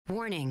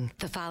Warning,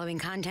 the following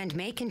content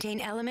may contain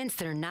elements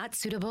that are not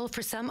suitable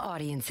for some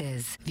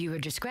audiences. Viewer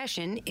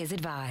discretion is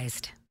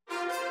advised.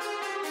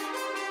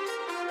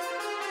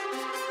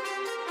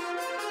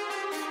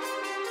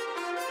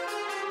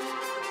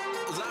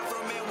 Live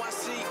from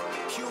NYC,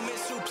 human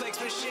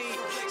suplex machine,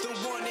 the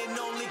one and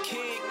only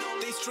king.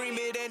 They stream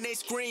it and they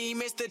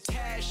scream, it's the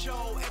Taz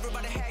Show.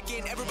 Everybody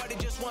hacking, everybody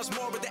just wants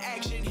more with the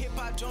action.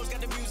 Hip-Hop Jones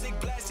got the music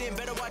blasting,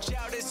 better watch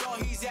out, it's all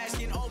he's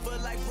asking. Over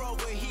like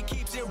Rover, he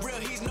keeps it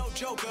real, he's no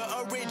joker.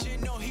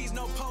 Original, he's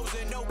no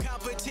poser, no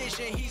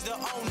competition, he's the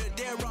owner.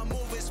 There I'm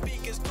moving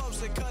speakers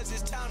closer, cause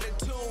it's time to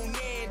tune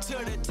in to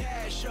the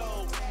Taz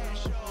Show.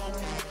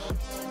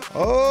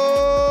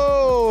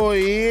 Oh,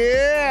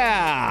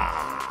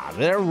 yeah.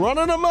 They're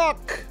running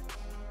amok.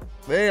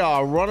 They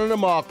are running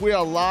amok. We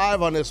are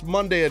live on this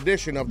Monday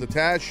edition of the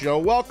Taz Show.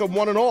 Welcome,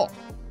 one and all.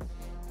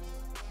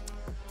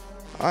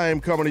 I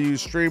am coming to you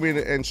streaming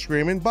and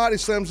screaming. Body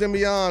slams and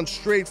beyond.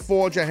 Straight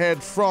forge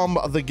ahead from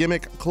the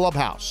Gimmick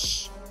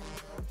Clubhouse,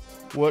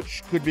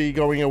 which could be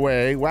going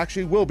away. Well,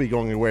 actually will be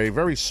going away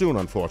very soon,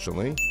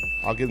 unfortunately.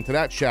 I'll get into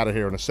that chatter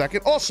here in a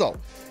second. Also,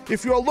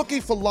 if you're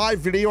looking for live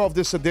video of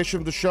this edition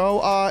of the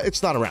show,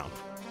 it's not around.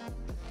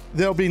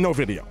 There'll be no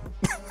video.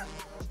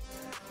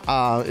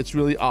 It's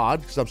really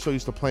odd because I'm so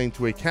used to playing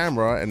to a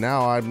camera, and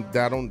now I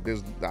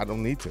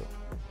don't need to.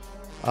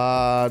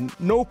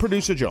 No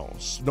producer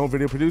Jones, no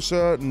video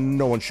producer,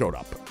 no one showed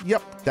up.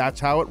 Yep, that's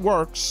how it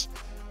works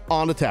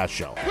on the Taz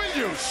Show. Will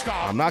you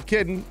stop? I'm not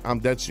kidding. I'm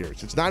dead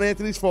serious. It's not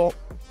Anthony's fault.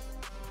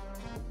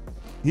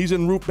 He's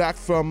en route back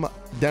from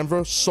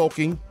Denver,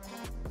 sulking.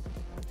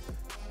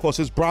 Of course,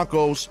 his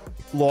Broncos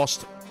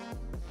lost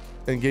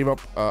and gave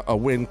up a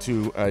win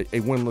to a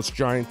winless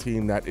Giant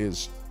team that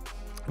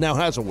now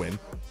has a win.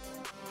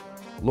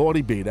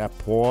 Lordy B, that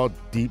poor,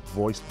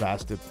 deep-voiced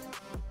bastard.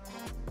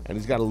 And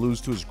he's got to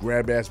lose to his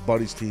grab-ass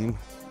buddies team,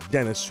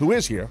 Dennis, who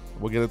is here.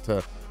 We'll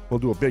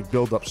do a big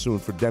build-up soon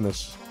for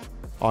Dennis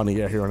on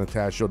the air here on the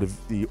Taz Show,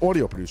 the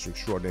audio producer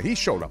extraordinaire. He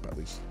showed up, at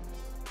least.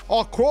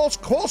 Our call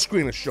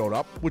screener showed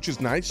up, which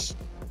is nice.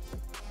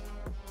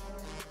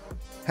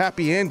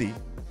 Happy Andy.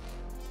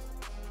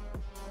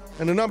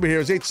 And the number here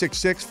is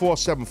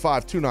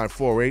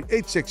 866-475-2948,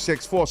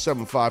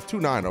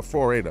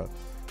 866-475-2948.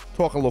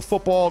 Talk a little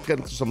football, get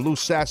into some Lou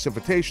Sass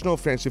Invitational,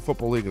 Fantasy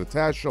Football League of the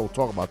Taz Show. We'll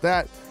talk about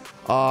that.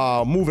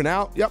 Moving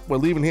out. Yep, we're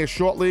leaving here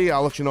shortly.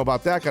 I'll let you know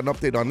about that. Got an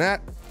update on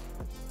that.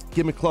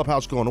 Gimmick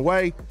Clubhouse going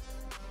away.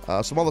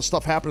 Some other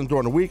stuff happening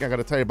during the week. I got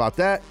to tell you about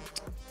that.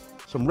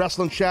 Some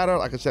wrestling chatter.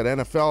 Like I said,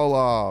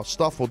 NFL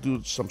stuff. We'll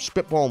do some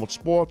spitballing with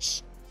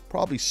sports.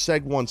 Probably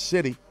Seg One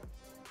City.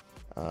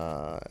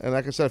 And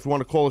like I said, if you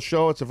want to call the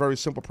show, it's a very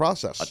simple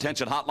process.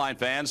 Attention hotline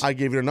fans. I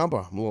gave you the number.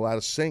 I'm a little out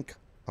of sync.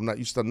 I'm not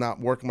used to not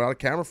working without a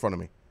camera in front of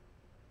me.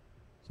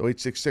 So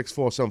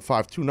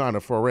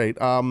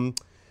 866-475-2948.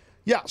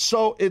 Yeah,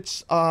 so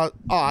it's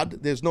odd.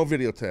 There's no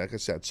video today, like I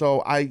said.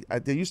 So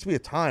there used to be a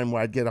time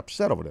where I'd get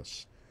upset over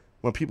this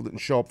when people didn't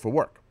show up for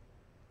work.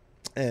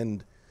 Now,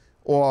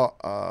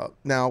 I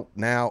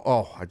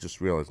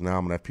just realized now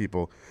I'm going to have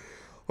people,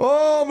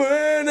 oh,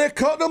 man, they're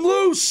cutting them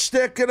loose.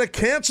 They're going to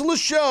cancel the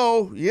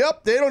show.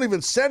 Yep, they don't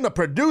even send a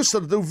producer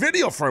to do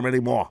video for them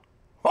anymore.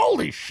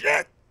 Holy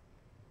shit.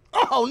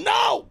 Oh,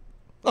 no.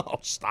 Oh,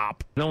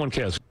 stop. No one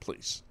cares.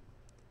 Please.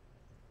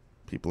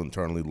 People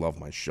internally love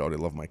my show. They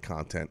love my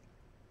content.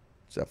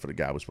 Except for the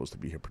guy who was supposed to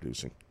be here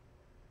producing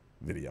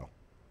video.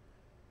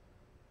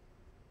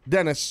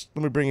 Dennis,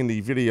 let me bring in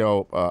the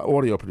video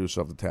audio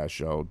producer of the Taz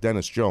Show,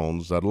 Dennis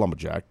Jones, the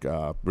Lumberjack.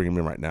 Bring him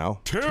in right now.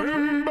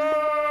 Timber!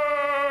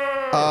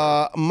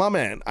 My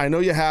man, I know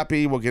you're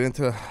happy. We'll get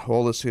into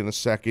all this in a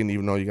second,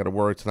 even though you got to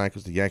worry tonight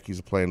because the Yankees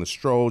are playing the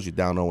Stros. You're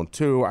down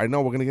 0-2. I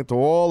know we're going to get to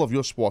all of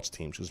your sports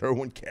teams because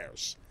everyone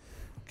cares.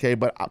 Okay,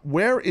 but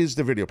where is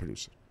the video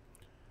producer?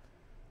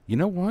 You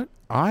know what?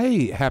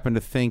 I happen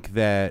to think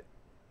that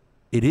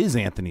it is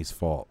Anthony's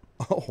fault.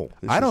 Oh,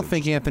 I don't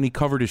think Anthony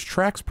covered his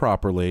tracks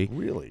properly.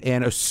 Really?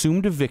 And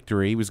assumed a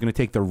victory. He was going to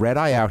take the red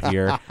eye out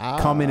here,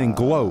 come in and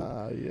gloat.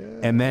 Yeah.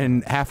 And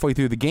then halfway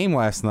through the game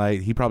last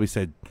night, he probably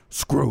said,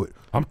 screw it.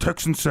 I'm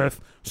texting Seth.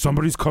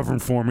 Somebody's covering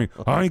for me.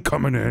 I ain't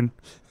coming in.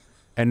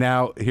 And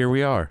now here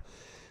we are.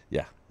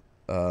 Yeah.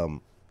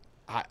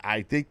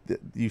 I think that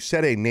you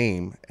said a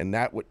name, and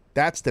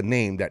that's the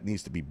name that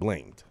needs to be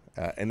blamed.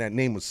 And that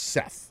name was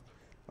Seth.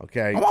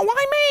 Okay. Well,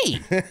 why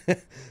me?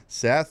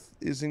 Seth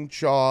is in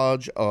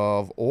charge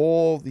of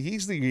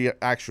he's the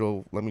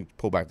actual, let me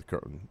pull back the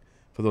curtain.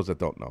 For those that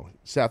don't know,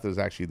 Seth is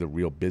actually the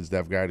real biz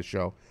dev guy of the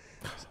show.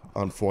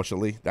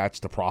 Unfortunately,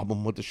 that's the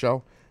problem with the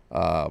show.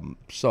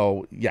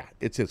 So, yeah,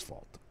 it's his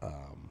fault.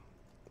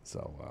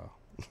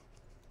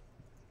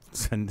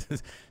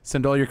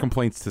 Send all your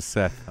complaints to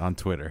Seth on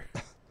Twitter.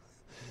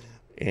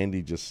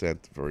 Andy just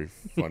sent a very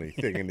funny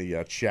thing in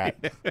the chat.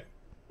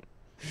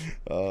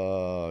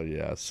 Oh,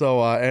 yeah.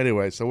 So,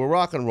 anyway, so we're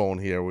rock and rolling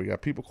here. We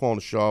got people calling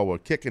the show. We're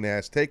kicking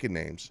ass, taking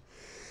names.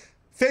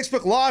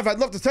 Facebook Live, I'd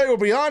love to tell you we'll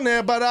be on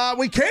there, but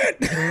we can't.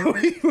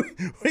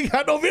 we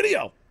got no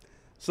video.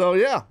 So,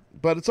 yeah,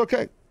 but it's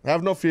okay.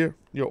 Have no fear.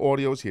 Your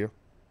audio is here.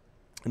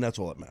 And that's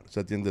all that matters.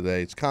 At the end of the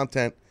day, it's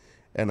content,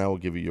 and I will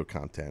give you your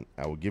content.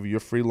 I will give you your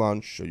free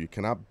lunch so you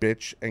cannot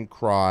bitch and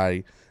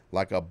cry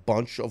like a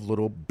bunch of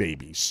little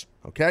babies,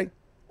 okay?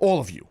 All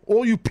of you,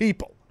 all you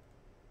people.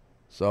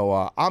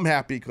 So I'm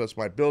happy because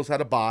my Bills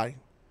had a bye.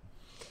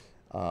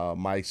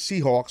 My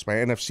Seahawks, my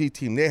NFC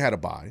team, they had a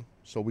bye,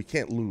 so we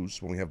can't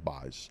lose when we have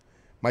byes.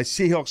 My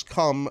Seahawks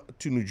come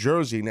to New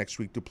Jersey next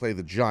week to play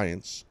the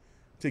Giants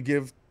to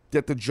get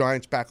the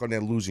Giants back on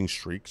their losing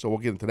streak, so we'll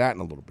get into that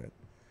in a little bit,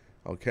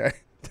 okay?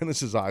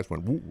 Dennis's eyes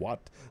went, what?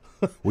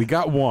 We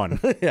got one.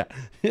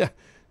 Yeah.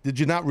 Did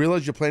you not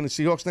realize you're playing the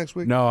Seahawks next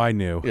week? No, I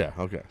knew. Yeah,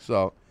 okay.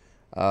 So,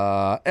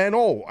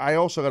 I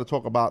also got to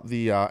talk about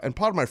and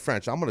part of my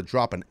French, I'm going to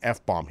drop an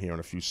F-bomb here in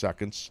a few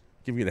seconds,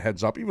 give you the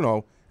heads up, even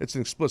though it's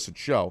an explicit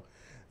show.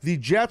 The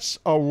Jets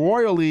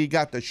royally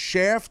got the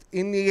shaft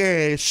in the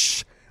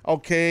ass,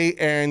 okay,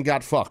 and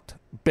got fucked,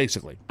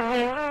 basically.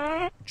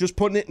 Just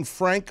putting it in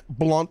frank,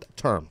 blunt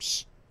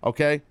terms,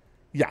 okay?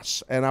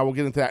 Yes, and I will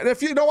get into that. And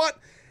if you know what?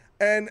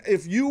 And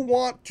if you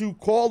want to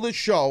call this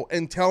show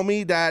and tell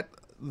me that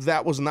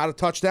was not a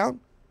touchdown,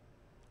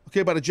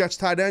 okay, by the Jets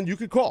tight end, you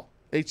could call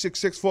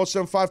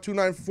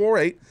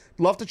 866-475-2948.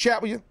 Love to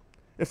chat with you.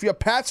 If you're a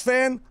Pats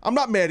fan, I'm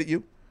not mad at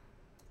you.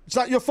 It's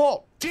not your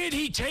fault. Did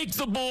he take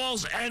the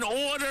balls and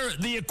order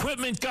the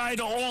equipment guy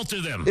to alter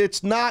them?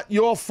 It's not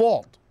your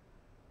fault.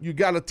 You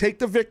got to take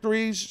the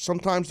victories.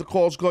 Sometimes the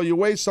calls go your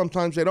way.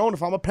 Sometimes they don't.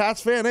 If I'm a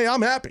Pats fan, hey,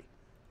 I'm happy.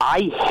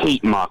 I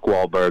hate Mark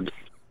Wahlberg.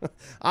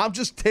 I'm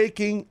just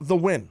taking the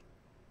win.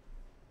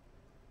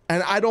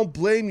 And I don't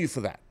blame you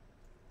for that.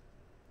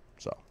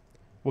 So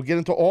we'll get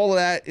into all of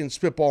that in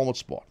Spitballing with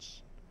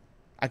Sports.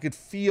 I could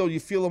feel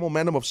the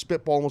momentum of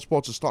Spitballing with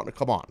Sports is starting to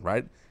come on,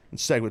 right? And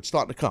segue, it's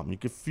starting to come. You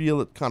could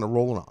feel it kind of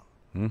rolling on.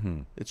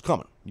 Mm-hmm. It's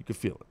coming. You can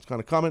feel it. It's kind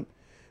of coming.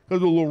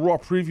 Going to do a little Raw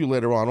preview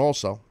later on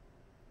also.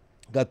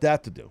 Got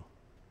that to do.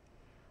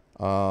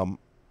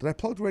 Did I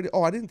plug the radio?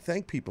 Oh, I didn't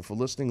thank people for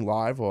listening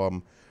live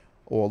or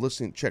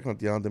listening, checking out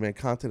the on-demand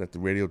content at the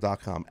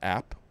radio.com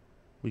app.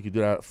 We could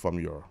do that from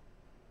your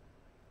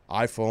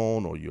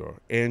iPhone or your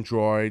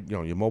Android,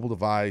 your mobile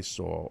device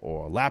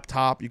or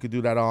laptop. You could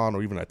do that on,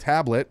 or even a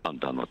tablet. I'm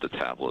done with the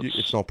tablets.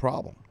 It's no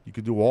problem. You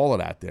could do all of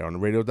that there on the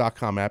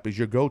radio.com app is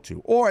your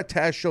go-to, or at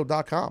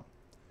TazShow.com.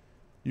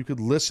 You could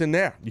listen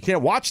there. You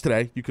can't watch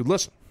today. You could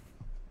listen.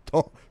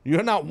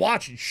 You're not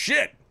watching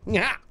shit.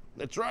 Yeah,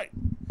 that's right.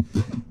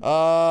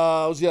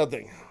 What was the other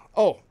thing?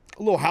 Oh,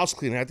 a little house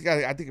cleaning. I think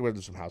we're going to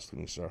do some house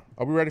cleaning, sir.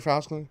 Are we ready for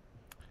house cleaning?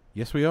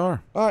 Yes, we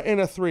are. In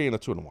a 3 and a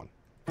 2 and a 1.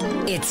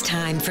 It's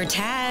time for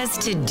Taz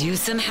to do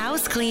some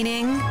house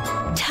cleaning,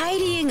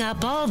 tidying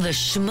up all the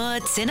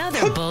schmutz and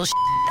other bullshit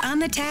on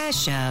the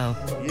Taz Show.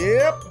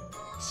 Yep.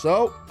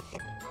 So,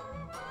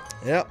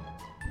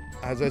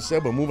 as I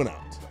said, we're moving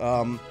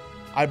out.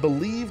 I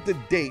believe the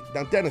date.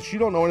 Now, Dennis, you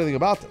don't know anything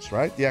about this,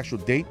 right? The actual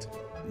date?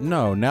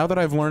 No, now that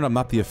I've learned I'm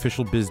not the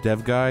official biz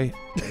dev guy,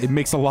 it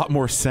makes a lot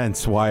more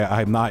sense why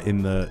I'm not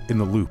in the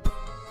loop.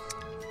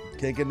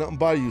 Can't get nothing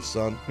by you,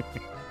 son.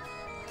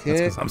 That's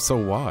because I'm so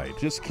wide.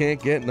 Just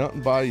can't get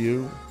nothing by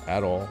you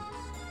at all.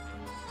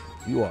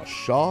 You are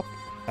sharp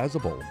as a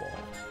bowling ball.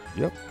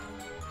 Yep.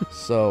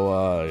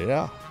 So,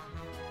 yeah.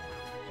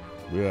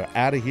 We're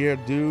out of here,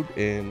 dude,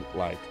 in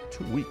like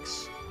 2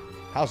 weeks.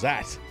 How's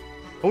that?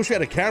 I wish we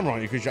had a camera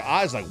on you because your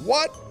eyes like,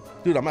 what?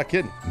 Dude, I'm not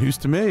kidding. News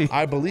to me.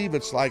 I believe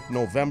it's like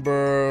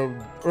November,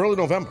 early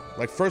November,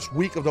 like first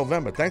week of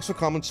November. Thanks for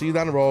coming. See you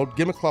down the road.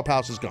 Gimmick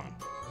Clubhouse is gone.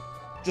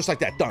 Just like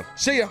that. Done.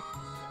 See ya.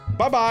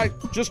 Bye-bye.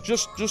 Just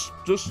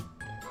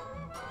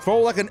throw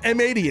like an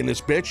M80 in this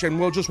bitch and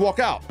we'll just walk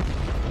out.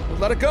 We'll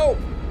let it go.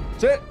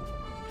 That's it.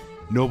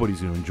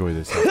 Nobody's going to enjoy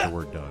this after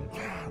we're done.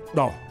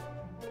 No.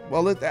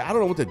 Well, I don't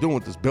know what they're doing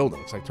with this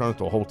building. It's like turning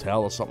into a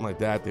hotel or something like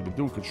that. They've been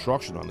doing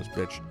construction on this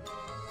bitch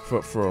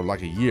for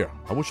like a year.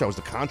 I wish I was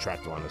the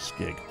contractor on this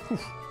gig. Whew.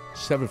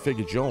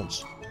 7-figure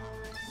Jones.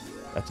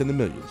 That's in the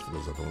millions for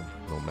those that don't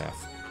know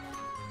math.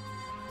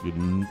 You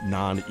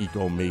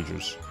non-eco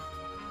majors.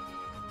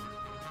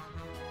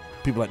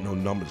 People that know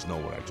numbers know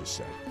what I just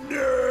said.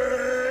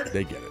 Nerd!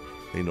 They get it.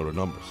 They know the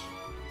numbers.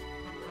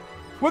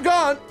 We're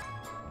gone.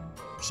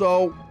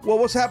 So, well,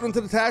 what's happening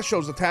to the Taz show?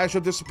 Is the Taz show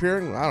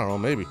disappearing? I don't know,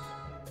 maybe.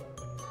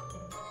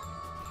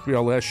 Be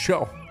our last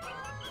show.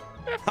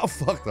 How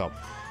fucked up.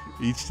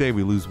 Each day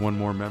we lose one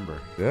more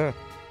member. Yeah.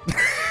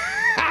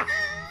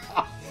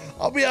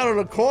 I'll be out in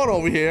the corner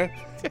over here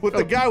with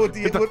the guy with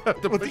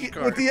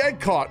the egg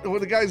cart.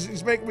 With the guy,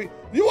 he's making me.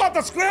 You want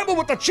the scramble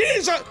with the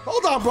cheese?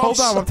 Hold on, bro. Hold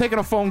on, I'm taking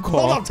a phone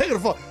call. Hold on, I'm taking a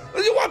phone.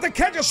 You want the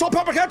ketchup, salt,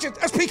 pepper ketchup,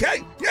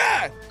 SPK?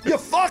 Yeah. You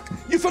fuck.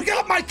 You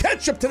forgot my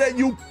ketchup today,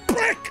 you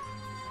prick.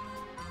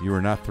 You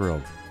were not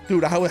thrilled.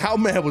 Dude, how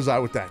mad was I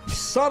with that?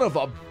 Son of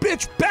a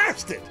bitch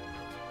bastard.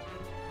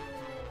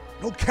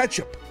 No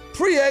ketchup.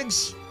 3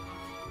 eggs.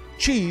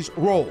 Cheese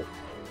roll.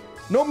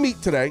 No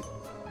meat today.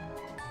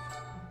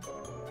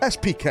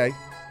 SPK.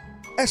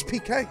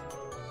 SPK.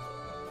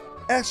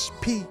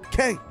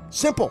 SPK.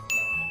 Simple.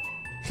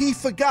 He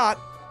forgot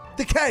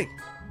the K.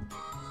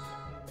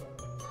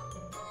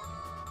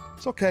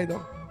 It's okay,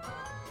 though.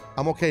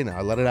 I'm okay now.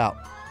 I let it out.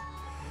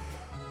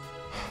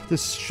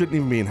 This shouldn't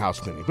even be in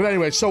house cleaning. But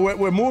anyway, so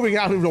we're moving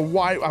out. I don't even know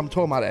why I'm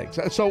talking about eggs.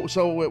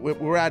 So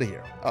we're out of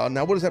here.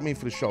 Now, what does that mean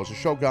for the show? Is the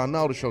show gone?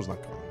 No, the show's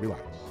not gone.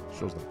 Relax. The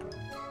show's not gone.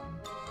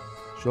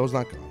 Show's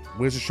not gone.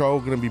 Where's the show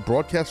going to be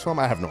broadcast from?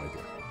 I have no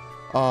idea.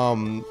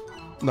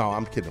 No,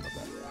 I'm kidding about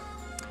that.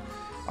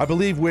 I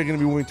believe we're going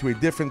to be moving to a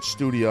different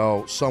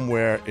studio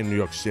somewhere in New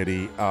York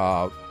City.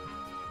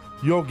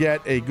 You'll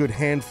get a good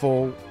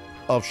handful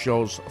of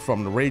shows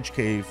from the Rage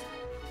Cave.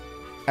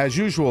 As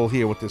usual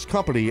here with this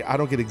company, I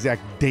don't get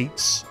exact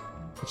dates,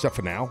 except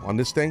for now on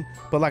this thing.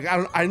 But like,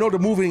 I know the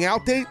moving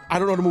out date. I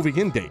don't know the moving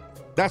in date.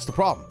 That's the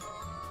problem.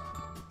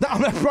 No,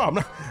 that's the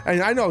problem.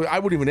 And I know I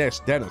wouldn't even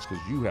ask Dennis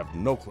because you have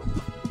no clue.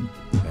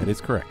 That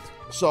is correct.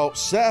 So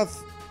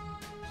Seth,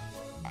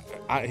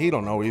 he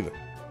don't know either.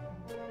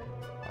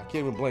 I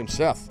can't even blame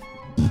Seth.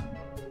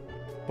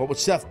 But what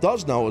Seth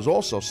does know is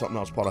also something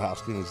else part of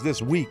house cleaning. Is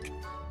this week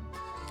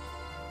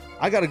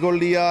I got to go to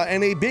the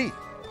NAB,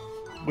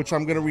 which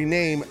I'm going to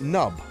rename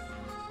NUB,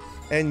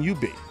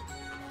 N-U-B.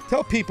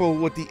 Tell people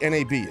what the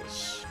NAB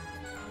is.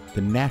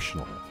 The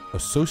National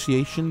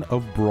Association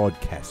of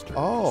Broadcasters.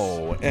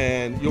 Oh,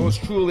 and yours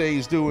truly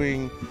is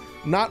doing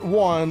not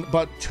one,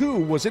 but two,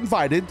 was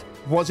invited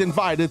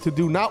to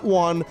do not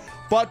one,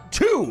 but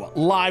two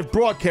live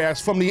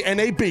broadcasts from the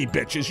NAB,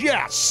 bitches.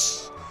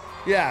 Yes,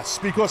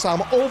 because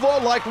I'm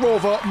over like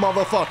Rover,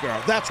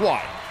 motherfucker. That's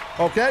why,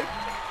 okay?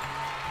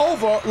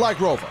 Over like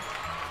Rover.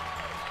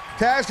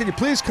 Taz, can you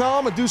please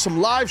come and do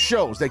some live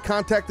shows? They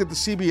contacted the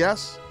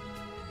CBS.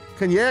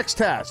 Can you ask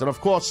Taz? And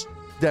of course,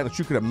 Dennis,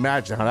 you can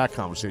imagine how that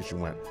conversation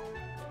went.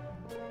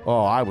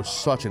 Oh, I was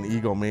such an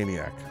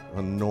egomaniac,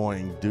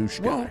 annoying douche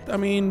guy. Well, I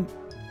mean,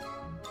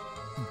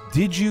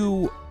 did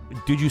you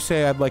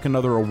say I'd like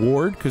another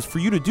award? Because for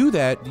you to do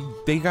that,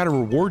 they got to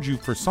reward you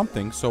for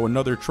something, so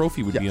another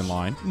trophy would be in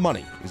line.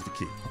 Money is the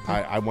key.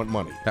 I want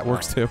money. That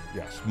works too.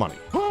 Yes, money.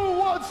 Who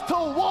wants to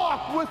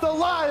walk with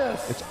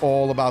Elias? It's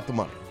all about the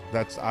money.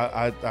 That's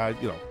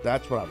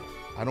that's what I want.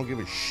 I don't give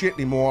a shit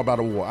anymore about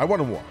award. I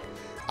want an award.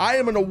 I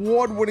am an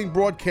award-winning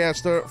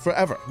broadcaster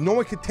forever. No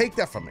one can take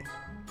that from me.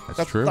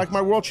 That's true. Like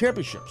my world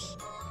championships.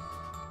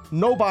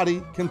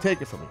 Nobody can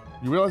take it from me.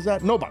 You realize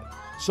that? Nobody.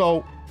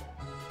 So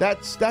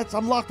that's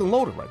I'm locked and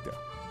loaded right there.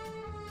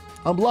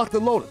 I'm locked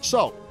and loaded.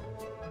 So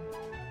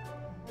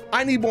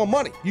I need more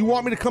money. You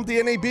want me to come to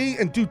the NAB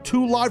and do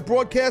 2 live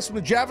broadcasts from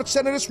the Javits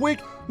Center this week?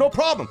 No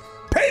problem.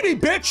 Pay me,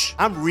 bitch.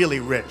 I'm really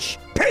rich.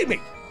 Pay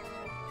me.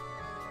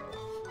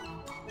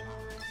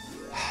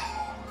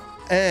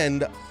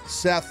 And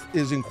Seth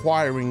is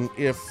inquiring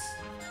if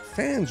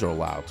fans are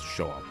allowed to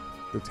show up.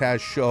 The Taz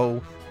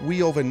Show,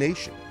 We Over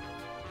Nation.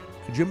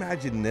 Could you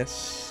imagine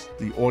this?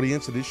 The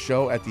audience of this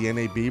show at the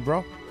NAB,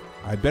 bro?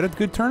 I bet a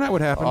good turnout would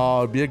happen.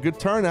 Oh, it'd be a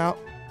good turnout.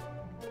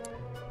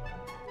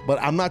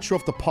 But I'm not sure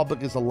if the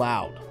public is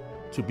allowed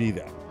to be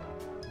there.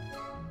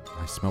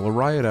 I smell a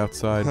riot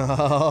outside.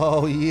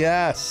 Oh,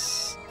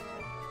 yes.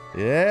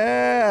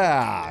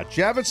 Yeah.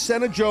 Javits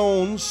Center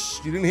Jones.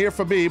 You didn't hear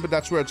from me, but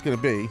that's where it's going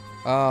to be.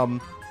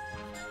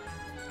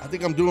 I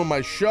think I'm doing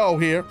my show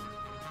here.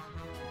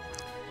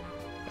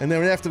 And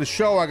then after the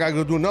show, I got to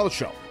go do another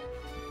show.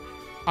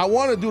 I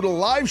want to do the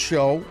live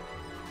show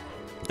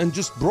and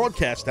just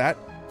broadcast that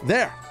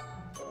there.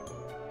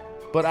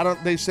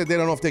 But they said they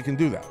don't know if they can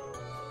do that.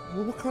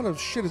 Well, what kind of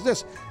shit is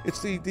this?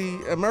 It's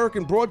the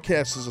American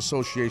Broadcasters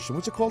Association.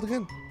 What's it called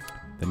again?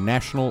 The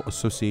National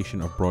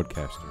Association of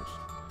Broadcasters.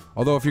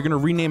 Although if you're going to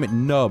rename it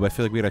NUB, I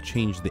feel like we got to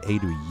change the A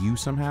to a U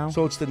somehow.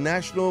 So it's the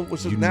National,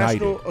 what's it?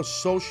 United. National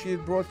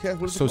Associated Broadcast?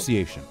 What is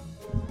Association.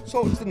 It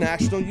so it's the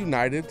National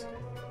United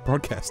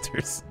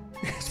Broadcasters.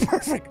 It's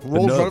perfect.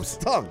 Rolls right off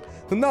the tongue.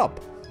 The NUB.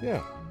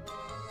 Yeah.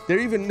 They're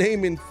even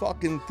naming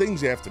fucking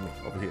things after me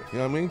over here. You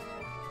know what I mean?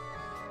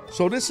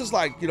 So this is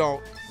like,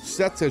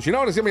 Seth says, there's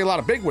going to be a lot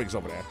of bigwigs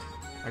over there.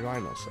 I go, I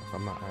know, Seth.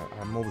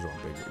 I'm always on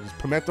bigwigs. Is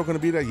Pimento going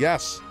to be there?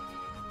 Yes.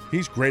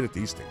 He's great at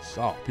these things.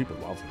 Oh, people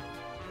love him.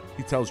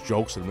 He tells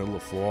jokes in the middle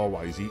of the floor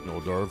while he's eating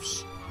hors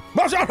d'oeuvres.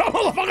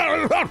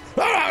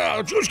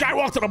 Jewish guy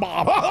walked to the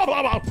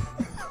bar.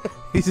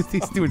 He's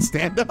doing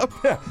stand-up?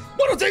 Yeah.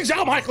 What are things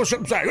Al Michael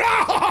shouldn't say?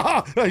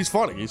 He's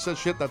funny. He says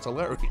shit that's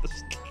hilarious.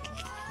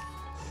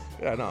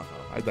 Yeah, no,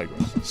 I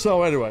digress.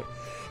 So anyway.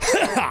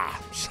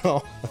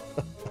 So,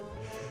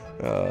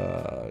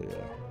 yeah.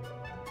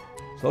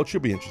 So it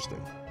should be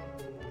interesting.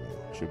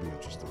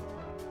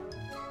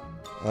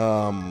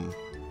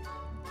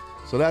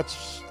 So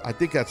I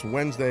think that's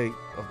Wednesday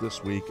of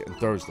this week and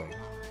Thursday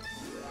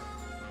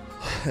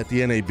at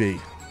the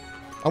NAB.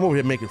 I'm over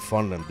here making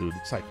fun of them, dude.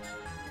 It's like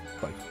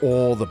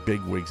all the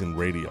big wigs in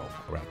radio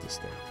are at this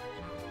thing.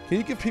 Can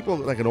you give people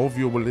like an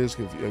overview of what it is?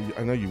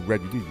 I know you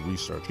do your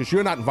research because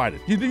you're not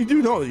invited. You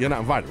do know that you're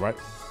not invited, right?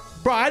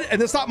 Bro,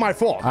 and it's not my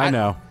fault. I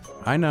know.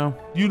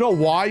 You know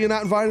why you're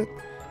not invited?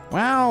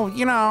 Well,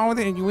 we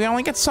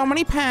only get so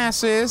many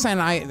passes,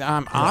 and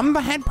I'm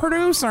the head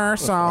producer,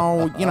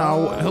 so,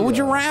 who would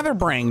you rather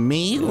bring?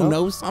 Me, who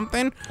knows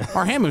something,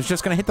 or him, who's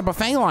just going to hit the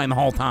buffet line the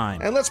whole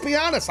time? And let's be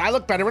honest, I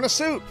look better in a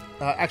suit.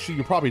 Actually,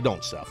 you probably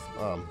don't, Seth.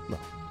 No.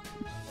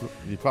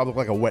 You probably look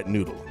like a wet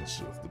noodle in the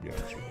suit, to be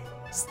honest with you.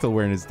 Still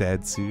wearing his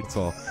dad's suit. It's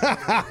all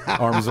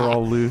arms are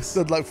all loose.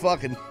 The like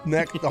fucking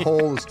neck, the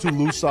hole is too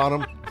loose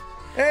on him.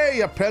 Hey,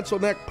 you pencil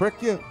neck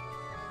prick you.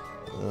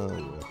 Oh,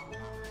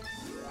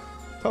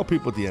 yeah. Tell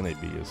people what the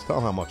NAB is. Tell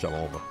them how much I'm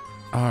over.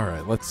 All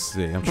right, let's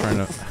see. I'm trying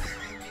to.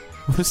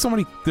 There's so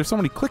many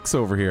clicks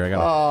over here. I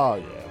got. Oh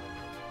yeah.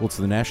 Well, it's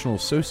the National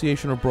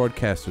Association of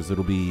Broadcasters.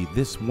 It'll be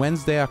this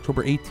Wednesday,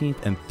 October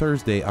 18th, and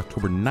Thursday,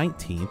 October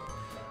 19th.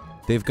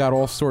 They've got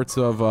all sorts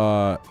of.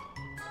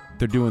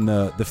 They're doing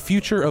the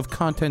future of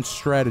content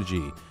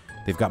strategy.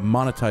 They've got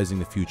monetizing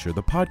the future.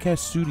 The podcast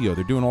studio.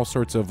 They're doing all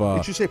sorts of.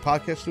 Did you say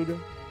podcast studio?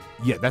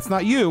 Yeah, that's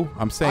not you.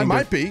 I'm saying I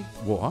might be.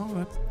 Well,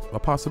 that's a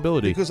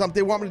possibility. Because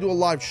they want me to do a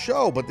live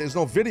show, but there's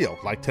no video.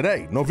 Like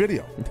today, no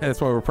video.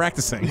 That's why we're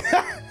practicing.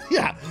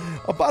 Yeah.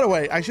 Oh, by the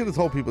way, I should have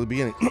told people at the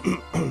beginning.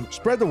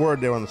 Spread the word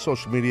there on the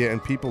social media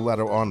and people that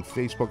are on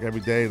Facebook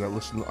every day that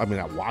listen. I mean,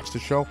 that watch the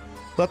show.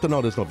 Let them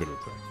know there's no video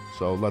today.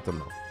 So let them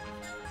know,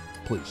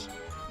 please.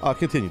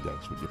 Continue,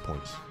 Dennis, with your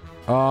points.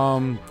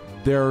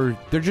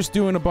 They're just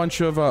doing a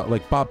bunch of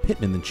like Bob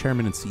Pittman, the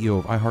chairman and CEO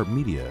of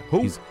iHeartMedia.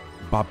 Who? He's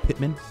Bob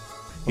Pittman.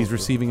 He's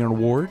receiving an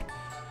award.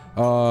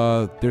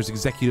 There's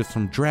executives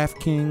from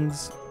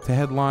DraftKings to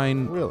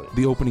headline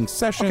the opening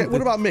session. Okay,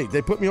 what about me?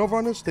 They put me over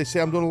on this? They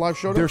say I'm doing a live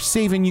show? They're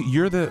saving you.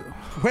 You're the.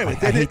 Wait a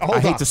minute. I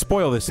hate to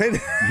spoil this.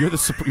 You're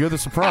the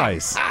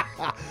surprise.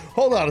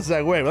 Hold on a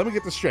second. Wait, let me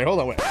get this straight. Hold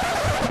on, wait.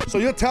 So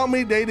you're telling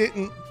me they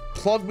didn't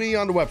plug me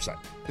on the website?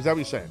 Is that what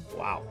you're saying?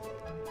 Wow.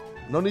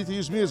 No need to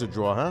use me as a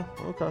draw, huh?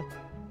 Okay.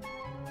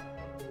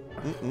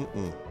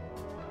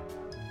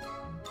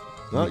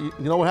 No, you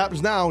know what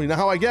happens now? You know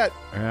how I get.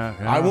 Yeah.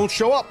 I won't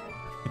show up.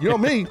 You know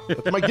me.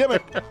 That's my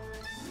gimmick.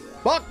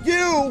 Fuck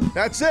you.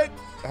 That's it.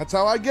 That's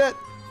how I get.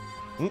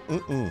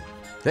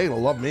 They gonna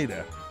love me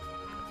there.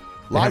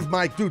 Live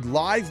mic, dude.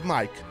 Live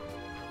mic.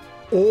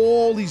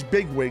 All these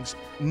bigwigs.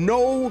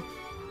 No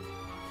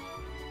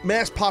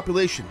mass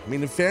population. I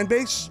mean, the fan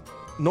base.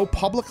 No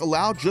public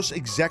allowed. Just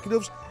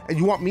executives. And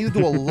you want me to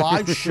do a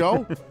live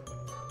show?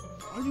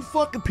 Are you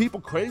fucking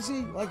people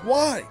crazy? Like,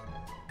 why?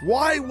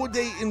 Why would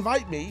they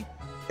invite me?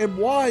 And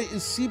why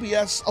is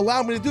CBS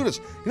allowing me to do this?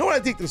 You know what I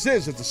think this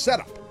is? It's a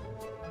setup.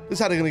 This is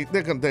how they're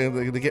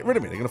gonna get rid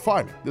of me. They're gonna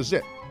fire me. This is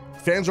it.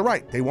 Fans are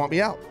right. They want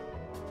me out.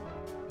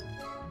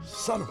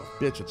 Son of a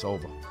bitch, it's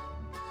over.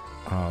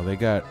 Oh, they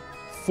got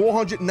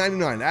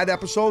 $499. That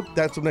episode,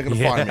 that's when they're gonna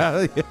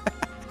fire me. Yeah.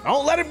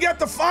 Don't let him get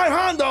the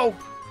 $500.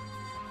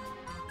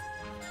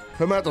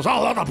 Pimentos,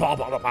 oh, let him get the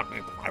 $500.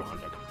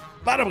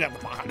 Let him get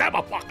the $500.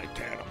 Never fucking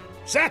can him.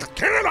 Seth,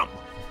 can him.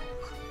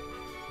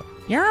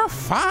 You're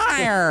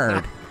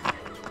fired.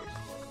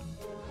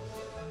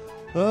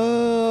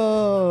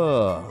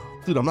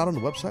 Dude, I'm not on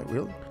the website,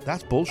 really?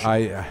 That's bullshit.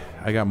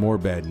 I got more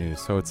bad news.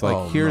 So it's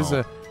like here's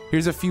a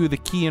few of the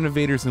key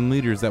innovators and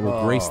leaders that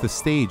will grace the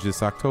stage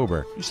this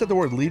October. You said the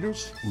word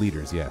leaders?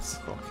 Leaders, yes.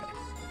 Okay.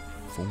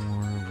 4,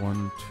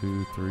 1,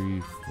 2, 3,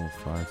 4,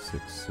 5,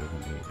 6, 7,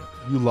 8.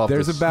 You love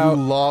There's this. about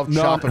You love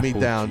chopping me oh,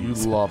 down.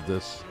 geez. You love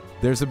this.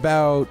 There's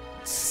about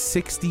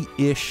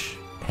 60-ish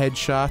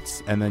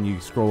headshots, and then you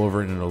scroll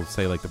over and it'll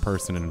say like the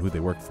person and who they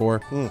work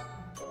for.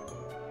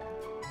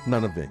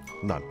 None of me.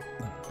 None.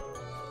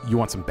 You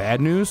want some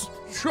bad news?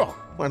 Sure.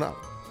 Why not?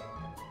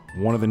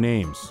 One of the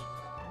names,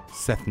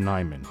 Seth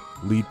Nyman,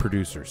 lead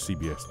producer,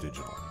 CBS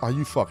Digital. Are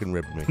you fucking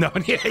ripping me? No,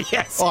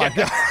 yes. Oh,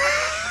 yeah.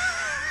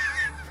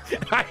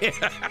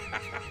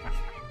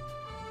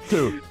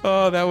 Dude.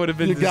 Oh, that would have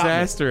been You got me.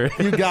 disaster.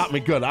 You got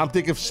me good. I'm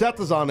thinking if Seth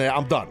is on there,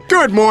 I'm done.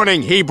 Good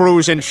morning,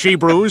 Hebrews and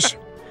Shebrews.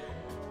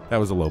 That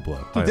was a low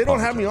blow. Dude, they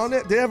don't have me on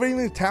there? They have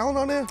any talent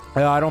on there?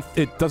 I don't.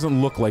 It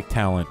doesn't look like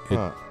talent.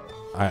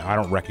 I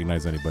don't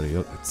recognize anybody.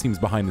 It seems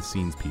behind the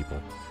scenes people.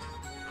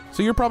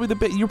 So you're probably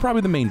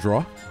the main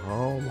draw.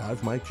 Oh,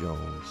 live Mike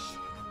Jones.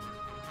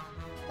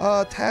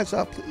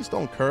 Taz, please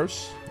don't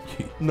curse.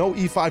 No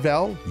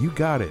E5L. You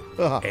got it.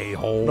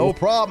 A-hole. No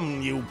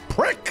problem, you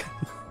prick.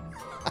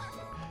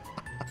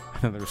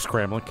 And they're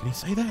scrambling. Can you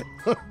say that?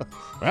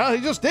 Well,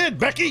 he just did,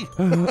 Becky.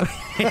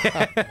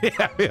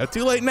 yeah,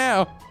 too late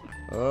now.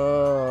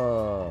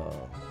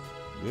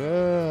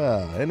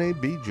 Yeah,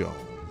 NAB Jones.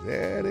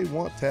 Yeah, they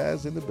want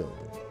Taz in the building.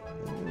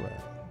 All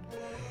right.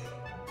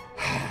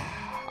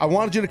 I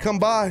wanted you to come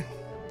by.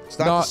 It's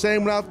not the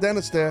same without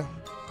Dennis there.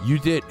 You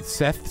did.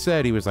 Seth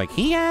said he was like,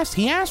 He asked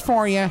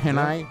for you, and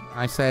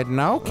I said,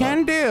 no,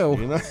 can do.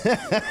 You know?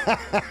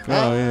 oh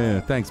yeah,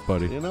 thanks,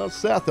 buddy. You know,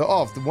 Seth,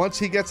 once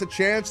he gets a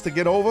chance to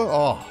get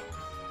over,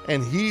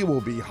 and he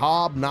will be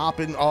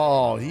hobnobbing,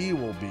 he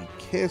will be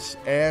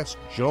kiss-ass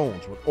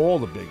Jones with all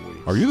the big wigs.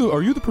 Are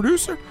you the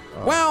producer?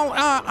 Well,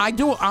 I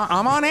do.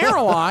 I'm on air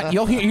a lot.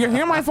 You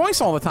hear my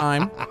voice all the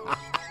time.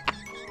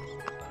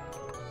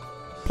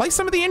 Play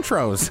some of the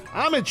intros.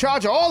 I'm in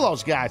charge of all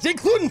those guys,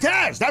 including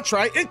Taz. That's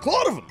right,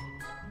 including him.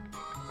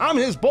 I'm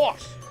his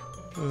boss.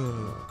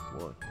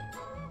 Boy.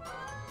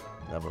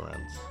 Never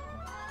ends.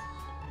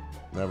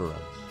 Never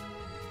ends.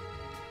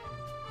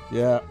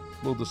 Yeah, a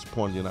little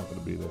disappointed you're not going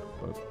to be there,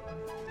 but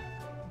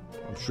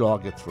I'm sure I'll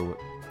get through it.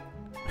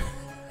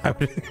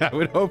 I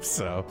would hope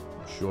so.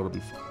 I'm sure it'll be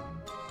fun.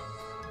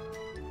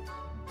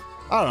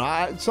 I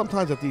don't know.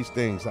 Sometimes at these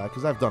things,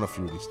 because I've done a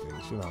few of these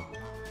things, you know.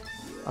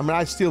 I mean,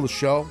 I steal the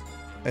show,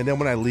 and then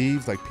when I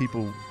leave, like,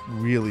 people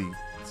really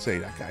say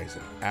that guy's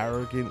an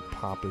arrogant,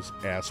 pompous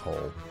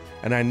asshole,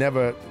 and I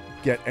never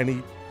get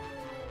any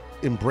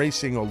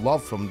embracing or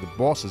love from the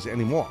bosses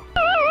anymore.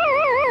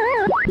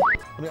 I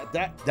mean,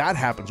 that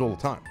happens all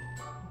the time.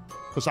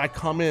 Because I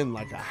come in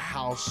like a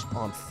house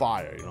on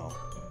fire, you know.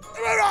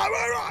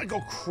 I go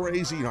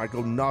crazy, you know, I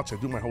go nuts, I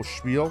do my whole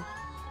spiel.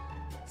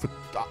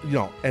 You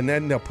know, and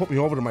then they'll put me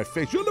over to my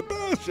face. You're the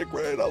best, you're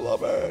great, I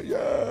love it,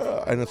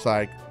 yeah. And it's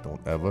like, don't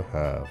ever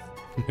have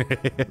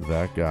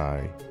that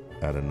guy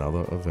at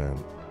another event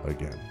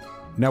again.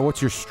 Now,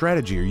 what's your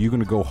strategy? Are you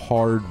going to go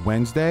hard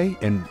Wednesday?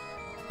 And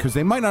because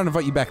they might not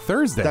invite you back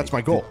Thursday. That's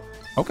my goal.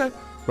 Okay.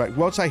 Right.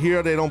 Once I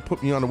hear they don't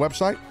put me on the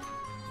website,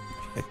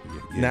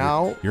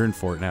 now you're in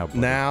for it now. Buddy.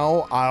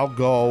 Now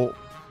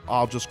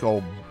I'll just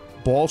go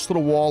balls to the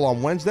wall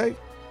on Wednesday.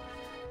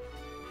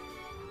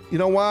 You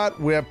know what?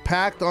 We're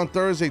packed on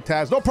Thursday,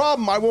 Taz. No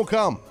problem. I won't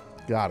come.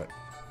 Got it.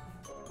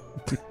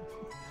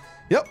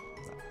 Yep.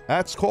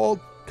 That's called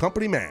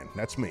company man.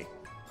 That's me.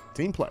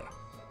 Team player.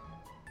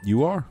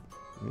 You are.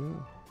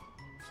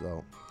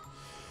 Yeah.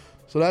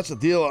 So that's the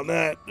deal on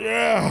that.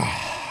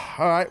 Yeah.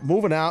 All right.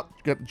 Moving out.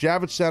 Got the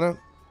Javits Center.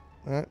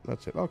 All right.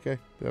 That's it. Okay.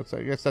 I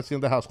guess that's the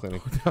end of the house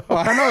cleaning.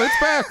 I know. It's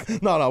back.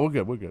 No, we're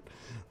good. We're good.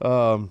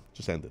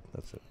 Just ended.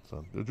 That's it.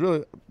 So it's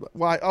really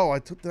why. Oh,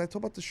 did I talk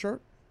about the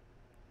shirt?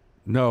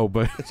 No,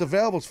 but it's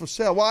available. It's for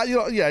sale. Well,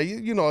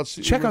 you know.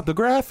 Check out the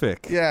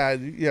graphic. Yeah.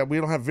 We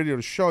don't have video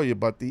to show you,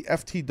 but the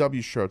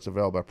FTW shirt's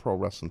available at Pro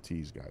Wrestling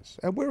Tees, guys.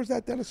 And where is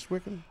that, Dennis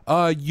Wicken?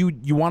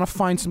 You want to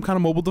find some kind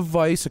of mobile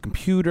device, a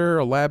computer,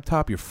 a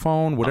laptop, your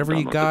phone, whatever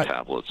you got.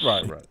 Tablets.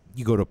 Right.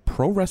 You go to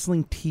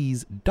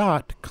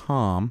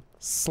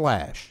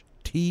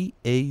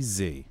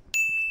prowrestlingtees.com/TAZ.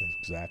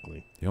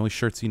 Exactly. The only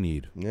shirts you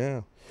need.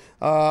 Yeah.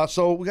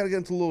 So we got to get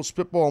into a little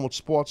spitballing with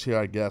sports here,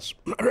 I guess,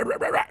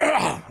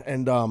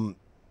 and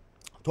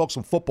talk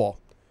some football.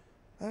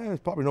 There's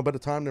probably no better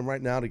time than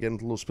right now to get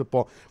into a little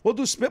spitball. We'll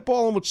do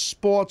spitballing with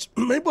sports.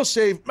 Maybe we'll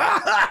save.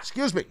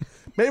 Excuse me.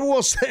 Maybe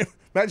we'll save.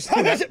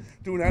 Imagine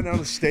doing that on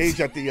the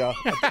stage at the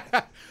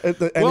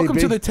Welcome NAB.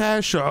 to the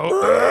Taz Show.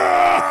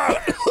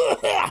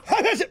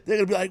 They're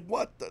gonna be like,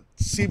 "What?" The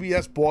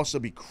CBS boss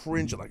will be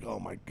cringing, like, "Oh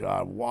my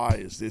God, why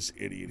is this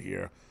idiot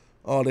here?"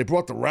 Oh, they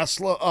brought the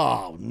wrestler.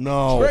 Oh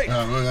no!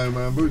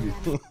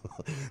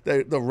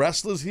 The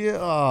wrestlers here.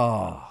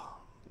 Oh,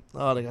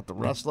 they got the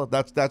wrestler.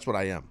 That's what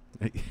I am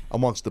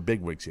amongst the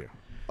bigwigs here.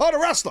 Oh, the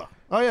wrestler.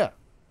 Oh yeah.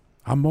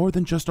 I'm more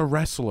than just a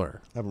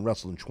wrestler. I haven't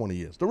wrestled in 20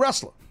 years. The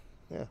wrestler.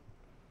 Yeah.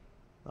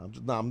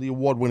 I'm the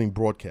award-winning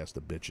broadcaster,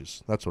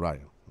 bitches. That's what I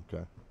am.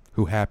 Okay.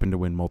 Who happened to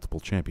win multiple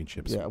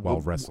championships while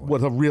wrestling.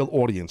 With a real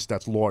audience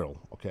that's loyal.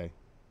 Okay.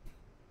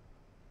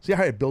 See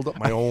how I build up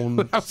my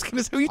own. I was going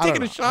to say, who are you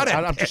taking a shot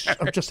at?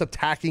 I'm just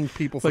attacking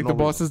people for like no the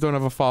bosses reason. don't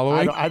have a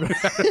following?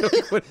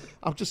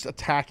 I'm just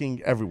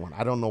attacking everyone.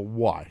 I don't know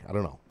why. I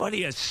don't know.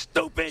 Buddy is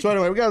stupid. So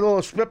anyway, we got a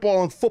little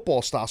spitball and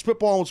football style.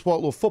 Spitball and sport, a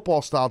little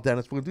football style,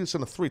 Dennis. We're going to do this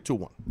in a 3, 2,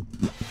 1.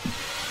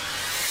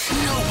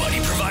 Nobody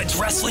provides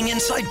wrestling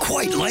insight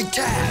quite like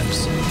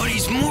Taz. But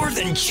he's more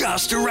than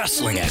just a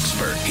wrestling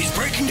expert. He's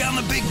breaking down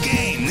the big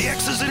game, the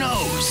X's and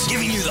O's,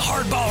 giving you the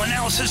hardball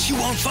analysis you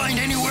won't find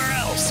anywhere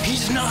else.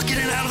 He's knocking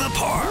it out of the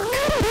park.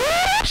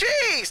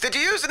 Jeez, did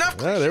you use enough?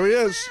 Yeah, there he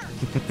is.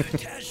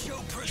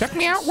 Check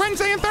me out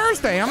Wednesday and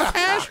Thursday on the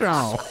Taz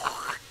Show.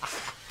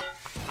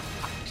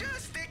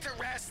 Just stick to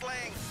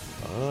wrestling.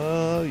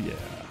 Oh, yeah.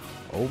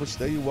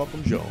 Overstay your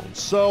welcome, Jones.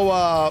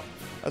 So,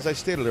 as I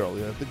stated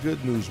earlier, the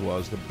good news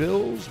was the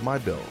Bills, my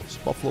Bills,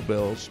 Buffalo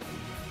Bills,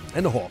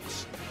 and the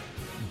Hawks,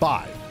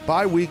 bye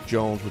week,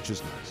 Jones, which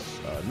is nice.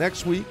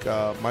 Next week,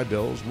 my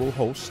Bills will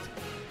host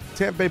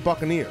Tampa Bay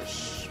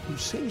Buccaneers, who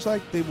seems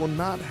like they will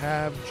not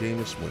have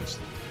Jameis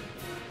Winston,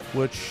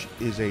 which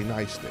is a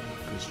nice thing,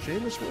 because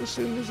Jameis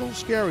Winston is a little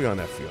scary on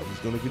that field. He's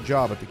doing a good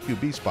job at the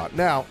QB spot.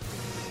 Now,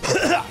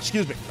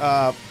 excuse me,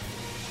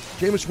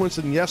 Jameis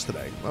Winston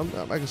yesterday,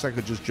 I guess I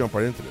could just jump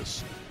right into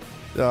this.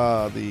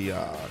 The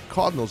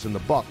Cardinals and the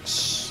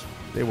Bucks,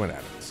 they went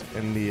at it,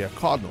 and the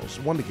Cardinals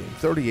won the game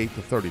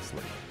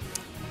 38-33.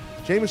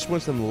 Jameis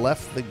Winston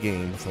left the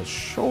game with a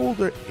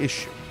shoulder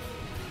issue.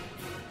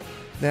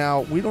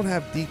 Now, we don't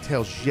have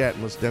details yet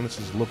unless Dennis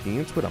is looking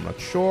into it. I'm not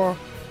sure.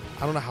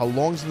 I don't know how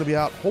long he's going to be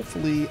out.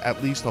 Hopefully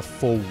at least a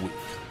full week.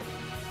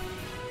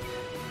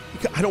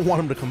 I don't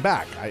want him to come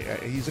back.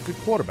 He's a good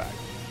quarterback.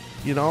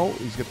 You know,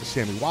 he's got the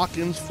Sammy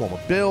Watkins, former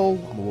Bill.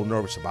 I'm a little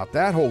nervous about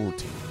that whole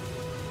routine.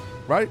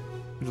 Right?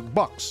 He's with the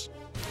Bucks.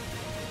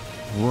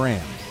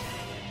 Rams.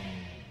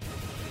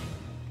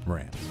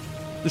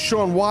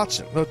 Deshaun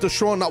Watson. No,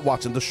 not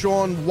Watson.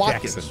 Deshaun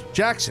Watkins.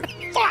 Jackson.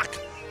 Fuck!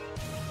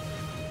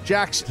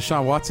 Jackson.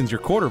 Deshaun Watson's your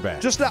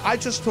quarterback. I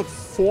just took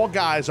 4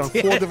 guys on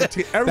 4 different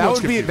teams.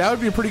 That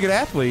would be a pretty good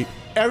athlete.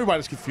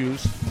 Everybody's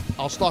confused.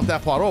 I'll start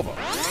that part over.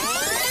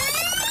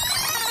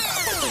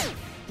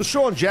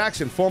 Deshaun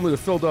Jackson, formerly the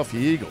Philadelphia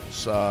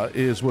Eagles,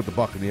 is with the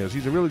Buccaneers.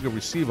 He's a really good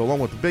receiver, along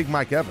with the big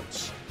Mike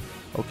Evans.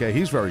 Okay,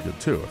 he's very good,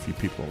 too, if you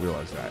people don't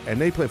realize that.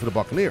 And they play for the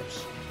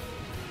Buccaneers.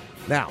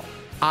 Now,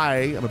 I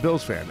am a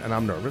Bills fan, and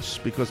I'm nervous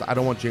because I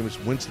don't want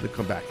Jameis Winston to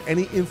come back.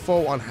 Any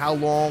info on how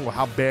long or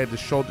how bad the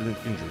shoulder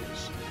injury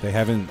is? They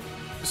haven't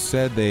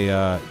said.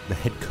 The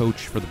head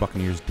coach for the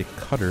Buccaneers, Dick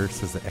Cutter,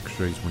 says the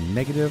x-rays were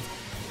negative.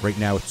 Right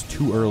now, it's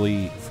too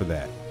early for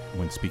that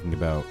when speaking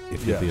about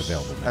if he'll be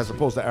available next as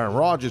opposed to Aaron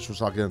Rodgers,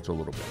 which I'll get into a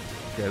little bit.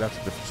 Okay, that's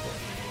a different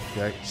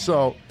story. Okay,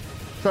 so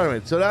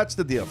anyway, so that's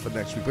the deal for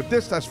next week. But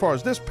this, as far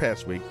as this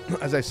past week,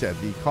 as I said,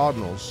 the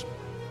Cardinals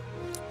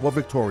were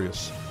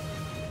victorious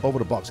over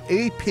the Bucs.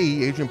 AP,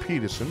 Adrian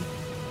Peterson,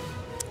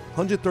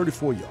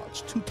 134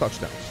 yards, 2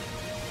 touchdowns.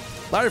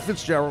 Larry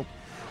Fitzgerald,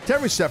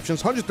 10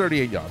 receptions,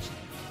 138 yards.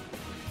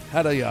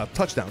 Had a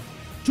touchdown.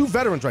 2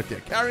 veterans right there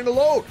carrying the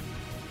load.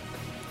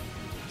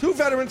 2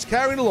 veterans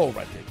carrying the load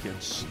right there,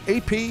 kids.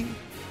 AP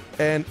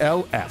and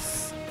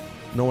LF.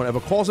 No one ever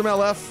calls him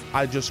LF.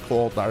 I just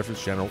called Larry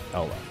Fitzgerald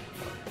LF.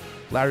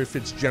 Larry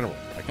Fitzgerald.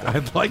 I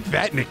like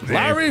that nickname.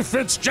 Larry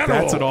Fitzgerald.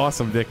 That's an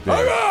awesome nickname.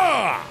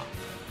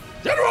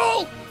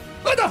 General!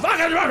 What the fuck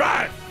is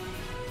right?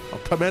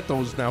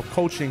 Pimento's now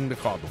coaching the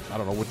Cardinals. I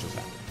don't know which is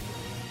happening.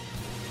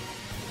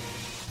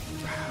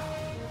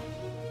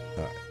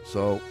 All right,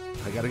 so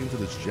I got to get into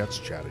this Jets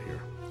chatter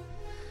here.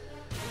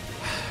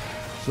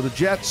 So the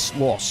Jets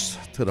lost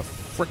to the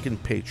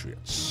frickin'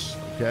 Patriots,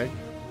 okay?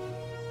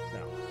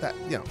 Now, that,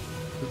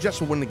 the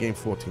Jets will win the game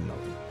 14-0.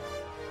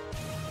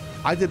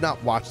 I did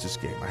not watch this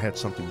game. I had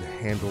something to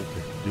handle,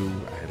 to do.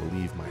 I had to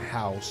leave my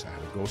house. I had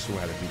to go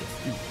somewhere. I had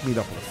to meet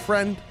up with a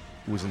friend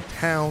who was in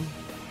town.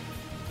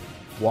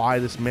 Why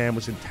this man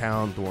was in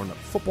town during the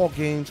football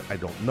games, I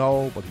don't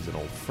know, but he's an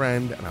old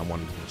friend, and I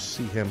wanted to go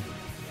see him.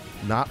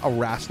 Not a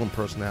wrestling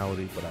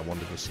personality, but I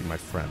wanted to go see my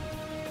friend.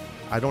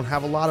 I don't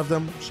have a lot of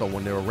them, so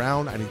when they're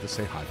around, I need to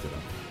say hi to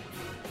them.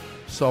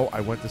 So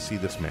I went to see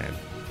this man,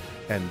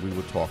 and we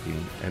were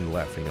talking and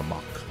laughing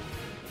amok.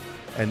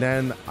 And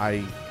then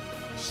I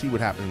see what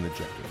happened in the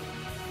Jet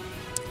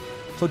game.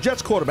 So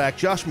Jets quarterback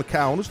Josh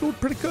McCown is doing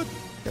pretty good.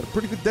 He had a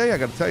pretty good day, I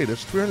got to tell you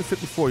this.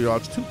 354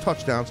 yards, 2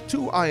 touchdowns,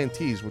 2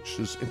 INTs, which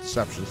is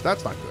interceptions.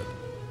 That's not good.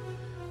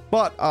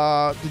 But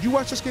did you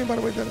watch this game, by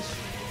the way, Dennis?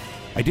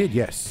 I did,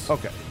 yes.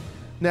 Okay.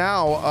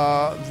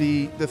 Now,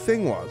 the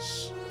thing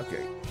was,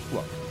 okay,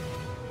 look.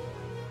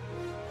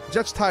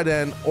 Jets tight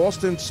end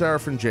Austin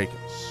Seraphin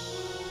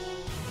Jenkins.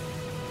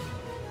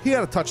 He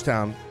had a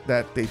touchdown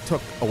that they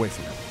took away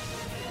from him.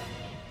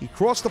 He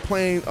crossed the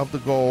plane of the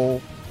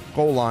goal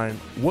line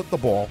with the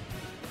ball.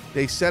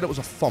 They said it was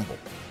a fumble.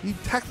 He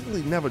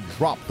technically never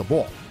dropped the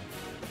ball.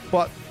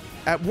 But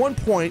at one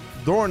point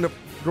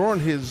during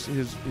his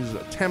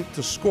attempt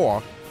to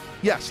score,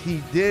 yes,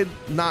 he did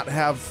not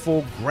have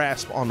full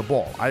grasp on the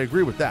ball. I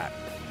agree with that.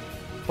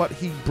 But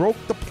he broke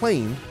the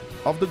plane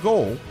of the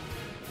goal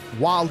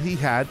while he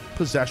had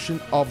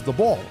possession of the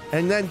ball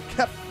and then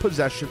kept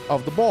possession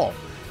of the ball.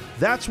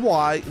 That's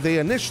why they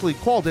initially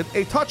called it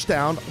a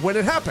touchdown when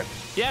it happened.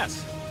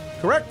 Yes.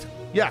 Correct?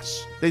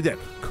 Yes, they did.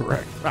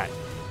 Correct. Right.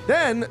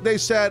 Then they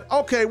said,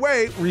 okay,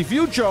 wait,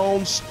 review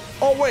Jones.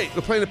 Oh, wait,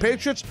 we're playing the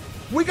Patriots?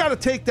 We got to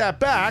take that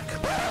back.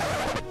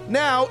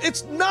 Now,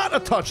 it's not a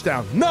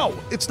touchdown. No,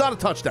 it's not a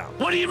touchdown.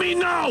 What do you mean,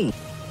 no?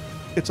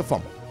 It's a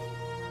fumble.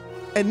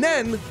 And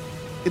then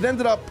it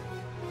ended up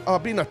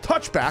being a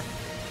touchback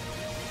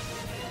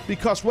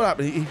because what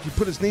happened? He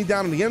put his knee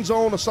down in the end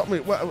zone or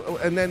something,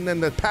 and then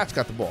the Pats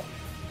got the ball.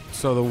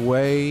 So the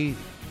way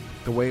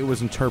it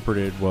was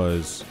interpreted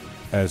was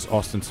as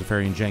Austin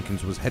Seraphin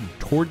Jenkins was headed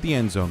toward the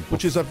end zone.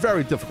 Which is a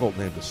very difficult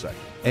name to say.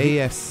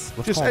 Let's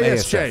just call him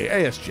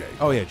ASJ.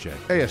 Oh, yeah, J.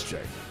 ASJ.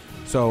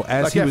 So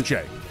as like he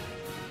FJ.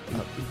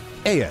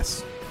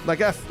 AS. Like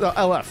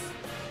LF.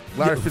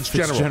 Larry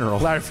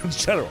Fitzgerald. Larry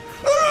Fitzgerald.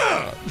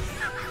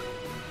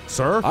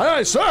 Sir?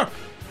 Aye, sir.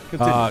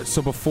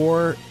 So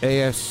before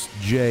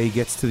ASJ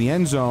gets to the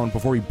end zone,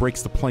 before he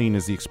breaks the plane,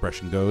 as the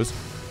expression goes,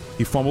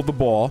 he fumbled the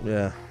ball.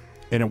 Yeah.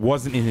 And it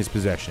wasn't in his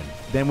possession.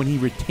 Then when he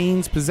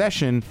retains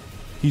possession,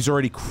 he's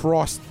already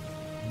crossed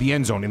the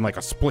end zone in like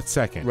a split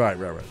second. Right.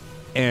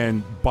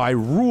 And by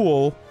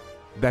rule,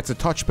 that's a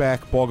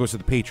touchback. Ball goes to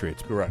the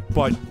Patriots. Correct.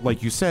 But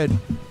like you said,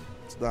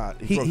 it's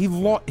not. He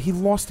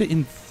lost it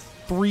in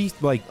 3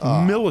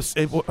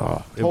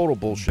 milliseconds. Total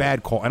bullshit.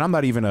 Bad call. And I'm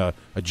not even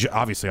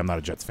obviously I'm not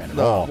a Jets fan at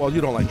all. Well,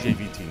 you don't like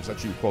JV teams.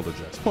 That's you call the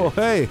Jets. Well,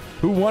 hey,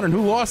 who won and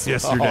who lost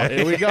yesterday?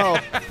 Here we go.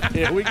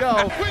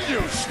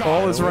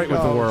 All is right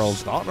with the world.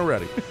 Starting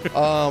already.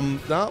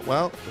 No,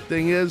 well, the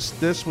thing is,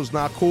 this was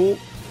not cool.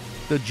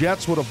 The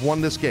Jets would have won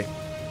this game.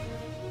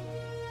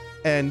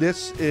 And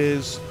this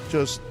is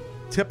just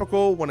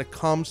typical when it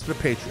comes to the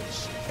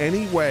Patriots.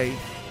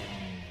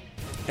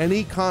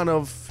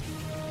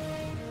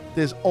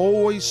 There's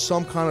always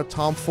some kind of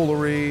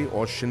tomfoolery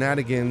or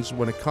shenanigans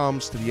when it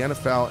comes to the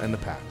NFL and the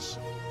Pats.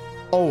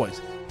 Always.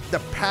 The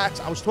Pats,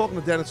 I was talking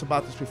to Dennis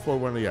about this before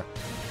we went on the air.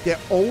 They're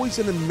always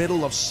in the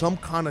middle of some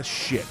kind of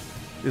shit.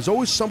 There's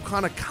always some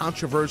kind of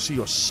controversy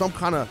or some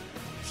kind of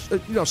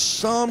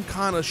some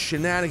kind of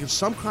shenanigans,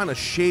 some kind of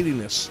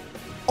shadiness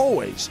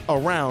always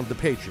around the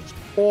Patriots.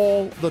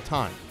 All the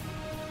time.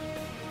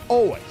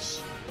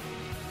 Always.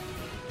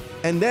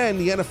 And then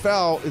the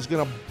NFL is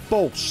going to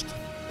boast.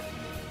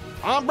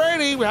 Tom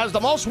Brady has the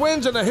most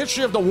wins in the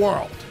history of the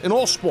world in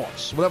all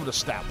sports, whatever the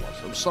stat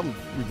was. It was some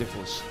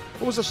ridiculous.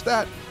 What was the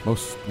stat?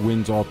 Most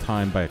wins all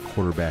time by a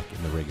quarterback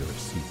in the regular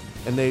season.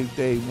 And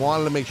they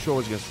wanted to make sure it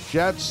was against the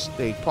Jets.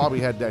 They probably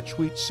had that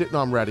tweet sitting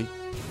on ready.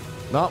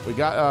 No, we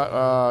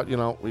got,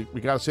 we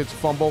got to say it's a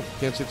fumble.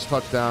 Can't say it's a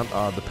touchdown.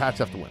 The Pats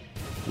have to win.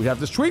 We have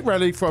this tweet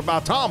ready for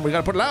about Tom. We got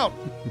to put it out.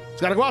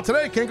 It's got to go out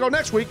today. Can't go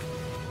next week.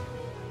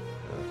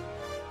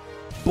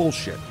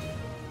 Bullshit.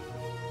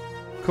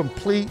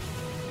 Complete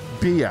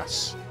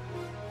BS.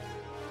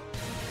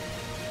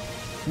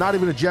 Not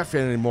even a Jet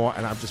fan anymore,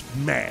 and I'm just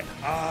mad.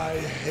 I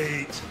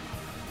hate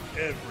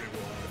everyone.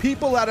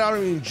 People that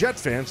aren't even Jet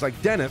fans, like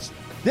Dennis,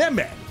 they're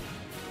mad.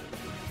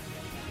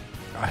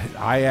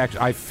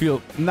 I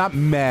feel not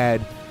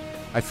mad.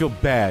 I feel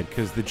bad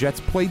because the Jets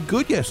played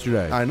good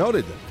yesterday. I know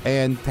they did.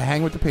 And to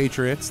hang with the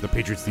Patriots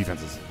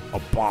defense is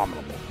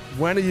abominable.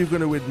 When are you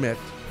going to admit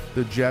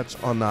the Jets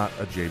are not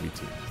a JV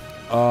team?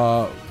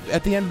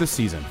 At the end of the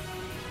season.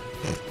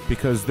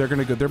 Because they're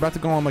about to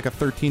go on like a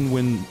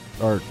 13-win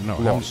or no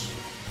loss,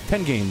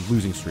 10-game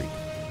losing streak.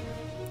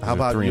 How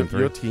about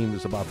your team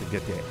is about to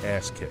get their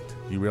ass kicked?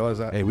 You realize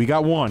that? Hey, we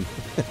got one.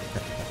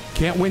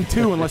 Can't win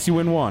two unless you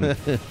win one.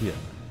 Yeah.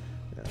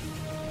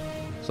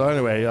 So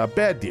anyway,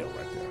 bad deal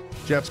right there.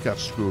 Jets got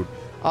screwed.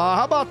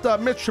 How about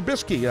Mitch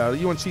Trubisky,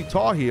 UNC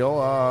Tar Heel,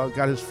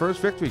 got his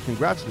first victory.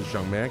 Congrats to this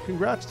young man.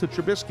 Congrats to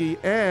Trubisky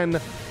and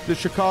the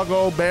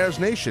Chicago Bears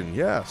Nation.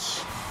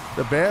 Yes.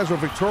 The Bears were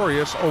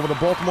victorious over the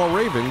Baltimore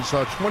Ravens,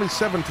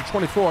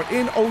 27-24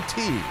 in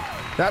OT.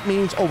 That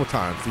means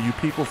overtime for you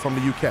people from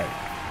the UK.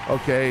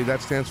 Okay,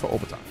 that stands for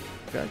overtime.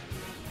 Okay,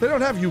 they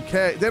don't have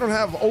UK. They don't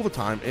have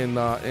overtime in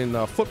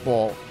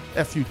football.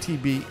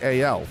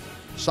 FUTBAL,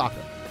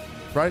 soccer,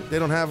 right? They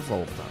don't have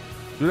overtime.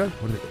 Do they?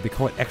 They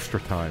call it extra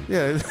time.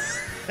 Yeah,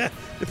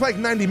 they play like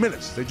 90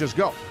 minutes. They just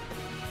go.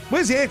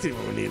 Where's Anthony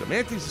when we need him?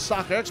 Anthony's a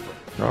soccer expert.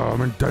 Oh, I'm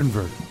in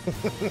Denver,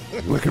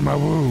 licking my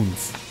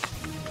wounds.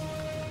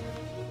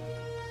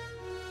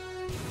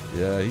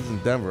 Yeah, he's in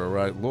Denver,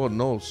 right? Lord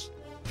knows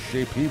the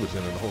shape he was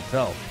in the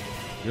hotel.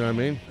 You know what I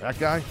mean? That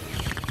guy.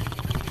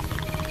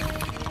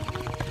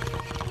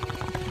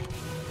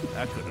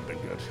 That could have been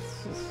good.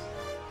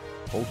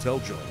 Hotel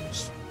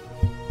Jones.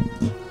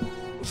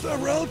 What's that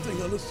round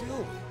thing on the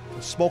ceiling?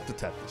 The smoke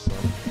detector, son.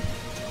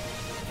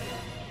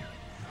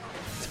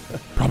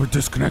 Probably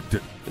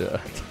disconnected.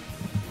 Yeah.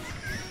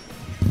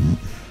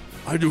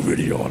 I do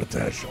video on a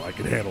Taz Show. I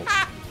can handle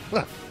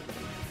it.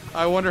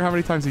 I wonder how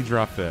many times he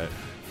dropped that.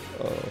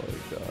 Oh,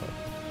 my God.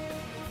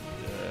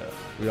 Yeah.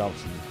 We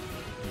obviously,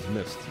 he's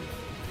missed.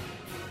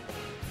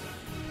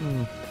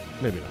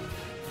 Maybe not.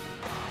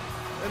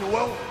 And the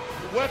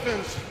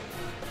weapons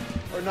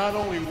are not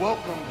only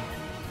welcome,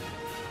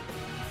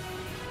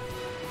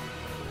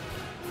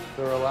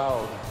 they're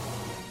allowed.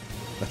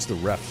 That's the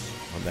refs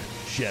on that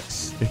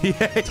Jets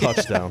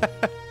touchdown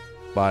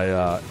by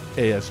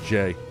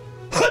ASJ.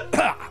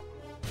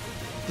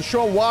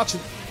 Deshaun Watson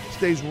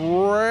stays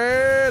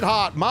red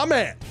hot. My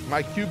man,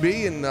 my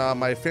QB in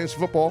my fantasy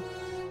football.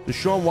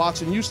 Deshaun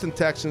Watson, Houston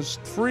Texans,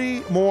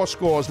 3 more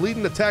scores,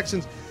 leading the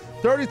Texans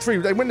 33.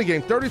 They win the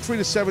game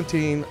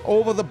 33-17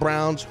 over the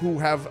Browns, who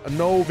have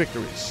no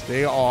victories.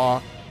 They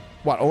are,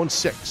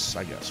 0-6,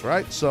 I guess,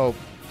 right? So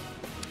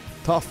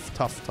tough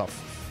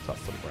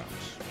for the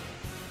Browns.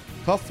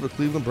 Tough for the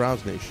Cleveland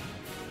Browns nation.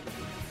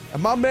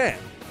 And my man,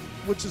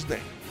 what's his name?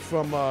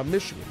 From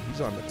Michigan.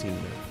 He's on the team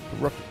there.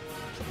 The rookie.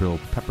 Jabril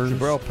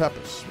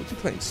Peppers. What's he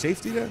playing?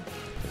 Safety there?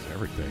 That's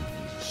everything.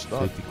 He's a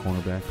stud. Safety,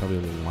 cornerback, probably a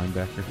little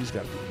linebacker. He's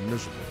got to be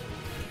miserable.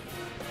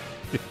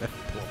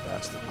 Poor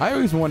bastard. I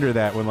always wonder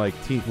that when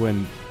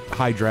when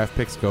high draft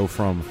picks go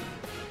from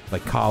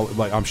college,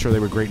 I'm sure they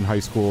were great in high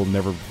school,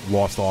 never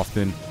lost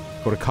often,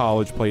 go to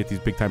college, play at these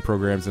big time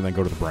programs, and then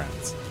go to the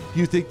Browns.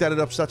 Do you think that it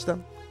upsets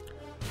them?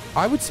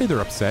 I would say they're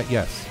upset,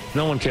 yes.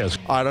 No one cares.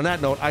 All right, on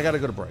that note, I got to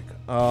go to break.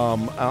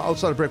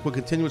 Outside of break, we'll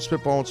continue with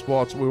Spitball and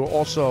Sports. We will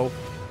also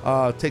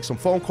take some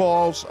phone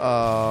calls.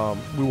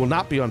 We will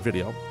not be on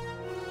video.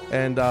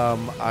 And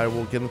I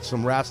will get into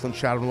some wrestling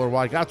chat in a little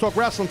while. Got to talk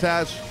wrestling,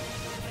 Taz.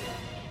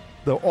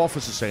 The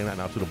office is saying that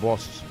now to the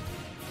bosses.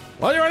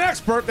 Well, you're an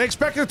expert. They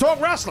expect you to talk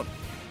wrestling.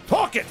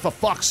 Talk it, for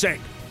fuck's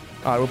sake.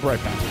 All right, we'll be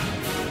right back.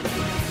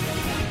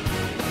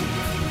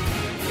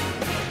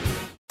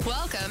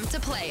 Welcome to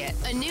Play It,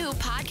 a new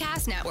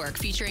podcast network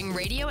featuring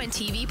radio and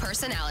TV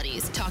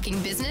personalities talking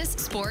business,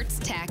 sports,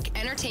 tech,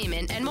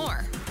 entertainment, and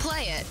more.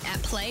 Play it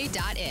at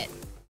play.it.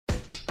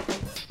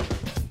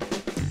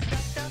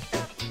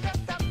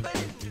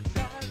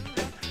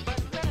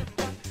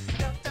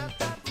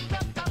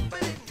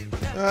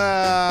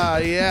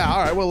 Yeah,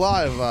 all right, we're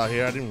live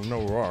here. I didn't even know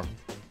we were.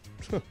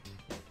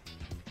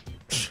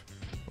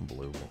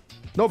 Unbelievable.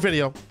 No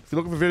video. If you're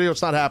looking for video,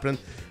 it's not happening.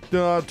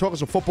 talking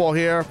some football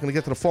here. Going to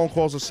get to the phone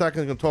calls in a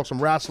second. Going to talk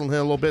some wrestling here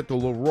a little bit. Do a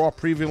little Raw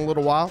preview in a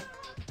little while.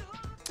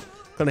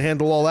 Going to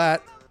handle all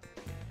that.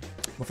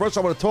 But first,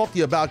 I want to talk to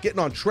you about getting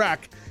on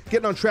track.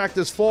 Getting on track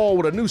this fall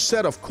with a new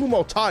set of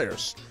Kumho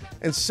tires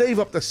and save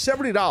up to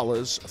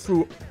 $70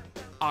 through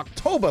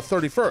October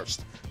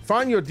 31st.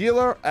 Find your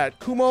dealer at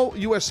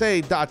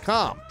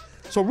KumhoUSA.com.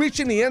 So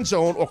reaching the end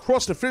zone or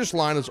cross the finish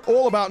line is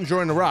all about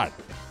enjoying the ride.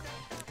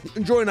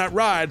 Enjoying that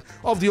ride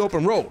of the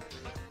open road.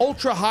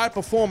 Ultra high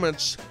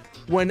performance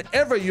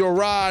wherever your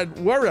ride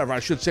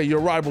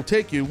will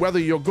take you, whether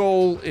your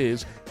goal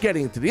is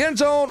getting into the end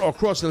zone or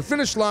crossing the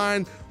finish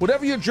line,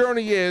 whatever your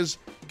journey is,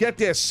 get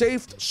there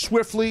safe,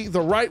 swiftly, the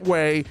right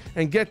way,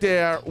 and get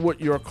there with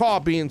your car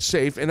being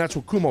safe, and that's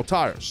with Kumho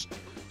tires.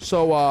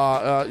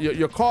 So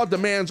your car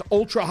demands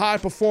ultra high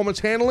performance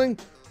handling.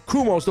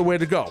 Kumho's the way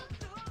to go.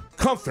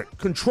 Comfort,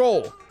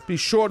 control. Be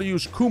sure to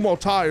use Kumho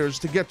tires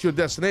to get to your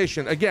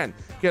destination. Again,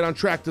 get on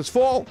track this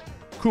fall.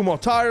 Kumho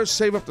tires,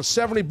 save up to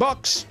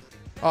 $70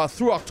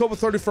 through October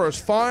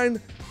 31st.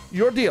 Find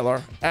your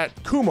dealer at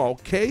Kumho,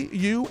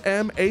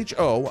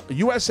 Kumho,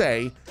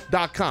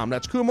 USA.com.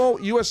 That's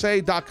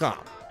KumhoUSA.com.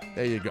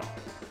 There you go.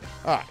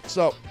 All right,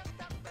 so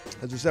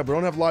as we said, we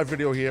don't have live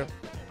video here.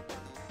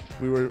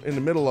 We were in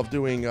the middle of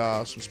doing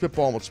some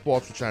spitballing with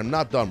sports, which I'm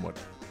not done with.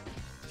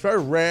 It's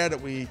very rare that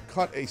we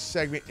cut a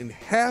segment in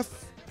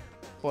half,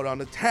 but on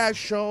the Taz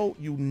Show,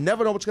 you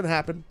never know what's going to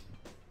happen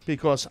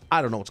because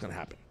I don't know what's going to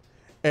happen.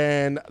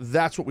 And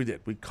that's what we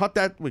did. We cut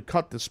the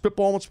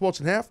spitballing with sports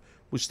in half.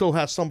 We still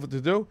have something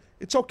to do.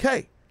 It's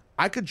okay.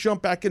 I could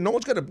jump back in. No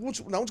one's gonna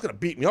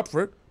beat me up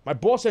for it. My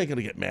boss ain't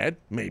gonna get mad.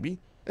 Maybe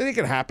it ain't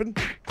gonna happen.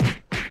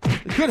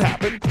 It could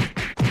happen.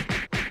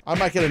 I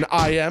might get an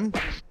IM.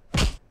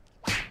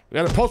 We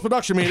got a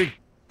post-production meeting.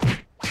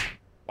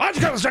 Why'd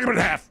you cut the segment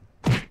in half?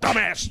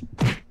 Dumbass.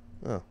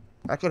 Oh,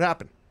 that could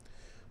happen.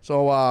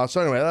 So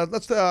anyway,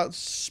 let's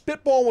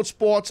spitball with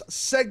sports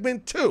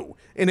segment 2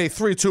 in a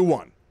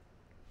 3-2-1.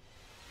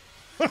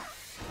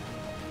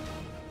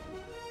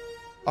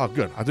 Oh,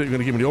 good. I thought you were going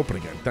to give me the open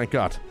again. Thank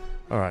God.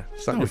 All right.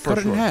 Cut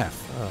it in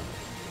half. Oh.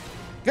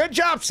 Good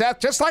job, Seth.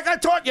 Just like I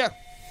taught you.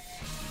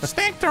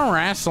 Stick to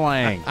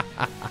wrestling.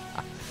 All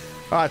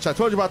right. So I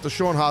told you about the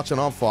Sean Hodgson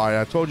on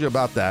fire. I told you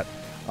about that.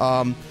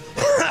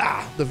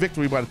 The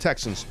victory by the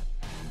Texans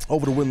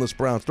over the winless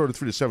Browns,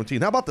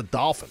 33-17. How about the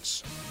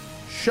Dolphins?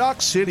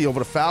 Shock City over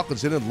the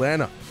Falcons in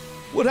Atlanta.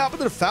 What happened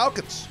to the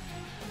Falcons?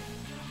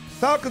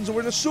 Falcons were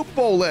in the Super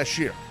Bowl last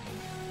year.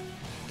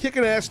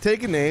 Kicking ass,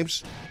 taking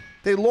names.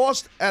 They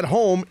lost at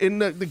home in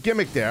the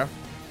gimmick there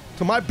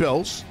to my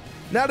Bills.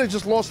 Now they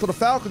just lost to the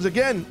Falcons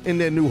again in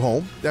their new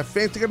home. They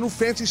got a new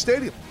fancy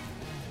stadium.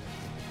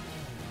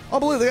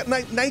 Unbelievable.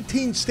 They got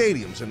 19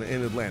 stadiums in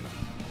Atlanta.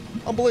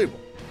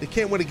 Unbelievable. They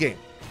can't win a game.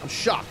 I'm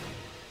shocked.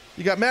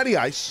 You got Matty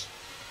Ice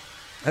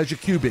as your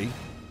QB.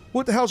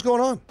 What the hell's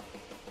going on?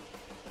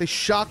 They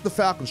shocked the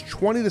Falcons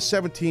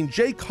 20-17.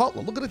 Jay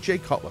Cutler. Look at it, Jay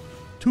Cutler.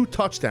 2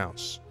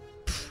 touchdowns.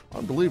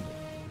 Unbelievable.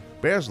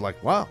 Bears are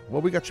like, wow, well,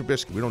 we got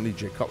Trubisky. We don't need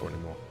Jay Cutler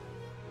anymore.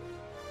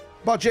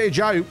 About Jay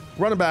Ajayi,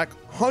 running back,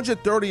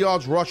 130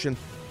 yards rushing.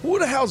 Who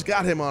the hell's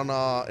got him on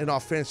in our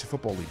fantasy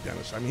football league,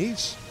 Dennis? I mean,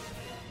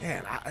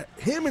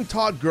 him and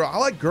Todd Gurley. I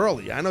like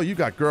Gurley. I know you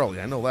got Gurley.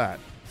 I know that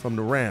from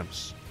the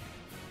Rams.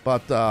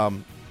 But,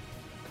 man,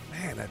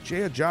 that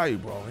Jay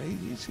Ajayi, bro,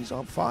 he's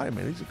on fire,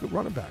 man. He's a good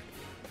running back.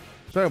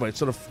 So anyway,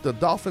 the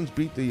Dolphins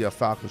beat the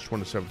Falcons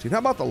 20-17. How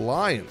about the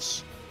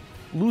Lions?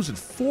 Losing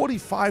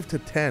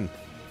 45-10.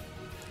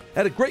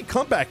 Had a great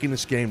comeback in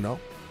this game, though.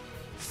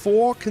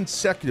 4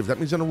 consecutive, that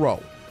means in a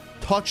row,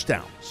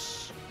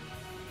 touchdowns.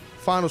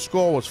 Final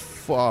score was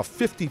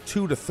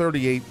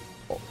 52-38.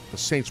 Oh, the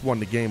Saints won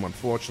the game,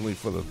 unfortunately,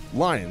 for the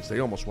Lions. They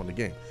almost won the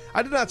game.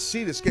 I did not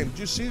see this game. Did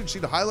you see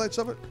the highlights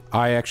of it?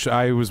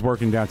 I was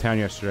working downtown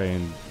yesterday,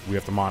 and we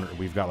have to monitor.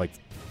 We've got, like,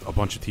 a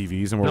bunch of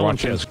TVs, and we're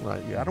watching.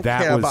 Right, yeah, I don't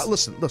care about...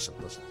 Listen.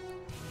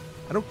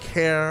 I don't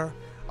care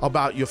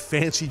about your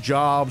fancy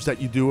jobs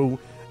that you do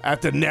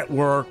at the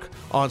network,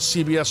 on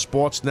CBS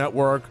Sports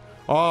Network.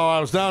 Oh, I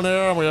was down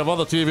there, and we have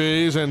other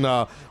TVs, and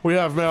we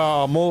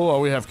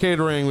have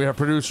catering, we have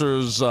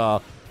producers.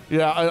 Are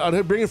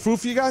they bringing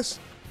food for you guys?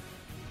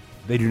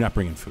 They do not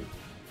bring in food.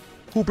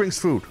 Who brings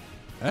food?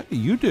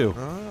 You do.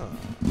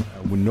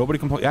 When nobody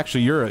complains.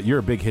 Actually, you're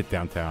a big hit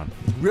downtown.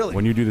 Really?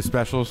 When you do the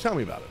specials. Tell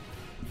me about it.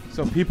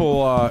 So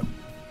people,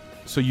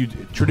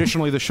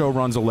 traditionally the show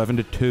runs 11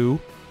 to 2,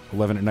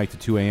 11 at night to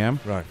 2 a.m.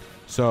 Right.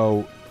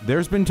 So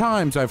there's been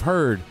times I've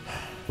heard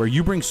where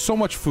you bring so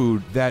much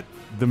food that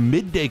the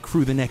midday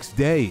crew the next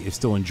day is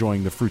still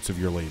enjoying the fruits of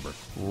your labor.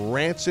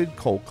 Rancid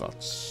cold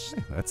cuts.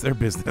 That's their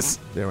business.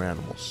 They're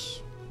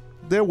animals.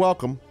 They're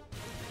welcome.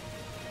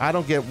 I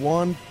don't get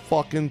one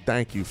fucking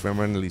thank you from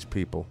any of these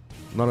people.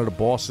 None of the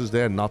bosses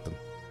there, nothing.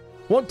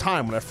 One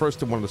time when I first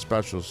did one of the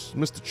specials,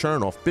 Mr.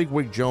 Chernoff, Big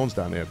Wig Jones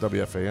down there at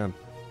WFAN,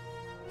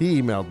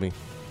 he emailed me.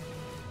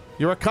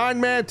 You're a kind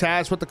man,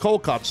 Taz, with the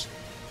cold cuts.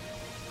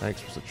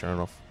 Thanks, Mr.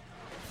 Chernoff.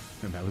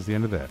 And that was the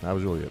end of that. That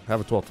was really it.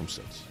 Haven't talked to him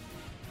since.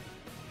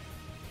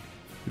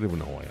 You don't even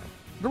know who I am.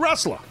 The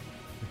wrestler.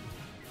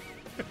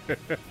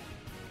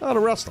 Not a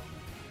wrestler.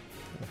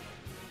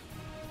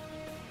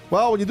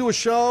 Well, when you do a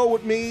show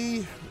with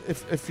me,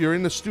 if you're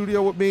in the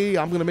studio with me,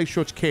 I'm going to make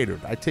sure it's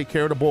catered. I take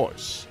care of the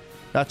boys.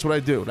 That's what I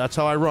do. That's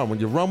how I run. When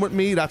you run with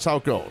me, that's how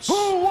it goes.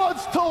 Who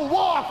wants to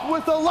walk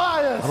with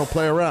Elias? I don't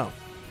play around.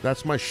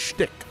 That's my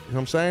shtick. You know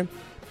what I'm saying?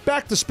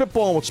 Back to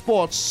spitballing with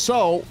sports.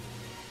 So,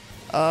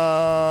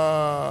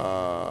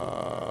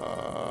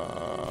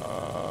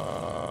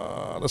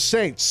 the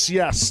Saints,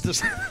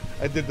 yes.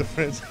 I did the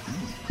Friends.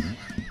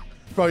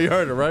 Bro, you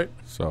heard it, right?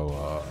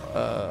 So,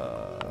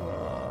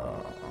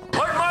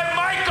 Put my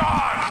mic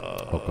on!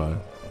 okay.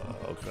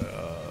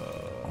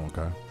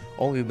 Okay.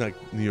 Only like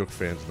New York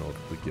fans know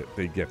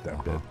they get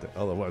that bit.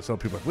 Otherwise, some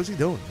people are like, what's he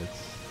doing?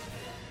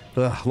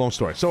 Long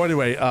story. So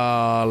anyway,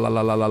 I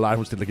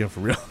was did it again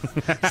for real.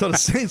 So the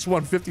Saints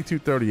won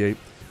 52-38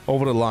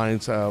 over the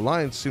Lions.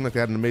 Lions seem like they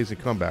had an amazing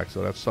comeback,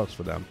 so that sucks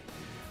for them.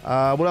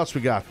 What else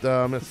we got?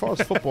 As far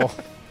as football,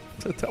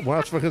 what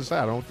else was I say?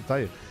 I don't know what to tell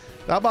you.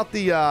 How about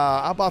the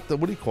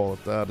what do you call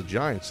it? The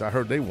Giants. I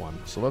heard they won.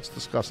 So let's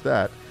discuss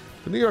that.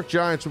 The New York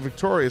Giants were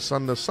victorious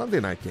on the Sunday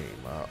night game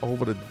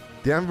over the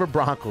Denver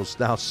Broncos.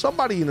 Now,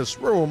 somebody in this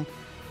room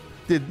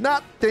did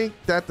not think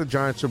that the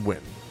Giants would win.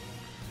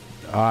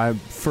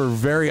 For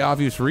very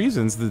obvious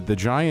reasons, the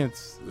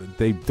Giants,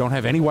 they don't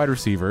have any wide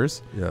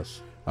receivers.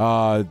 Yes.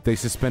 They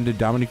suspended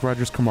Dominique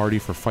Rodgers-Cromartie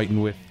for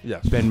fighting with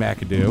Ben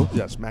McAdoo.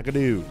 Yes,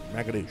 McAdoo.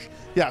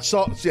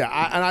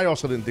 Yeah, and I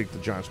also didn't think the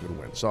Giants were going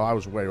to win, so I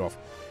was way off.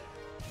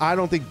 I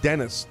don't think I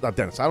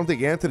don't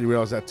think Anthony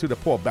realized that, too. The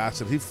poor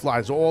bastard. He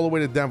flies all the way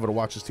to Denver to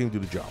watch his team do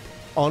the job.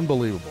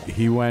 Unbelievable.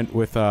 He went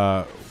with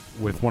one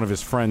of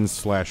his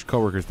friends /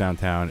 coworkers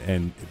downtown,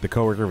 and the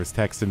coworker was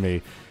texting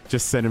me,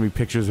 just sending me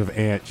pictures of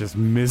Ant just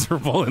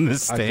miserable in the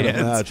stands. I can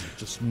imagine.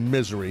 Just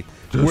misery.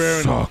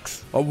 Just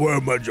sucks. I'm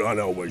wearing my John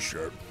Elway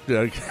shirt.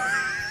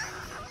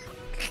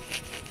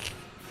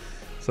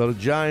 So the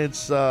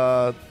Giants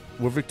were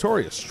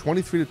victorious,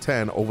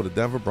 23-10 over the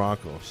Denver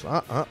Broncos.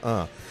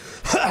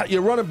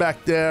 You're running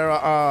back there.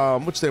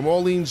 What's his name?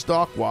 Orleans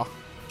Darkwa.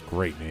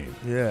 Great name.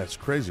 Yeah, it's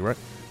crazy, right?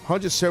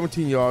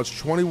 117 yards,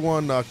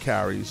 21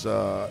 carries,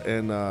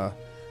 and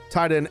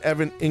tight end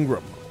Evan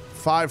Ingram,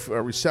 5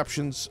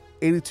 receptions,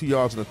 82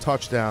 yards and a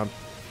touchdown.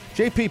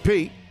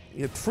 JPP,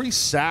 he had 3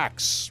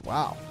 sacks.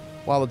 Wow.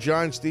 While the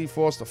Giants D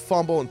forced a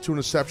fumble and 2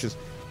 interceptions.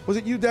 Was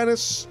it you,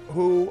 Dennis,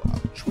 who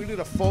tweeted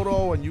a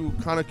photo and you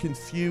kind of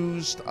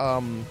confused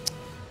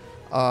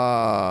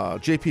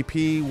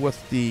JPP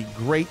with the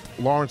great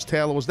Lawrence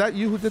Taylor? Was that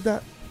you who did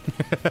that?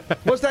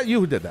 Was that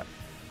you who did that?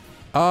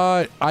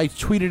 I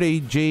tweeted a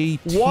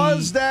JT.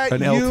 Was that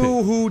you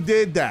LT. who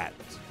did that?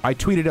 I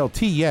tweeted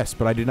LT, yes,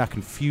 but I did not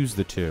confuse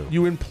the two.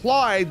 You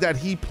implied that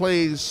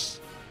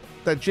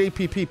that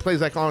JPP plays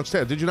like Lawrence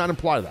Taylor. Did you not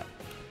imply that?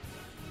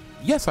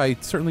 Yes, I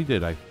certainly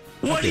did.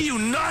 What are you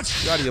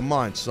nuts? You're out of your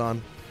mind,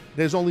 son.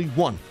 There's only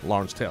one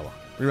Lawrence Taylor.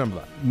 Remember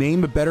that.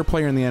 Name a better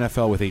player in the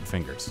NFL with 8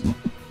 fingers.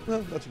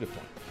 Well, that's a good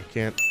point. I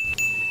can't.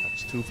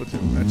 That's 2 for 2.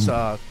 That's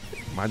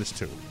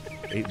 -2.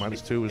 8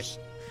 minus 2 is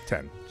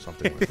 10,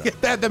 something like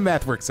that. The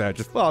math works out.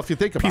 Just if you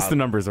think about piece the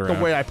numbers around.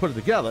 The way I put it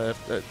together,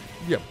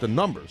 the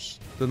numbers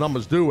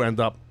do end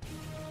up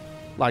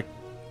like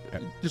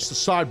just a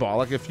sidebar.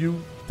 Like if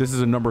you. This is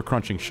a number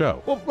crunching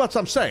show. Well, that's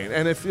what I'm saying.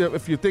 And if you're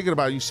thinking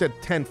about it, you said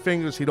 10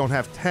 fingers. He don't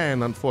have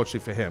 10, unfortunately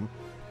for him.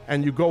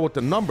 And you go with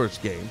the numbers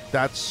game.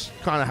 That's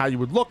kind of how you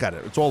would look at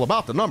it. It's all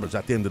about the numbers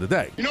at the end of the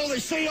day. You know, they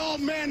say all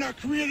men are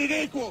created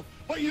equal,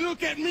 but you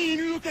look at me and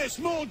you look at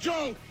Small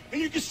Joe,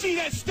 and you can see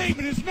that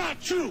statement is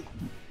not true.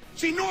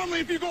 See,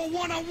 normally if you go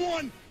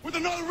one-on-one with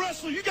another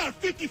wrestler, you got a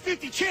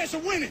 50-50 chance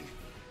of winning.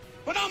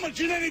 But I'm a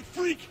genetic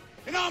freak,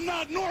 and I'm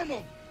not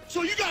normal.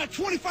 So you got a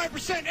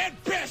 25%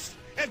 at best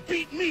at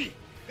beating me.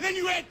 And then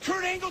you add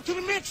Kurt Angle to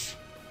the mix,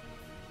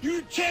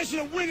 your chances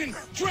of winning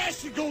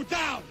drastically go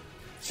down.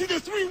 See,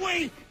 the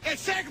 3-way at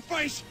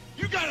sacrifice,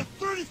 you got a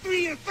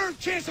 33 1/3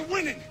 chance of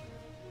winning.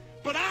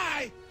 But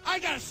I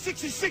got a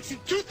 66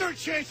 2/3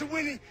 chance of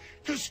winning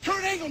because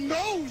Kurt Angle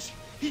knows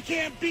he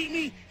can't beat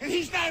me, and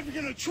he's not even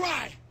going to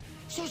try.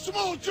 So,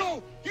 Samoa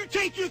Joe, you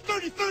take your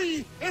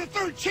 33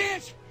 1/3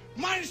 chance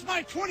minus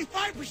my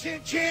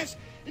 25% chance,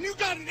 and you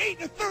got an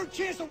 8 1/3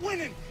 chance of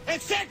winning at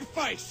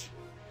sacrifice.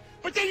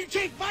 But then you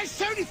take my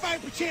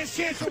 75%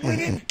 chance of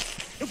winning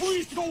if we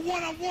used to go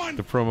one-on-one.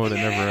 The promo that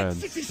never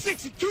ends.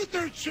 66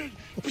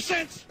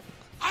 2/3%.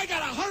 I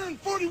got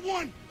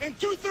 141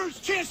 2/3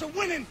 chance of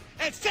winning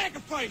at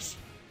sacrifice.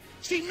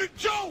 See,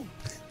 Joe,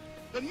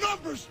 the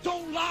numbers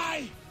don't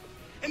lie,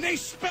 and they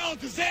spell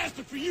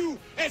disaster for you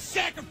at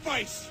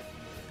sacrifice.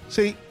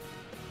 See,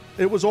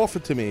 it was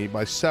offered to me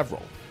by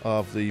several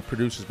of the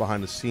producers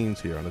behind the scenes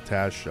here on the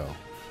Taz Show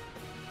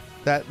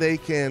that they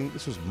can,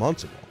 this was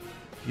months ago,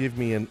 give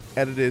me an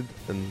edited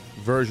and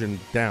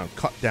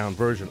cut down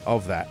version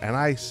of that. And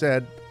I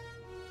said,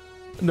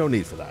 no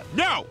need for that.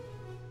 No!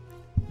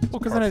 Well,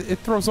 because then it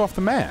throws off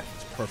the math.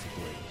 It's perfect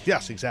way.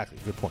 Yes, exactly.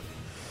 Good point.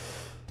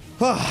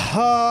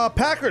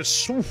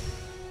 Packers. Oof.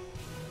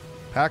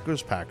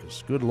 Packers.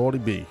 Good Lordy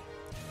B.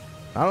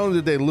 Not only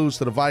did they lose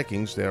to the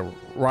Vikings, their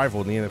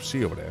rival in the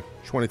NFC over there,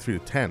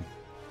 23-10,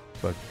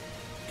 but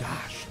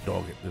gosh,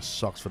 dog it, this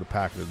sucks for the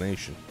Pack of the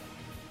Nation.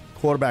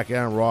 Quarterback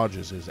Aaron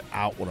Rodgers is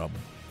out with a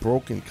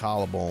broken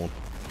collarbone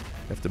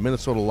after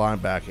Minnesota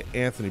linebacker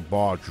Anthony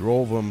Barr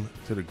drove him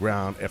to the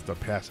ground after a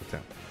pass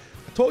attempt.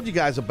 I told you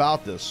guys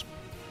about this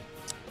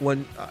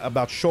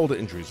about shoulder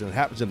injuries, and it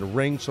happens in the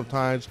ring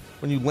sometimes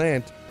when you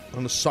land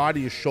on the side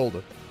of your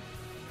shoulder.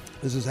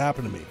 This has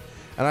happened to me.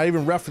 And I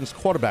even referenced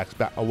quarterbacks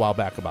a while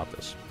back about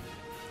this.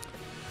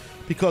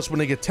 Because when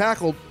they get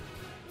tackled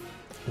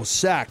or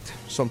sacked,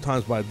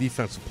 sometimes by a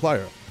defensive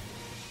player,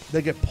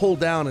 they get pulled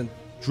down and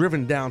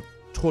driven down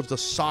towards the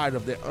side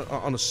of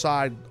on the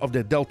side of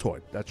their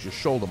deltoid. That's your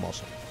shoulder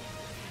muscle.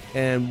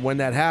 And when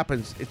that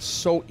happens, it's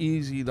so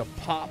easy to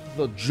pop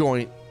the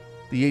joint,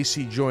 the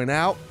AC joint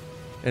out,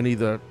 and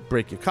either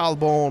break your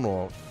collarbone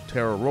or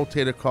tear a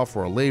rotator cuff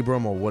or a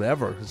labrum or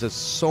whatever. There's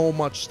just so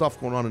much stuff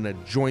going on in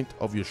that joint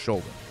of your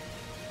shoulder.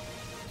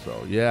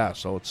 So, yeah,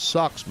 so it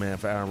sucks, man,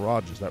 for Aaron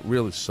Rodgers. That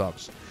really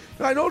sucks.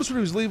 And I noticed when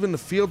he was leaving the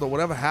field or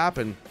whatever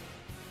happened,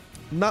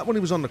 not when he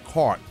was on the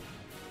cart,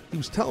 he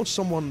was telling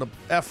someone to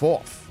F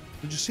off.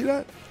 Did you see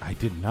that? I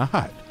did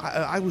not.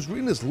 I was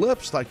reading his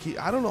lips like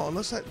I don't know,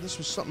 unless this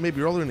was something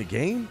maybe earlier in the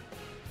game.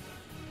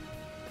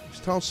 He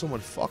was telling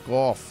someone, fuck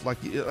off. Like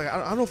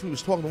I don't know if he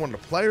was talking to one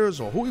of the players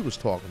or who he was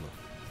talking to.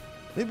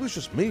 Maybe it was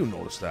just me who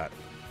noticed that.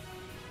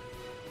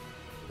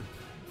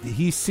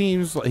 He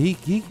seems like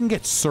he can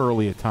get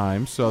surly at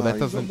times, so that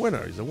doesn't. He's a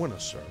winner. He's a winner,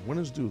 sir.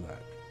 Winners do that.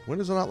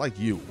 Winners are not like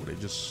you, where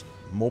they just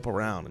mope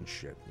around and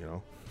shit, you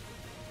know?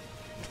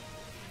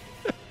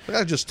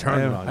 I just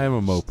turned it on you. I am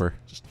a moper.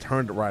 Just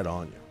turned it right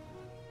on you.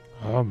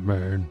 Oh,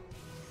 man.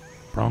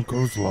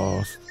 Broncos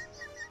lost.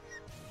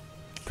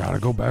 Gotta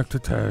go back to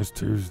Taz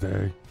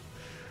Tuesday.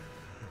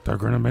 They're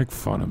gonna make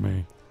fun of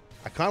me.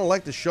 I kind of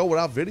like the show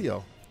without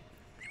video.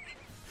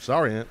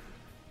 Sorry, Aunt.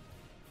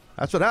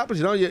 That's what happens,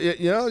 you know.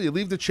 You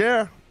leave the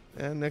chair,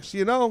 and next thing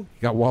you know,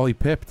 you got Wally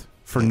pipped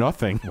for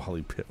nothing.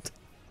 Wally pipped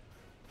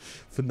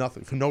for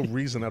nothing, for no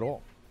reason at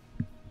all.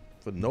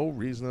 For no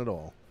reason at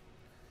all.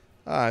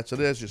 All right, so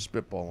there's your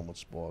spitballing with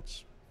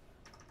sports.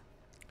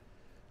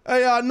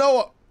 Hey,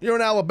 Noah, you're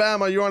in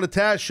Alabama. You're on the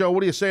Taz Show. What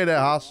do you say there,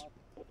 Haas?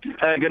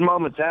 Hey, good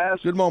moment,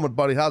 Taz. Good moment,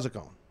 buddy. How's it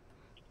going?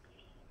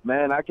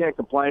 Man, I can't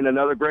complain.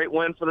 Another great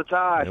win for the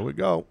Tide. There we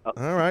go.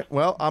 All right.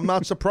 Well, I'm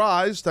not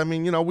surprised. I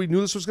mean, we knew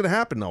this was going to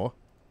happen, Noah.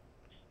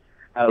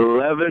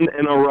 11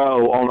 in a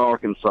row on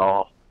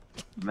Arkansas.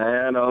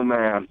 Man, oh,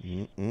 man.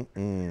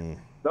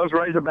 Those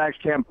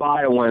Razorbacks can't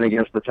buy a win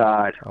against the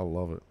Tide. I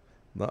love it.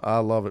 I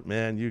love it,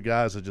 man. You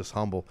guys are just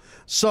humble.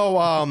 So,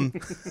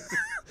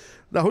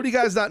 now who do you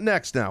guys got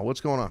next now? What's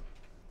going on?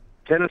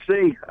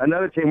 Tennessee,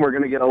 another team we're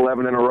going to get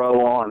 11 in a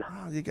row on.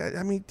 Oh, you guys,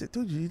 I mean,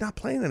 dude, you're not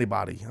playing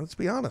anybody. Let's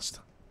be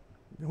honest.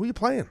 Who are you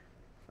playing?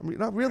 I mean,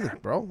 not really,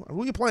 bro.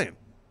 Who are you playing?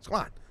 Come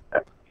on.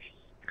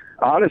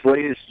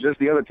 Honestly, it's just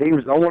the other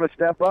teams don't want to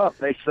step up.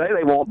 They say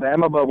they want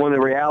Bama, but when the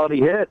reality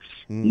hits,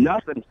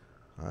 nothing.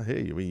 I hear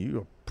you. I mean,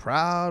 you're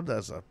proud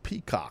as a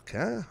peacock,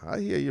 huh?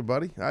 I hear you,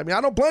 buddy. I mean, I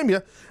don't blame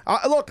you.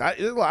 Look,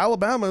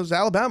 Alabama is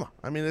Alabama.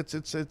 I mean, it's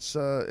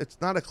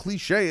not a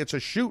cliche. It's a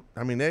shoot.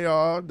 I mean, they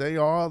are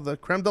the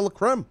creme de la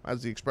creme,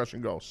 as the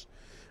expression goes.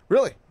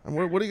 Really. I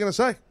mean, what are you going to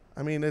say?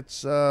 I mean,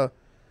 it's I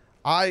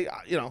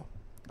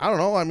don't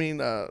know. I mean,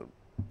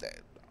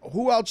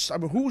 who else? I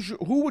mean,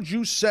 who would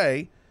you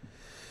say?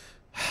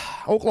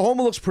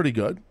 Oklahoma looks pretty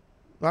good,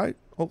 right?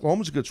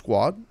 Oklahoma's a good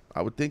squad.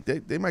 I would think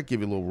they might give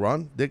you a little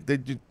run. They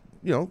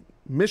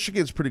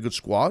Michigan's a pretty good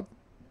squad,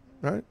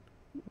 right?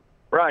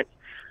 Right.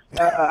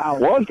 I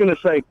was going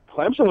to say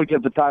Clemson would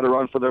give the Tide a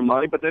run for their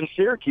money, but then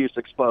Syracuse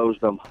exposed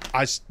them.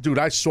 I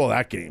saw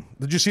that game.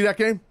 Did you see that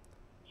game?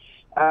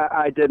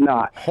 I did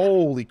not.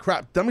 Holy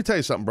crap. Let me tell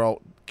you something,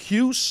 bro.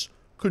 Cuse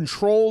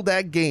controlled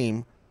that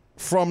game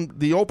from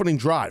the opening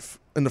drive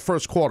in the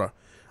first quarter.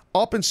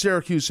 Up in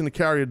Syracuse in the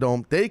Carrier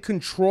Dome, they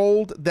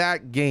controlled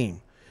that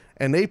game.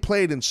 And they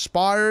played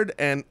inspired,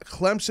 and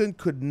Clemson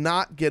could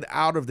not get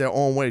out of their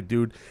own way,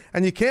 dude.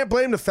 And you can't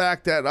blame the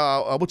fact that,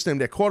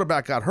 their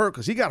quarterback got hurt,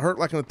 because he got hurt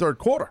like in the third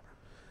quarter.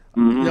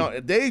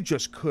 Mm-hmm. They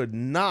just could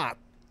not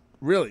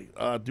really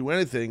do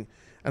anything.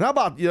 And how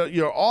about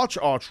your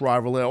arch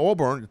rival there,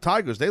 Auburn, the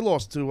Tigers? They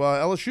lost to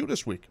LSU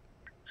this week.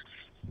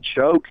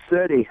 Choke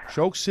City.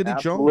 Absolute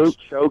Jones.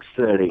 Choke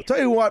City. I'll tell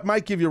you what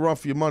might give you a run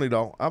for your money,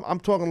 though. I'm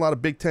talking a lot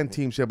of Big Ten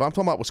teams here, but I'm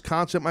talking about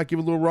Wisconsin might give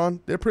you a little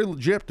run. They're pretty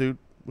legit, dude.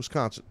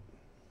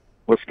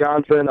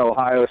 Wisconsin,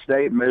 Ohio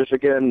State,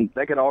 Michigan,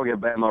 they could all give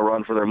Bama a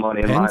run for their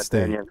money, in my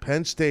opinion.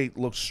 Penn State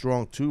looks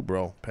strong, too,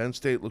 bro. Penn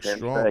State looks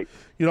strong.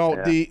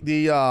 State.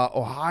 The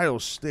Ohio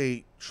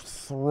State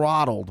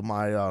throttled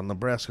my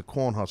Nebraska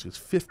Cornhuskers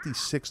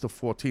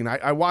 56-14.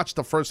 I watched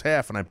the first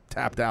half, and I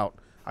tapped out.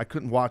 I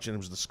couldn't watch it. It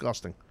was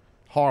disgusting.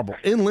 Horrible.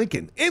 In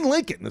Lincoln,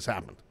 this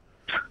happened.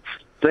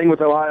 Thing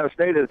with Ohio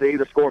State is they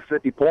either score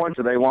 50 points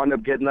or they wind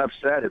up getting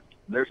upset.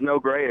 There's no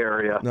gray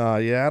area.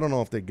 I don't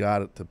know if they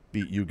got it to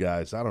beat you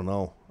guys. I don't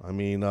know. I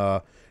mean,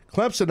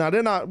 Clemson, now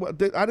they're not.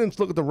 I didn't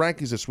look at the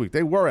rankings this week.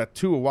 They were at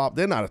 2 a while.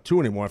 They're not at 2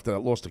 anymore after that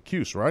loss to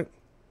Cuse, right?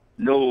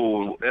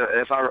 No,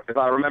 if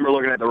I remember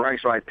looking at the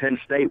ranks right, Penn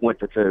State went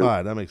to 2. All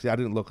right, that makes sense. I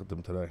didn't look at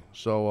them today.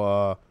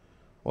 So,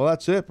 well,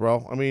 that's it,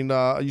 bro. I mean,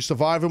 are you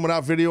surviving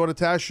without video on the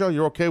Taz Show?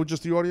 You're okay with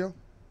just the audio?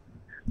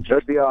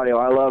 Just the audio.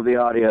 I love the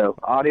audio.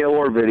 Audio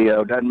or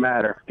video, doesn't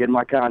matter. Get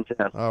my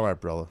content. All right,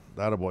 brother.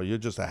 That boy. You're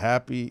just a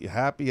happy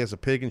as a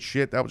pig and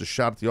shit. That was a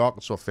shot at the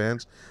Arkansas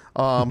fans.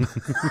 I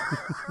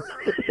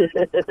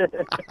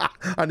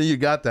knew you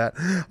got that.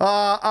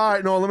 All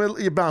right, no, let me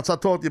let you bounce. I'll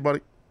talk to you,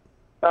 buddy.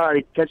 All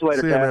right, catch you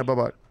later, See you, Taz. man.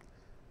 Bye-bye.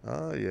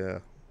 Oh, yeah.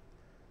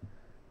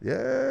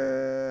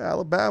 Yeah,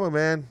 Alabama,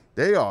 man.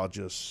 They are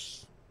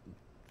just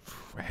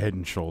head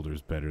and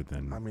shoulders better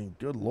than. I mean,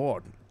 good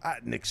Lord.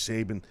 Nick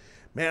Saban.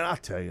 Man, I'll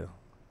tell you,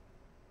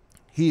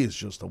 he is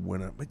just a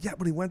winner. But yet,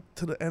 when he went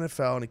to the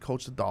NFL and he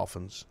coached the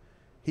Dolphins,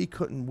 he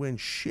couldn't win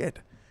shit.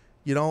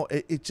 You know,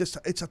 it's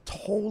a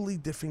totally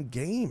different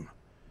game.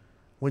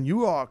 When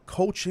you are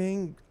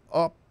coaching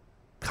up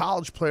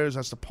college players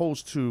as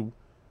opposed to,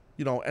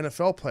 you know,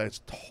 NFL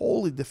players,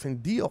 totally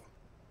different deal.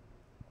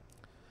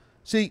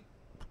 See,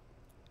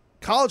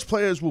 college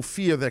players will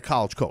fear their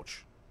college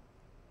coach.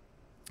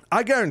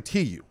 I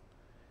guarantee you,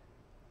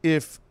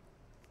 if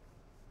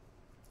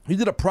he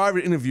did a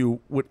private interview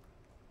with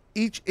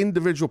each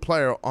individual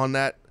player on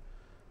that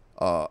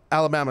the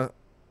Alabama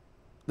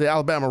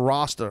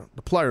roster,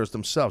 the players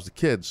themselves, the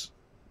kids,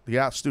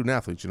 the student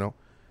athletes, you know,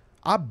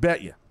 I'll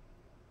bet you,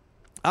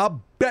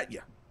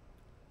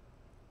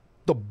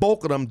 the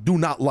bulk of them do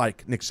not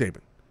like Nick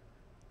Saban.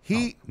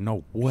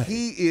 No way.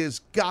 He is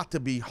got to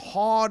be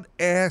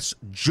hard-ass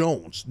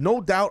Jones.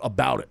 No doubt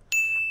about it.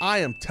 I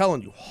am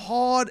telling you,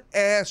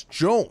 hard-ass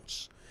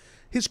Jones.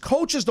 His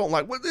coaches don't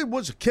like. What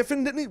was it,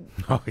 Kiffin? Didn't he?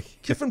 Oh, yeah.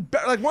 Kiffin,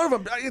 like one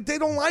of them. They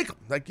don't like him.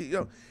 Like, you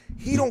know,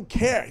 he don't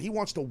care. He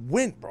wants to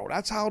win, bro.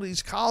 That's how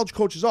these college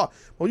coaches are.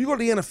 Well, you go to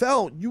the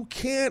NFL, you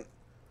can't.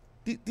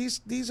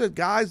 These are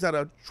guys that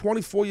are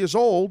 24 years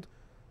old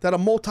that are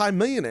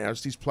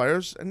multimillionaires. These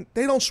players, and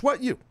they don't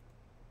sweat you.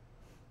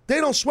 They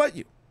don't sweat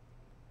you.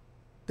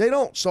 They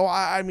don't. So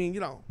I mean, you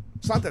know,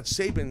 it's not that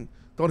Saban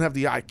don't have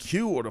the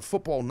IQ or the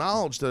football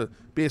knowledge to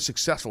be a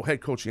successful head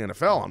coach in the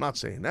NFL. I'm not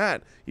saying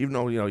that, even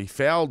though, you know, he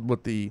failed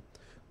with the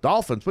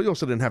Dolphins, but he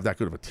also didn't have that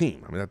good of a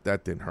team. I mean,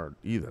 that didn't hurt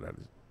either. That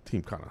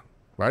team kind of,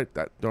 right?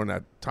 That during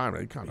that time,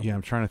 they kind of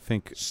I'm trying to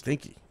think.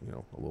 Stinky, you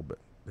know, a little bit.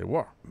 They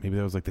were. Maybe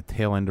that was like the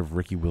tail end of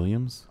Ricky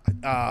Williams.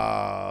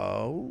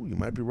 You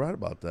might be right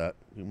about that.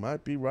 You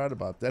might be right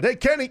about that. Hey,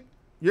 Kenny,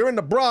 you're in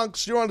the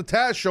Bronx. You're on the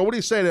Taz Show. What do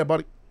you say there,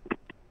 buddy?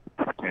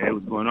 Hey,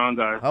 what's going on,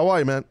 guys? How are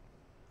you, man?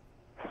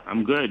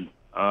 I'm good.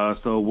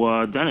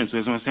 So, Dennis,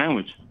 where's my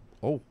sandwich?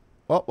 Oh,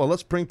 well,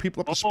 let's bring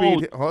people up to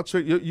speed.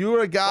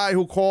 You're a guy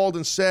who called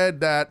and said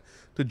that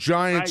the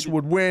Giants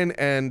would win,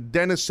 and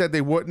Dennis said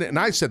they wouldn't, and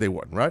I said they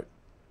wouldn't, right?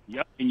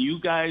 Yep, and you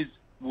guys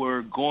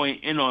were going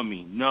in on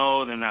me.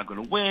 No, they're not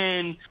going to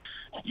win.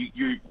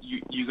 You're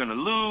going to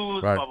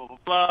lose, right. blah, blah, blah,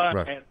 blah.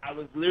 Right. And I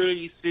was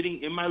literally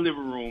sitting in my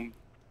living room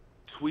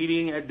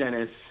tweeting at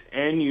Dennis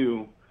and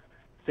you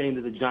saying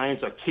that the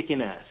Giants are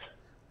kicking ass.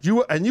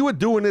 You were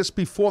doing this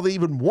before they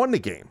even won the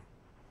game.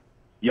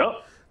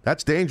 Yep.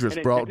 That's dangerous,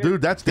 bro.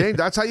 Dude, that's dangerous.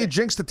 That's how you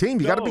jinx the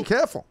team. You got to be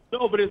careful.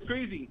 No, but it's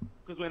crazy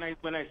because when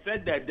I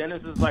said that,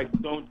 Dennis is like,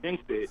 "Don't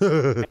jinx it."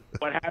 And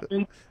what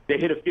happened? They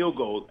hit a field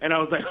goal, and I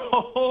was like,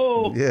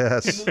 "Oh,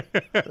 yes."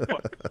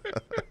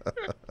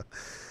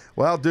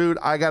 Well, dude,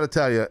 I got to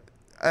tell you,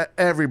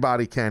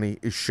 everybody, Kenny,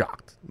 is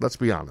shocked. Let's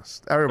be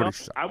honest. Everybody's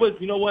shocked. I was,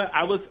 you know what?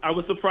 I was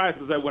surprised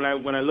because when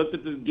I looked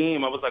at this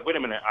game, I was like, "Wait a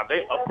minute, are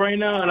they up right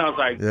now?" And I was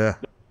like, "Yeah."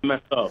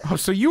 Messed up. Oh,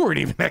 so you weren't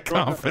even that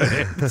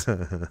confident.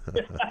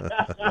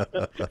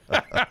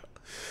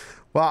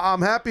 Well,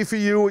 I'm happy for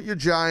you with your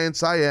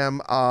Giants. I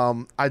am.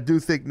 I do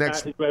think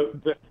next week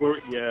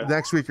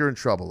you're in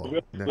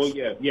trouble.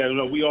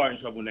 No, we are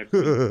in trouble next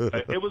week.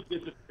 It was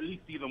good to at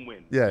least see them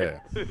win. Yeah.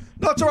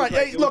 No, it's all right.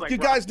 Hey, look, you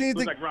guys need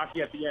to. Like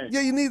Rocky at the end.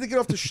 Yeah, you need to get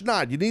off the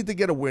schneid. You need to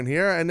get a win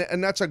here,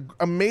 and that's an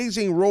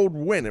amazing road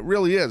win. It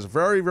really is.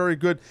 Very, very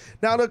good.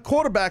 Now, the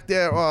quarterback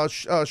there,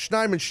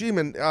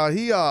 Schneeman,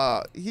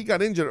 he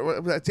got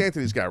injured. That's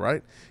Anthony's guy,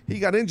 right? He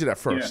got injured at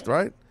first,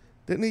 right?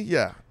 Didn't he?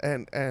 Yeah.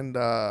 And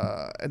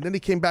then he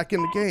came back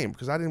in the game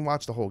because I didn't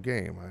watch the whole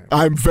game.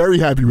 I'm very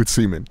happy with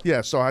Seaman.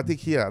 Yeah, so I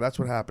think, that's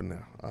what happened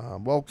there.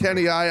 Well,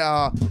 Kenny,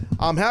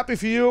 I'm happy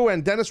for you,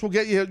 and Dennis will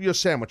get you your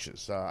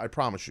sandwiches. I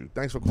promise you.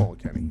 Thanks for calling,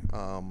 Kenny.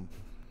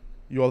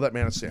 You owe that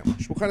man a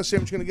sandwich. What kind of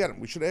sandwich are you going to get him?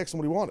 We should have asked him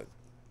what he wanted.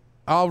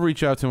 I'll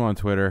reach out to him on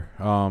Twitter.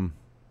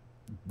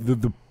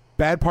 The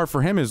bad part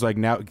for him is like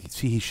now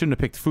he shouldn't have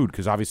picked food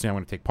because obviously I'm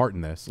going to take part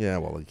in this. Yeah,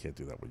 well, he can't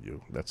do that with you.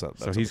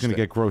 So he's going to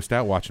get grossed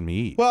out watching me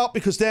eat. Well,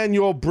 because then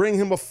you'll bring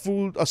him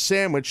a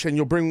sandwich, and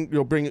you'll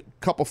bring a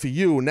couple for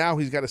you. Now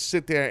he's got to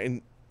sit there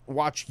and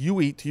watch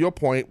you eat. To your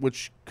point,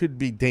 which could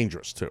be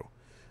dangerous too,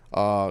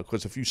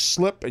 because if you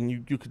slip and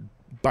you could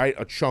bite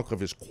a chunk of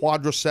his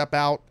quadricep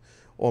out,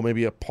 or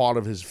maybe a part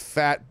of his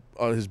fat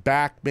his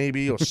back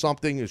maybe or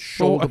something, his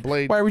shoulder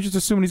blade. Why are we just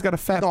assuming he's got a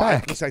fat No,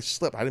 back? I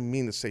slipped. I didn't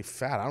mean to say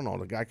fat. I don't know.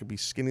 The guy could be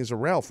skinny as a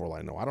rail for all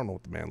I know. I don't know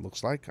what the man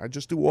looks like. I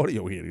just do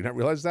audio here. You not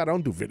realize that? I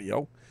don't do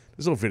video.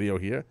 There's no video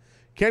here.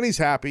 Kenny's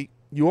happy.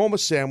 You owe him a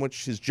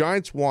sandwich. His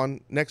Giants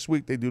won. Next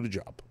week they do the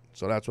job.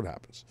 So that's what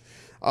happens.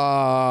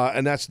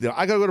 And that's the deal.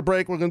 I got to go to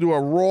break. We're going to do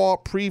a Raw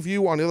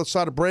preview on the other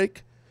side of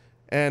break.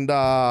 And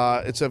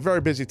it's a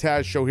very busy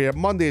Taz show here.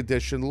 Monday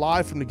edition,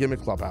 live from the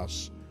Gimmick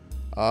Clubhouse.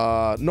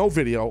 No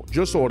video,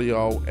 just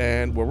audio.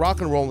 And we're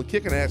rocking and rolling,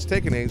 kicking ass,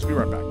 taking names. Be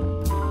right back.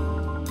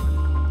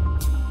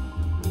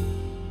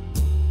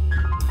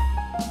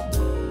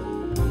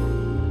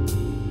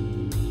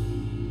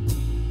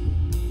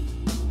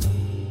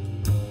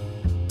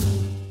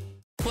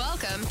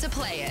 Welcome to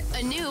Play It,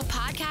 a new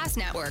podcast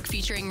network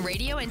featuring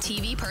radio and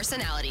TV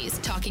personalities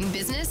talking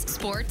business,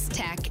 sports,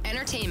 tech,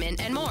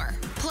 entertainment, and more.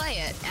 Play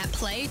it at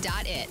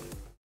play.it.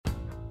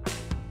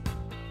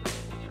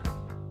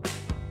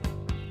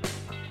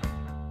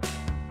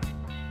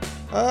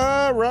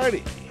 All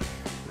righty.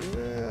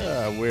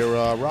 Yeah,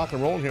 we're rock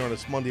and rolling here on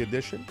this Monday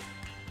edition.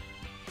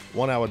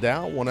 1 hour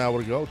down, 1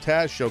 hour to go.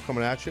 Taz show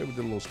coming at you. We did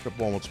a little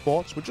spitball with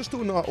sports. We're just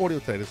doing audio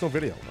today. There's no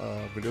video.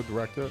 Video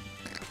director.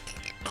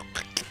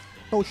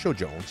 No show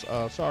Jones.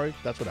 Sorry,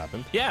 that's what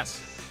happened.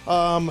 Yes.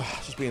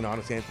 Just being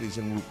honest, Anthony's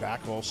en route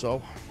back also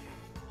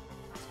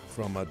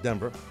from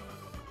Denver.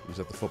 He was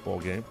at the football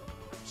game.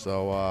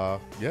 So,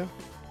 yeah.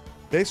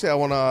 Basically, I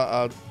want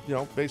to,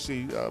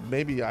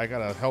 maybe I got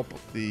to help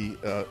the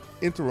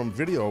interim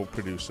video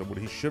producer. What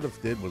he should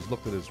have did was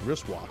looked at his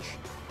wristwatch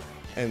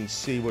and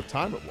see what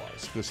time it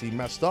was, because he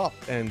messed up,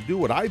 and do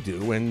what I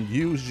do and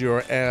use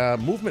your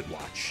movement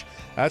watch.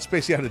 That's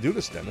basically how to do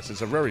this, Dennis.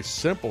 It's a very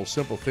simple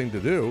thing to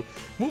do.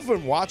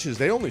 Movement watches,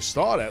 they only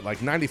start at like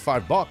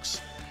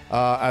 $95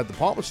 at the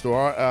department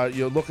store.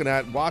 You're looking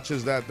at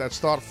watches that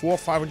start $400 or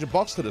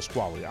 $500 to this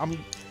quality.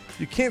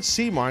 You can't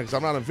see mine because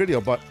I'm not on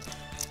video, but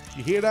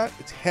you hear that?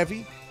 It's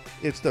heavy.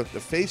 It's the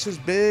face is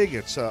big.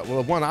 It's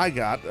the one I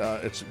got.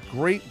 It's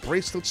great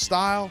bracelet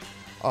style.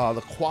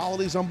 The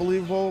quality's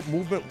unbelievable.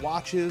 Movement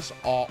watches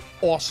are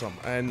awesome,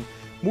 and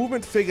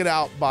Movement figured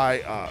out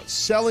by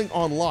selling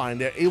online,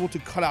 they're able to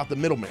cut out the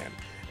middleman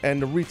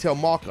and the retail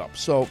markup.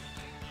 So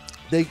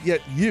they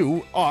get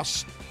you,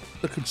 us,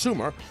 the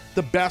consumer,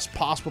 the best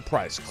possible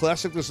price.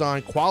 Classic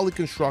design, quality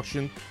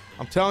construction.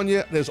 I'm telling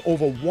you, there's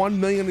over 1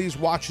 million of these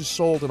watches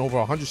sold in over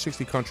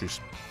 160 countries.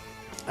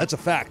 That's a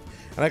fact.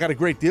 And I got a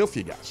great deal for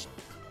you guys.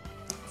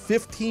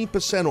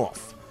 15%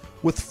 off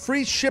with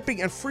free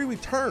shipping and free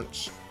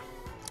returns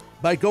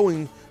by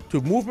going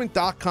to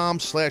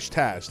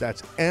movement.com/Taz.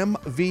 That's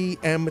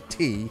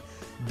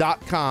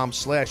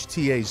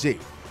MVMT.com/TAZ.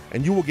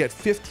 And you will get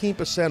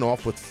 15%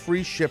 off with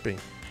free shipping.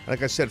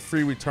 Like I said,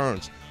 free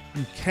returns.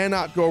 You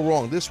cannot go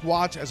wrong. This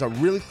watch has a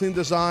really clean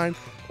design.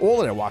 All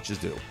of their watches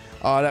do.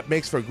 That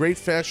makes for a great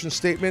fashion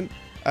statement.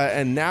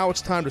 And now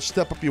it's time to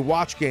step up your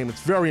watch game.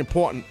 It's very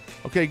important.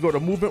 Okay, go to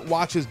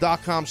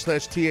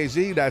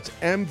movementwatches.com/TAZ. That's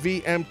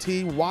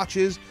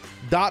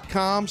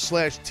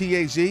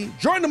MVMTwatches.com/TAZ.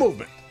 Join the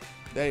movement.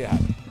 There you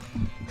have it.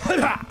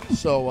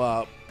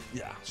 So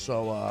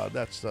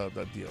that's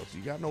the deal. So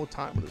you got to know what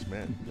time it is,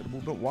 man. You got a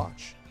movement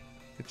watch.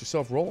 Get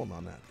yourself rolling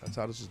on that. That's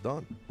how this is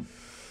done.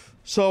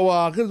 So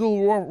I'm going to do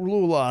a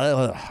little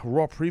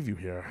raw preview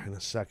here in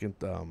a second.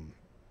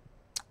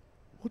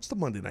 What's the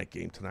Monday night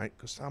game tonight?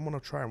 Because I'm going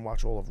to try and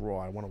watch all of Raw.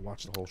 I want to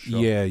watch the whole show.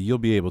 Yeah, you'll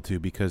be able to,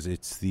 because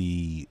it's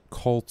the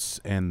Colts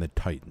and the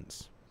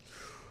Titans.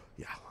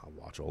 Yeah, I'll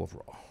watch all of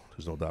Raw.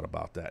 There's no doubt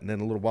about that. And then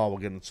in a little while, we'll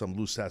get into some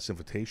Lou Sass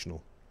Invitational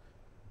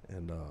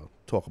and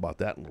talk about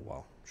that in a little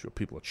while. I'm sure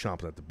people are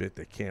chomping at the bit.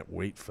 They can't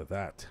wait for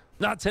that.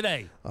 Not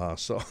today. Well,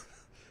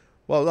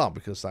 no,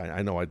 because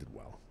I know I did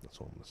well. That's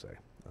all I'm going to say.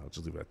 I'll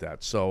just leave it at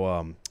that.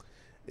 So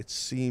it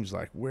seems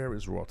like, where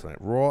is Raw tonight?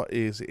 Raw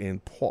is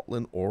in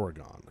Portland,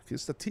 Oregon.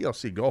 It's the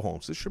TLC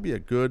go-home. So this should be a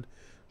good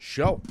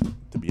show,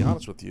 to be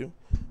honest with you.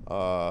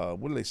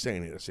 What are they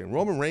saying here? They're saying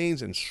Roman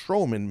Reigns and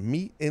Strowman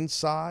meet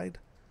inside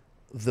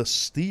the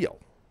steel.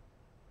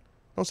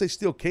 Don't say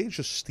steel cage,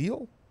 just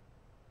steel.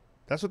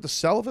 That's what the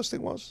sell of this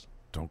thing was?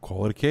 Don't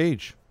call it a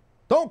cage.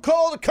 Don't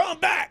call it a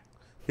comeback.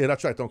 Yeah,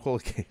 that's right. Don't call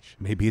it a cage.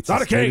 Maybe it's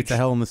not a cage. Maybe it's a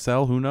Hell in the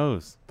Cell. Who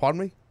knows? Pardon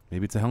me?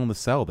 Maybe it's a Hell in the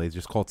Cell. They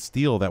just call it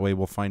steel. That way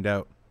we'll find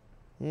out.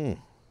 Yeah.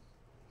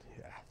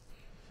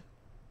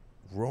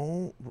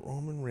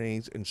 Roman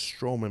Reigns and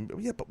Strowman.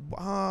 Yeah, but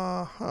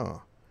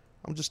I'm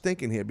just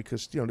thinking here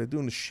because they're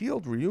doing the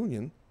Shield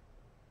reunion,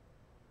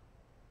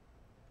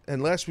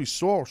 and last we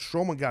saw,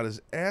 Strowman got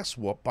his ass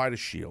whooped by the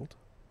Shield.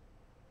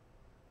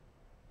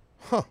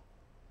 Huh.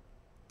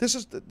 This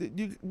is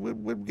where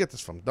we get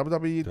this from?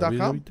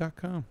 WWE.com?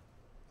 WWE.com.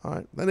 All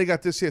right. Then they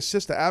got this here.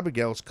 Sister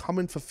Abigail's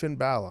coming for Finn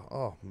Balor.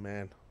 Oh,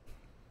 man.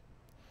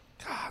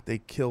 God, they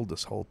killed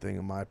this whole thing,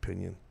 in my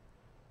opinion.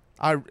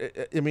 I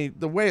mean,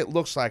 the way it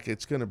looks like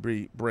it's going to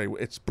be Bray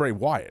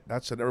Wyatt.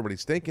 That's what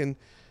everybody's thinking.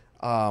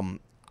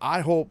 I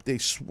hope they're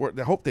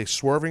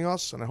swerving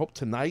us, and I hope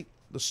tonight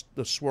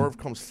the swerve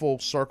comes full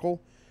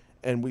circle,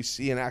 and we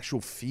see an actual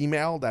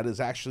female that is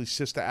actually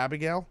Sister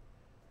Abigail.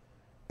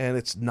 and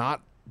it's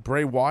not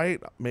Bray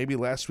Wyatt. Maybe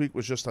last week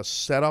was just a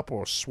setup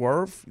or a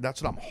swerve.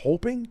 That's what I'm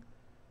hoping.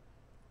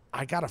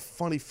 I got a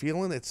funny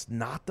feeling it's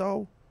not,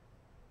 though.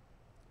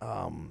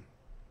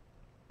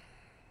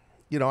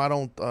 You know, I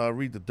don't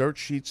read the dirt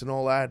sheets and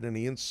all that, and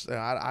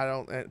I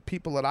don't.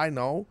 People that I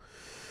know,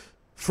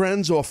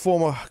 friends or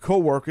former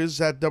co-workers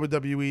at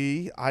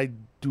WWE, I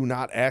do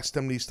not ask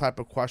them these type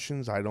of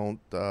questions. I don't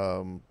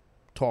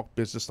talk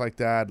business like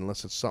that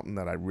unless it's something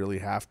that I really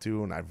have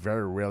to, and I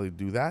very rarely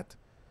do that.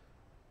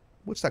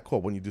 What's that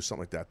called when you do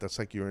something like that? That's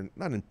like you're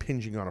not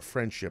impinging on a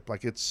friendship.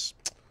 Like it's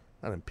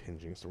not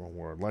impinging. It's the wrong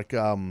word. Like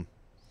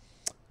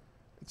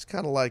it's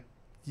kind of like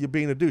you're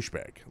being a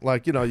douchebag.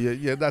 Like, you know,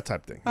 you that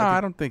type of thing. No,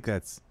 I don't think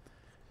that's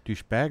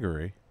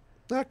douchebaggery.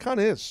 That kind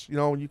of is. You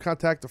know, when you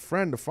contact a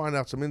friend to find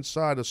out some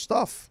insider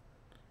stuff,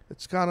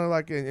 it's kind of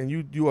like, and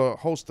you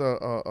host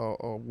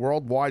a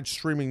worldwide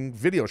streaming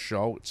video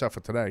show, except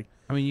for today.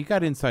 I mean, you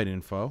got inside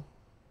info.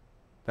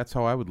 That's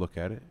how I would look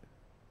at it.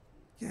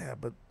 Yeah,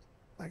 but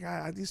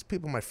like these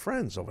people are my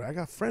friends over there. I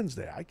got friends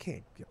there. I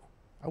can't, you know,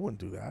 I wouldn't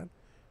do that.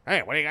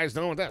 Hey, what are you guys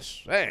doing with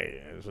this?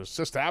 Hey, is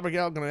Sister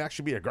Abigail going to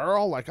actually be a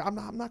girl? Like, I'm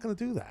not going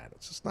to do that.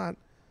 It's just not.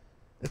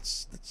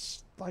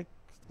 It's like,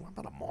 I'm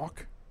not a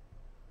mark.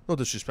 No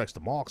disrespect to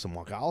marks and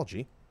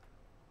markology,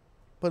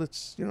 but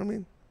it's, you know what I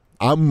mean.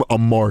 I'm a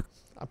mark.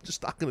 I'm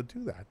just not going to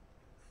do that.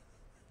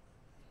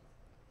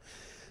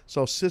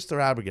 So, Sister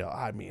Abigail.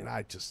 I mean,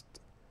 the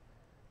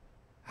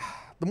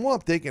more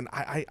I'm thinking,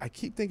 I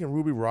keep thinking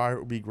Ruby Riott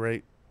would be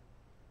great,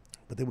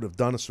 but they would have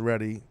done this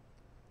already.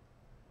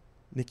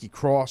 Nikki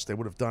Cross, they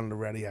would have done it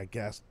already, I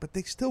guess. But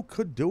they still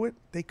could do it.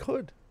 They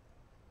could.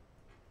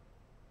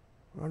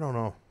 I don't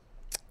know.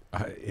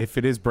 If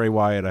it is Bray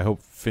Wyatt, I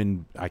hope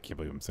Finn... I can't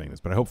believe I'm saying this,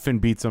 but I hope Finn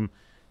beats him,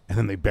 and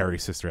then they bury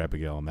Sister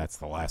Abigail, and that's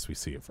the last we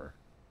see of her.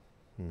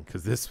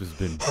 Because this has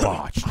been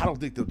botched. I don't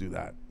think they'll do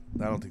that.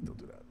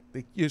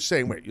 You're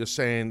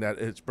saying that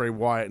it's Bray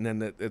Wyatt, and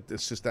then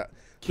it's just that...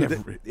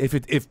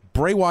 If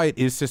Bray Wyatt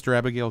is Sister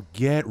Abigail,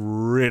 get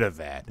rid of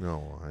that.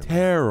 No.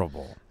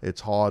 Terrible.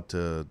 It's hard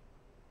to...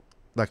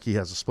 Like he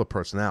has a split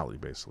personality,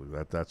 basically.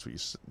 That's what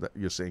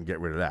you're saying. Get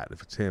rid of that.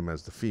 If it's him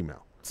as the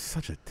female,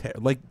 such a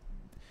like.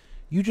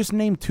 You just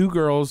named two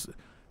girls.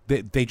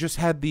 They just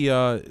had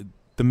the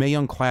Mae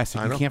Young Classic.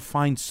 You can't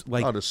find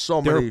like. There's so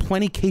there many. Are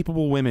plenty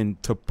capable women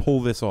to pull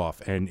this off,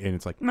 and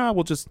it's like, no,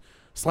 we'll just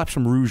slap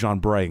some rouge on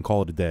Bray and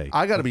call it a day.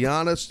 I got to be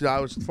honest.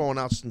 I was throwing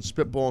out some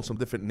spitballing some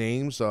different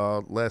names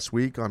last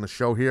week on the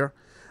show here.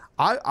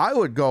 I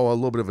would go a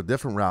little bit of a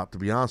different route, to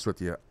be honest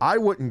with you. I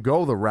wouldn't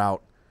go the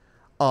route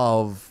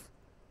of.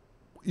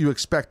 You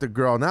expect a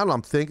girl. Now that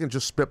I'm thinking,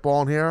 just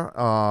spitballing here,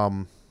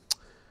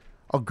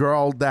 a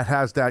girl that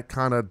has that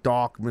kind of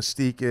dark,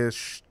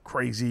 mystique-ish,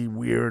 crazy,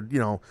 weird, you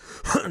know,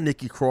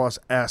 Nikki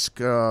Cross-esque,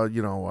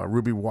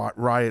 Ruby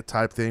Riott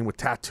type thing with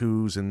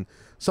tattoos and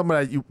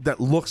somebody that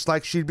looks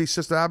like she'd be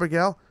Sister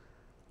Abigail.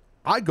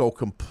 I go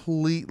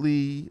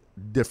completely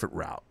different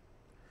route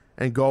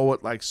and go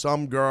with like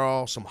some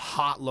girl, some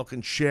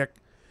hot-looking chick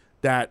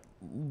that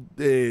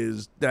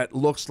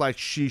looks like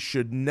she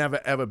should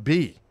never ever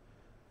be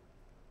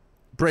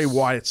Bray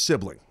Wyatt's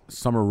sibling.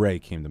 Summer Rae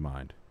came to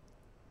mind.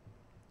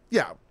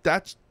 Yeah,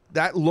 that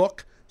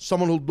look,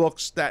 someone who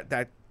looks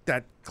that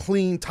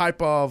clean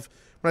type of,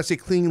 when I say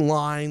clean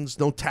lines,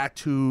 no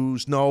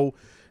tattoos, no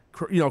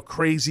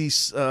crazy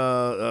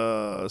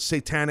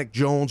satanic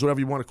Jones, whatever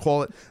you want to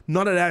call it.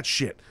 None of that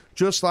shit.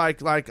 Just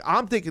like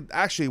I'm thinking,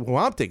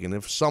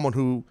 if someone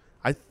who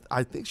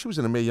I think she was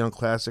in a Mae Young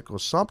Classic or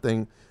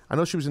something. I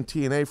know she was in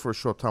TNA for a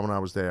short time when I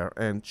was there,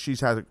 and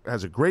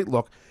has a great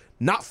look.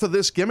 Not for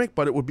this gimmick,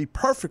 but it would be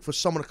perfect for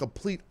someone a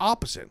complete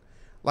opposite,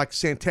 like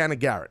Santana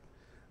Garrett.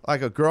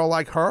 Like a girl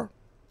like her,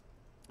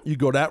 you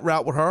go that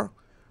route with her,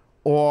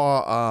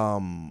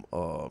 or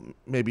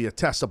maybe a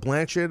Tessa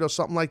Blanchard or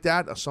something like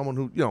that, or someone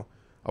who,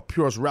 a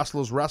pure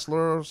wrestler,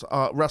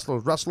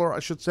 I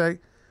should say,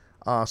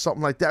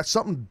 something like that,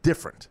 something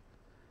different.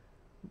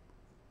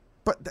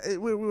 But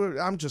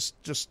I'm just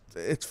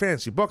it's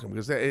fancy booking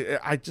because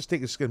I just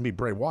think it's going to be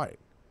Bray Wyatt.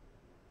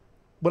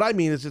 What I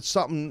mean is it's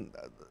something.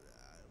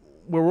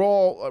 We're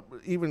all,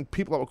 even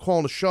people that were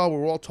calling the show,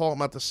 we're all talking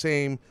about the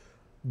same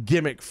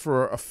gimmick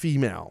for a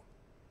female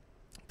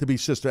to be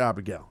Sister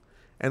Abigail.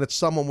 And it's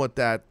someone with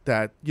that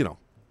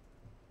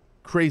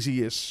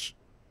crazy-ish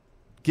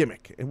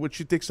gimmick, in which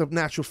you think's a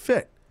natural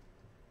fit.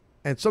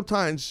 And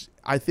sometimes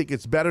I think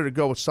it's better to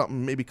go with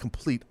something maybe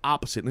complete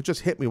opposite. And it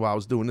just hit me while I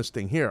was doing this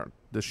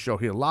show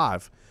here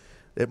live.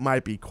 It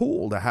might be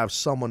cool to have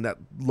someone that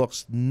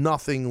looks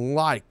nothing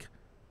like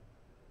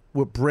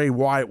what Bray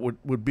Wyatt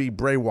would be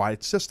Bray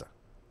Wyatt's sister.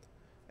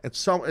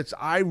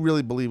 I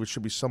really believe it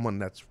should be someone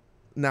that's,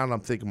 now that I'm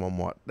thinking on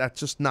what, that's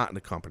just not in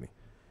the company.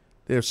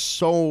 There's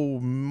so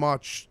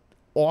much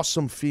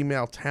awesome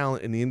female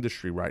talent in the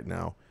industry right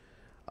now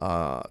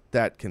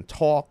that can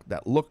talk,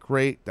 that look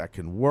great, that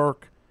can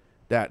work,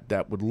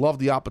 that would love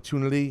the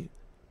opportunity.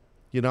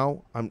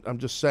 I'm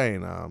just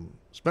saying,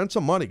 spend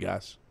some money,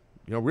 guys.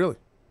 Really,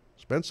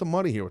 spend some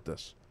money here with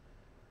this.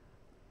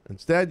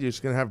 Instead, you're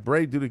just going to have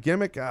Bray do the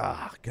gimmick.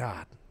 Ah,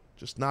 God.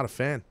 Just not a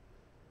fan.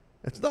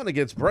 It's nothing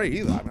against Bray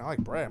either. I mean, I like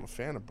Bray. I'm a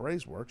fan of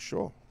Bray's work.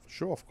 Sure,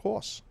 of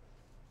course.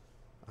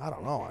 I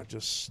don't know. I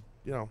just,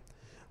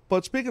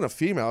 But speaking of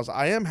females,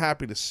 I am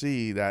happy to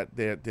see that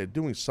they're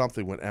doing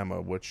something with Emma,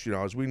 which,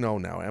 as we know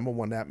now, Emma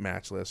won that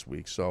match last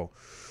week. So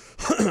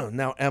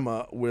now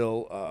Emma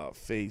will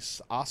face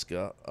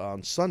Asuka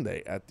on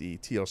Sunday at the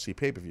TLC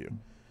pay-per-view.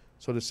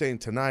 So they're saying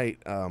tonight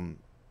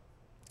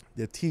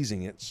they're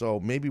teasing it. So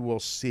maybe we'll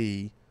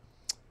see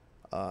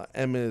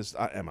Asuka's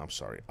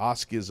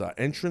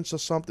entrance or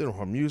something, or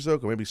her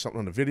music, or maybe something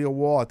on the video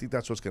wall. I think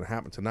that's what's going to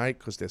happen tonight,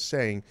 because they're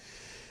saying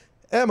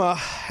Emma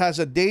has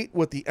a date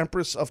with the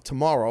Empress of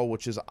Tomorrow,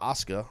 which is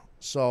Asuka.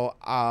 So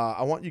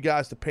I want you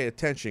guys to pay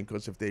attention,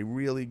 because if they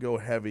really go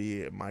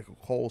heavy, Michael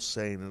Cole's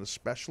saying, and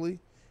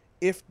especially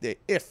if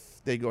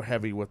they go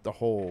heavy with the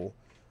whole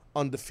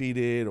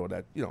undefeated, or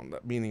that,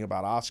 that meaning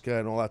about Asuka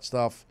and all that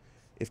stuff,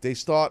 if they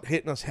start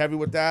hitting us heavy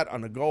with that on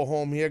the go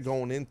home here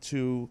going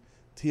into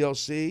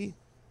TLC,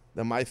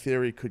 then my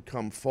theory could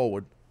come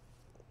forward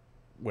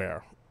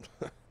where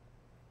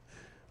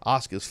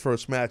Asuka's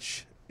first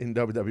match in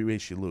WWE,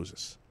 she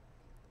loses.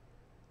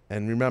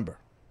 And remember,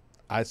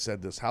 I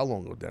said this how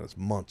long ago, Dennis?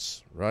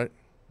 Months, right?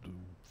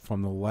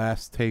 From the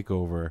last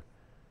takeover,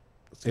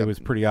 it was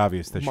pretty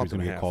obvious that she was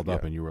going to get called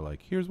up, and you were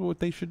like, here's what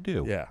they should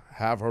do. Yeah,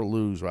 have her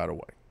lose right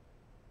away.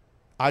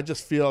 I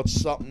just feel it's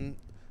something.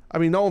 I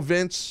mean, no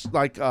Vince,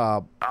 like...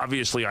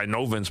 obviously, I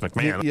know Vince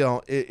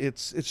McMahon.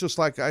 It's just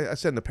like I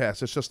said in the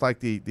past, it's just like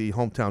the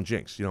hometown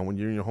jinx. When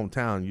you're in your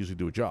hometown, you usually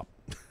do a job.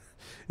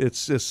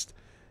 It's just,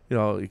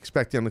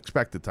 expect the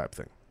unexpected type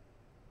thing.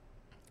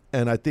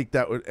 And I think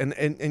that would...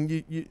 And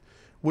you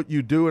what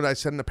you do, and I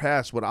said in the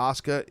past, with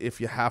Asuka, if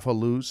you have her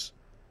lose,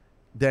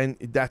 then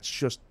that's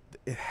just...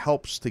 It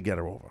helps to get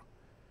her over.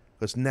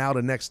 Because now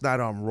the next night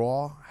on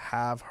Raw,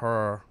 have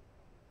her...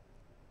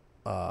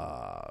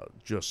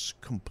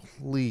 just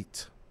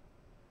complete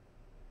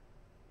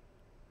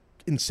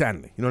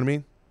insanity. You know what I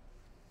mean?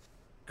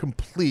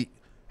 Complete.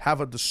 Have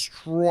her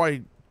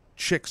destroy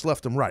chicks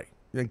left and right.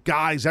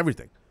 Guys,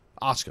 everything.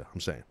 Asuka, I'm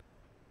saying.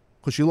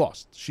 Because she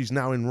lost. She's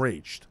now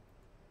enraged.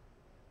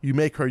 You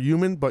make her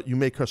human, but you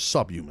make her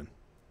subhuman.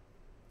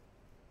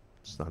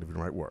 It's not even the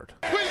right word.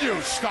 Will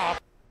you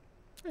stop?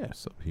 Yeah,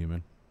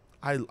 subhuman.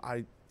 I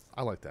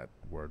like that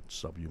word,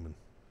 subhuman.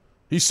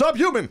 He's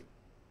subhuman!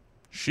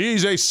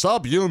 She's a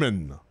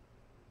subhuman.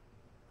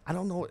 I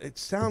don't know. It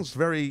sounds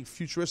very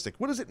futuristic.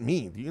 What does it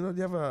mean? Do you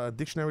have a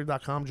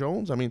dictionary.com,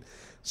 Jones? I mean,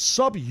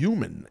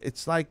 subhuman.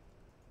 It's like,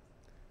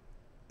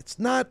 it's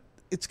not,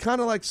 it's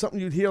kind of like something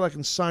you'd hear like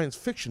in science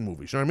fiction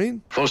movies. You know what I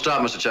mean? Full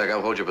stop, Mr. Check.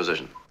 I'll hold your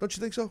position. Don't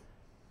you think so?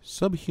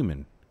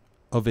 Subhuman.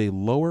 Of a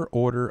lower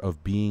order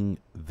of being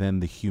than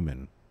the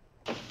human.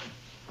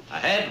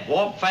 Ahead,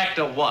 warp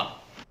factor 1.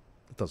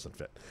 It doesn't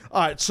fit.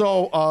 All right,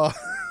 so,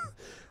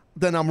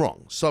 then I'm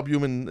wrong.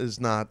 Subhuman is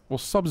not... Well,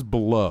 sub's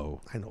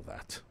below. I know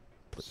that.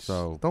 Please.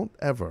 So don't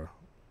ever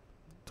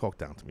talk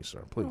down to me,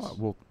 sir. Please.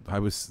 Well, I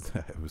was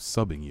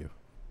subbing you.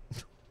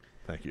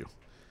 Thank you.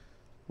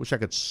 Wish I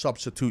could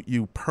substitute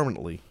you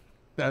permanently.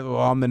 Well,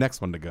 I'm the next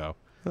one to go.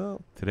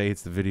 Oh. Today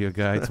it's the video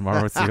guy.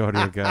 Tomorrow it's the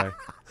audio guy.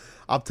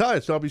 I'm telling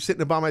you, so I'll be sitting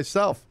there by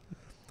myself.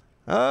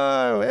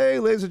 Oh, hey,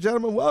 ladies and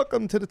gentlemen,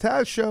 welcome to the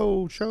Taz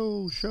Show.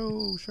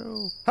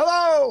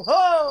 Hello, ho,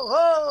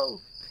 ho.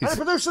 And the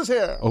producer's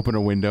here. Open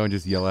a window and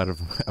just yell out of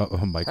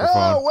a microphone.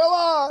 Oh, we're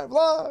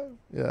live.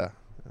 Yeah.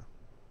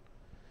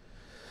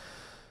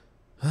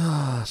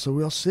 So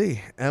we'll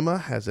see. Emma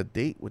has a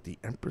date with the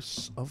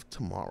Empress of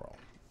Tomorrow.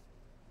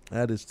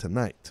 That is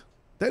tonight.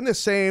 Then they're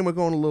saying we're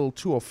going a little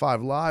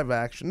 205 Live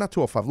action. Not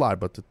 205 Live,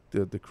 but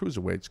the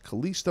Cruiserweights.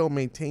 Kalisto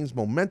maintains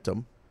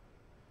momentum.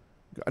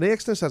 Are they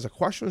asking this as a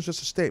question or is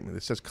just a statement?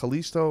 It says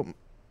Kalisto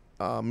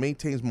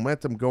maintains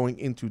momentum going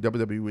into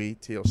WWE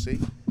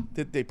TLC.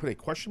 Did they put a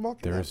question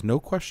mark? There is no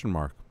question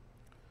mark.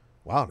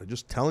 Wow, they're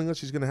just telling us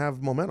he's going to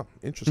have momentum.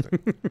 Interesting.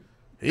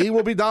 He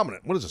will be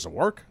dominant. What is this, a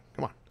work?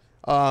 Come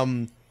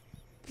on.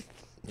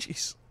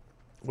 Jeez.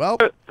 Well,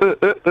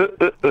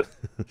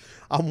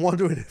 I'm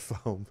wondering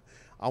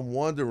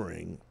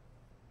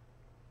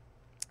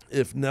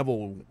if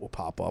Neville will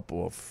pop up,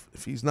 or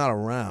if he's not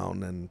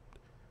around, then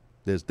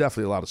there's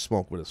definitely a lot of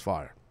smoke with his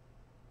fire.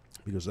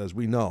 Because as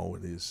we know,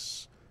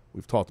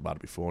 we've talked about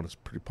it before, and it's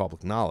pretty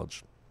public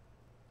knowledge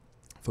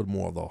for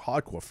more of the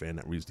hardcore fan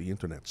that reads the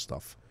internet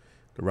stuff,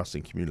 the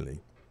wrestling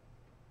community.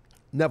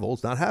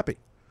 Neville's not happy.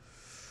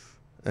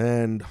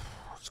 And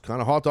it's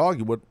kind of hard to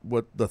argue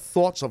what the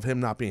thoughts of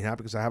him not being happy,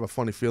 because I have a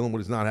funny feeling what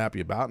he's not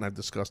happy about, and I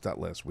discussed that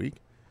last week.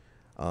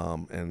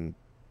 And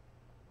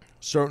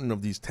certain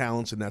of these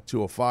talents in that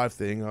 205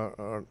 thing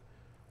are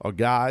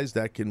guys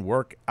that can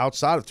work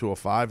outside of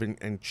 205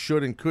 and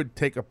should and could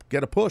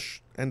get a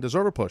push and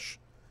deserve a push.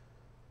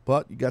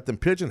 But you got them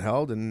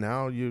pigeonholed, and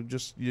now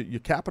you're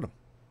capping them.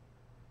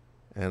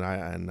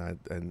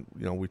 And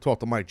we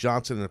talked to Mike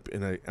Johnson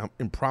in an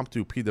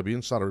impromptu PW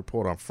Insider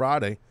report on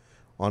Friday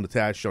on the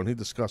Taz Show, and he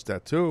discussed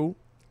that too.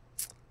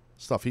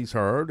 Stuff he's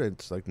heard.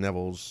 It's like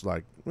Neville's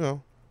like,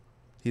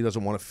 he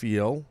doesn't want to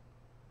feel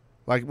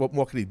like, what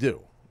more could he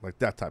do? like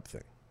that type of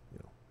thing.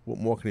 What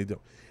more can he do?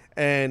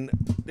 And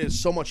there's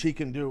so much he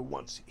can do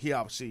once he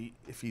obviously,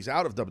 if he's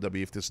out of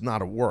WWE, if this is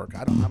not a work.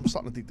 I'm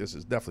starting to think this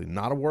is definitely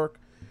not a work.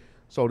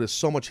 So there's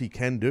so much he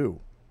can do.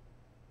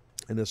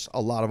 And there's a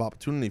lot of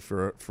opportunity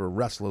for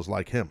wrestlers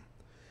like him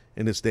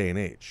in this day and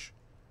age.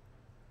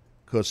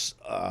 Because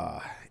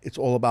it's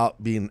all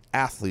about being an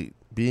athlete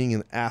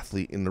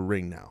in the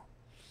ring now.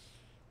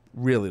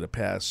 Really the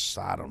past,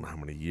 I don't know how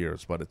many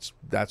years, but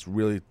that's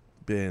really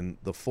been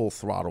the full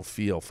throttle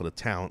feel for the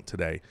talent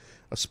today,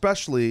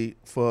 especially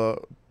to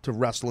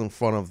wrestle in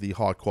front of the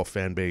hardcore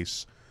fan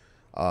base,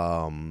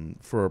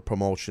 for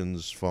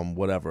promotions from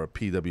whatever,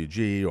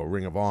 PWG or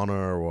Ring of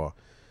Honor, or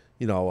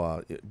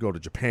go to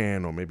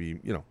Japan, or maybe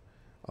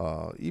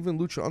even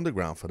Lucha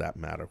Underground for that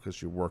matter,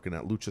 because you're working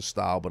at Lucha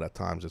style, but at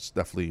times it's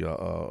definitely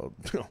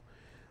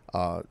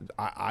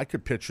I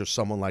could picture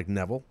someone like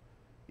Neville,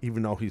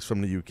 even though he's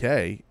from the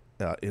UK,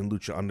 in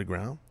Lucha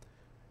Underground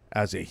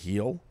as a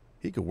heel.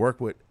 He could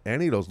work with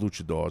any of those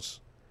luchadors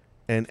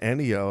and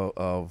any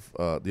of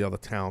the other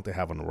talent they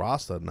have on the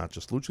roster, not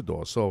just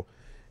luchadors. So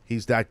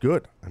he's that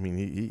good. I mean,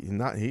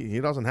 he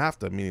doesn't have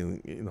to. I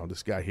mean,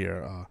 this guy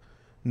here,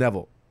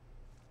 Neville,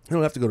 he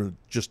don't have to go to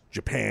just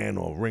Japan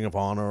or Ring of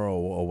Honor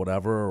or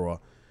whatever. Or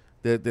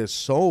there's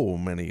so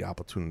many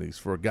opportunities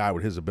for a guy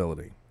with his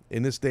ability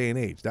in this day and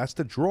age. That's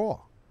the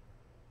draw.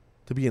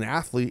 To be an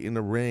athlete in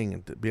the ring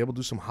and to be able to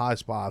do some high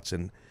spots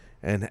and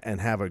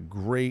have a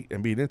great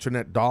and be an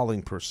internet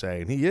darling per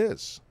se, and he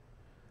is,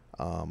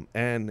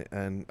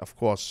 and of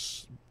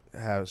course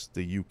has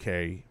the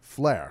UK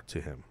flair to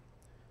him.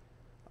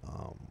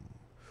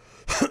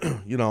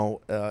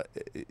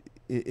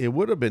 It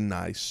would have been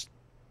nice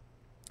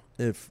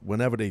if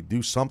whenever they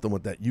do something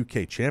with that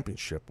UK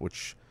championship,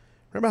 which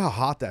remember how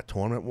hot that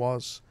tournament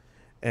was,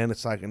 and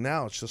it's like, and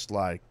now it's just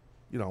like,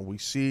 we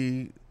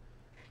see,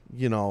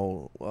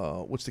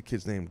 what's the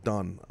kid's name?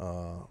 Dunn.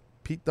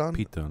 Pete Dunne?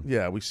 Pete Dunne.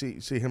 Yeah, we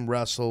see him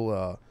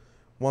wrestle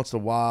once in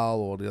a while,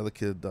 or the other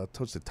kid,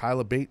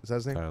 Tyler Bate, is that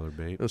his name? Tyler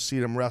Bate. You'll see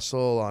them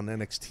wrestle on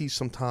NXT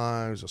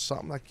sometimes or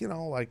something,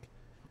 like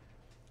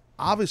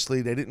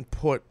obviously they didn't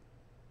put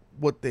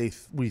what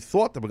we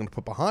thought they were going to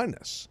put behind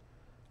this.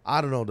 I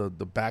don't know the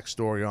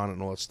backstory on it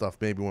and all that stuff.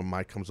 Maybe when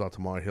Mike comes out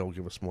tomorrow, he'll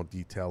give us more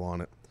detail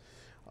on it.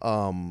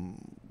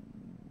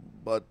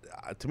 But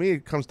to me,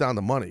 it comes down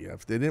to money.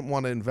 If they didn't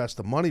want to invest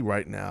the money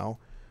right now,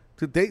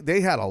 they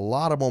had a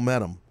lot of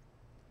momentum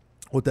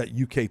with that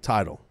UK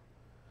title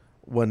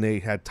when they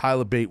had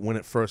Tyler Bate win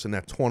it first in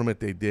that tournament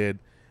they did.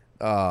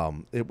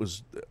 It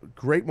was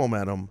great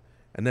momentum,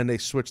 and then they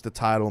switched the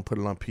title and put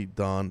it on Pete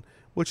Dunne,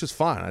 which is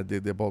fine.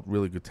 They're both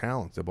really good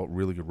talents. They're both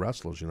really good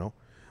wrestlers,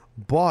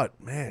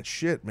 But, man,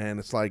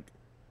 it's like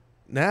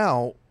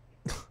now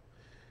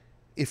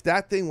if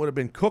that thing would have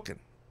been cooking,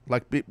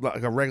 like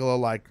a regular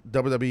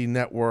WWE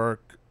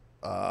Network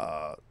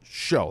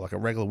show, like a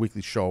regular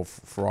weekly show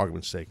for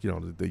argument's sake,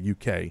 the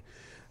UK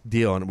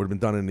deal, and it would have been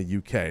done in the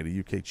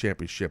UK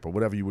Championship or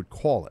whatever you would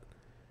call it,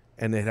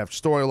 and they'd have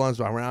storylines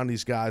around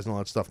these guys and all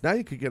that stuff. Now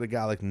you could get a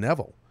guy like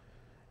Neville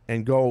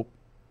and go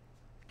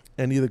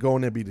and either go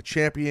in there and be the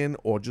champion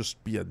or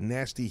just be a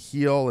nasty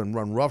heel and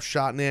run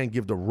roughshod in there and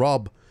give the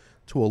rub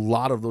to a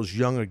lot of those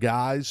younger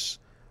guys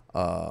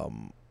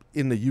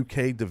in the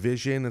UK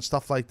division and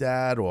stuff like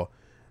that. Or,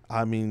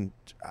 I mean,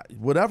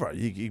 whatever.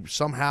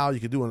 Somehow you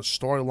could do a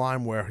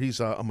storyline where he's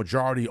a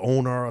majority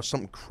owner or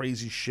something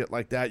crazy shit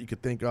like that you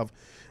could think of.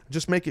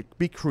 Just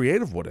be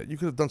creative with it. You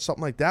could have done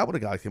something like that with a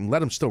guy like him.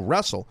 Let him still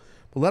wrestle,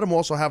 but let him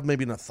also have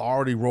maybe an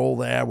authority role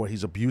there where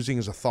he's abusing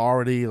his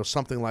authority or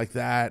something like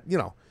that,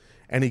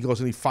 and he goes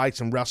and he fights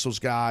and wrestles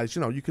guys.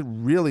 You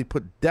could really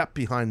put depth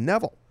behind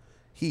Neville.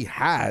 He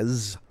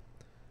has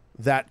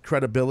that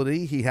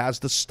credibility. He has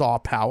the star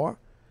power.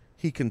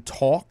 He can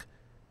talk.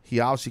 He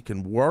obviously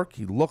can work.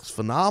 He looks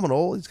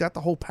phenomenal. He's got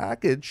the whole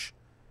package.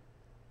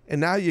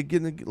 And now you're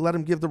going to let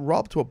him give the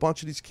rub to a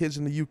bunch of these kids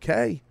in the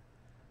UK,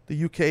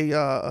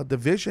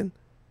 division,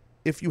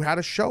 if you had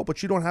a show,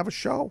 but you don't have a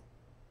show.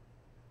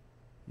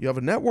 You have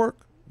a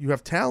network. You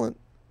have talent,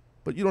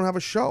 but you don't have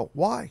a show.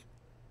 Why?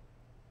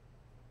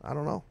 I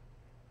don't know.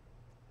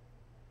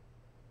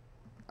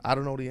 I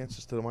don't know the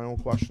answers to my own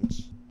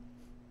questions.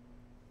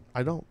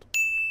 I don't.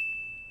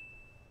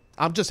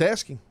 I'm just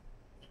asking.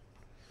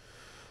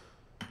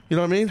 You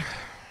know what I mean?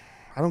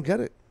 I don't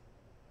get it.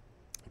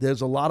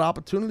 There's a lot of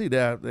opportunity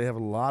there. They have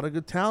a lot of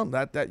good talent.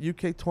 That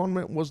UK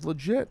tournament was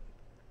legit.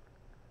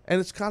 And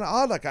it's kind of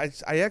odd. Like, I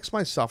ask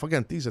myself,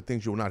 again, these are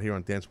things you will not hear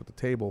on Dance with the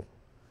Table,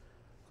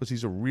 because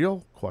these are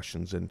real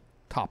questions and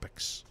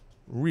topics.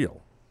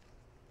 Real.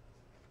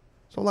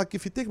 So, like,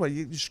 if you think about it,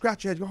 you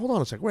scratch your head, you go, hold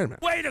on a second, wait a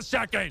minute. Wait a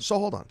second. So,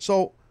 hold on.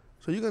 So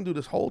you're going to do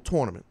this whole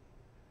tournament.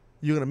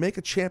 You're going to make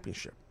a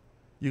championship.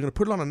 You're going to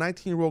put it on a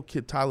 19-year-old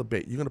kid, Tyler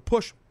Bate. You're going to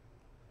push him.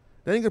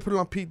 Then you're going to put it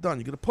on Pete Dunne.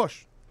 You're going to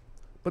push.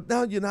 But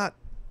now you're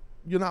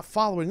not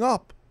following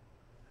up.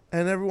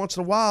 And every once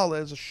in a while,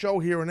 there's a show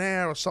here and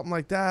there or something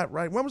like that,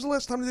 right? When was the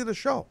last time they did a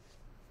show?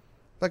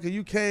 Like a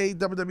UK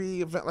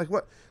WWE event? Like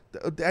what?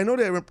 I know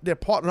they're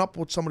partnering up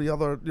with some of the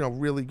other,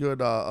 really good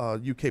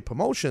UK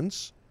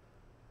promotions.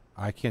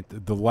 I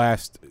can't. The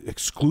last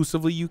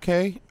exclusively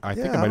UK. I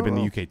think it might have been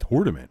the UK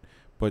tournament.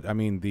 But I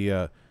mean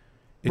the.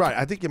 Right,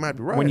 I think you might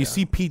be right. When you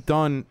see Pete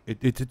Dunne,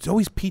 it's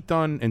always Pete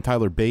Dunne and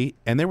Tyler Bate,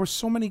 and there were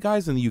so many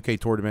guys in the UK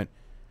tournament.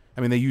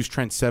 I mean, they used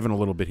Trent Seven a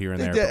little bit here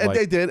and there. Did, and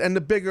they did. And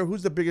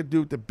who's the bigger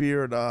dude with the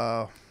beard?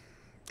 I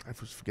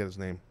forget his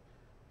name.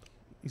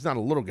 He's not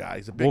a little guy.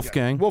 He's a big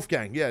Wolfgang. guy.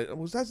 Wolfgang, yeah.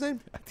 Was that his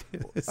name?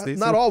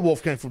 Not all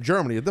Wolfgang from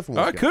Germany, a different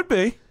Wolfgang. It could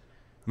be.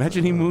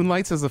 Imagine he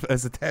moonlights as a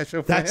Taz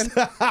Show fan.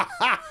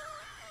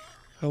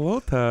 Hello,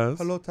 Taz.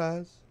 Hello,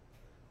 Taz.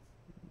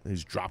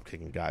 He's drop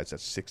kicking guys at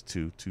 6'2",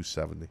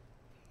 270.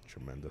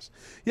 Tremendous.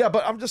 Yeah,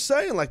 but I'm just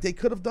saying, like, they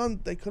could have done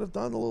a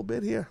little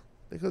bit here.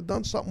 They could have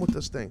done something with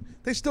this thing.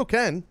 They still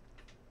can.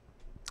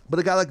 But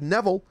a guy like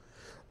Neville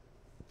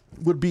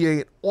would be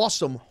an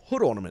awesome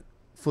hood ornament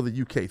for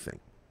the UK thing.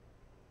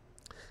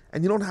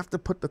 And you don't have to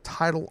put the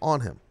title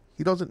on him.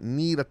 He doesn't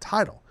need a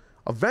title.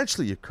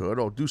 Eventually you could,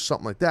 or do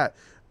something like that.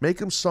 Make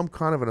him some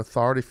kind of an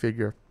authority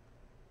figure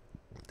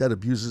that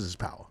abuses his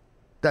power.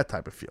 That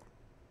type of feel.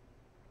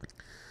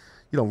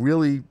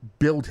 Really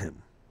build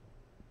him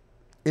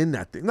in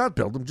that thing. Not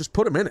build him, just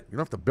put him in it. You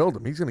don't have to build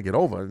him. He's going to get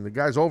over, and the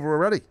guy's over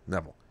already,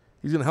 Neville.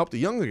 He's going to help the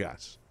younger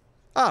guys.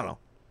 I don't know.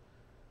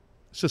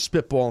 It's just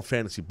spitball and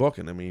fantasy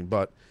booking,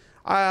 but,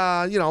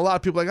 a lot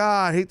of people are like,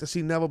 I hate to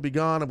see Neville be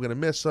gone. I'm going to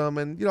miss him.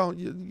 And,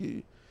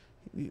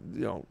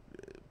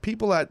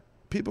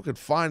 people could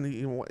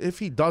find, if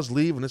he does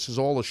leave and this is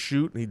all a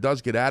shoot and he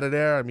does get out of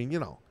there,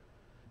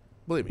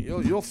 believe me,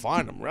 you'll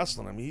find him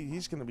wrestling.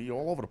 He's going to be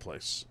all over the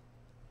place.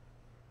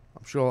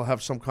 I'm sure he'll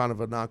have some kind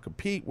of a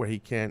non-compete where he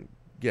can't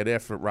get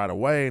effort right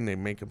away and they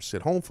make him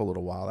sit home for a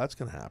little while. That's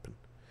going to happen.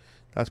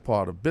 That's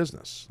part of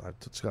business. I've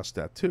discussed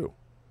that too.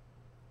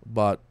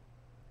 But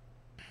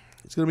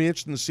it's going to be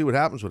interesting to see what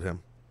happens with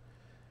him.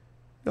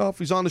 If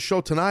he's on the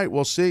show tonight,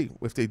 we'll see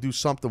if they do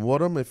something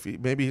with him. If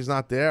maybe he's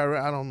not there,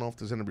 I don't know if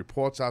there's any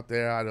reports out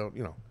there. I don't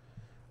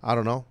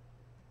know.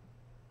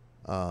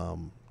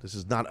 This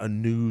is not a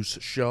news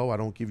show. I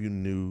don't give you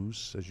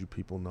news, as you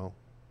people know.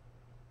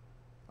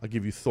 I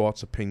give you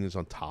thoughts, opinions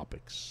on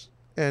topics,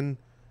 and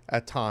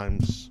at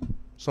times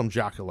some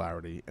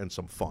jocularity and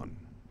some fun.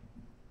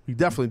 We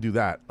definitely do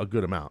that a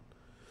good amount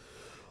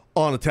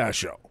on the Taz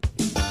Show.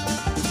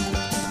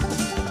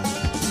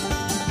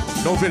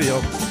 No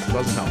video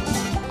doesn't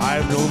help. I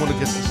am the only one that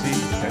gets to see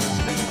Dennis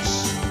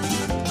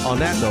Davis. On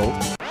that note,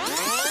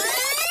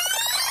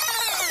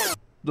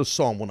 the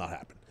song will not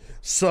happen.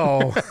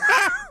 So,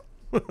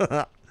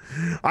 I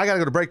got to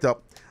go to break,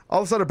 though.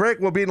 All of a sudden, break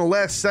will be in the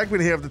last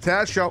segment here of the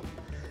Taz Show.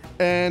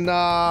 And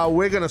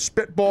we're going to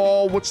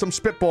spitball with some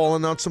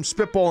spitballing on some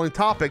spitballing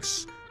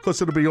topics because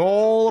it'll be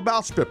all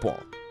about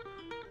spitballing.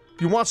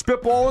 You want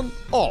spitballing?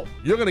 Oh,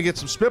 you're going to get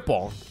some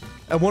spitballing.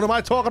 And what am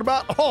I talking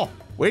about? Oh,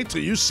 wait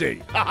till you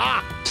see.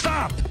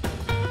 Stop!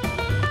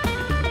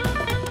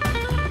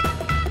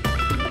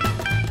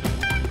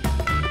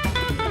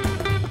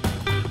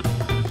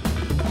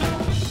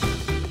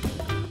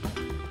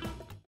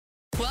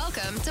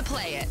 Welcome to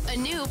Play It, a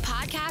new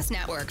podcast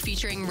network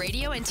featuring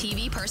radio and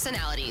TV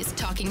personalities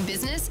talking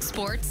business,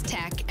 sports,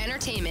 tech,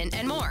 entertainment,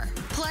 and more.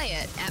 Play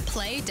it at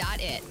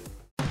play.it.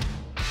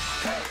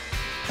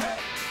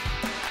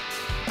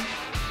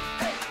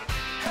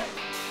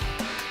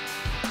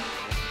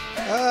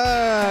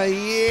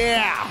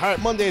 Yeah. All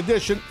right, Monday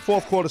edition,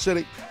 fourth quarter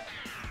city.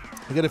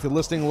 Again, if you're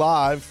listening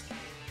live,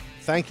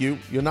 thank you.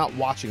 You're not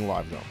watching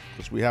live, though,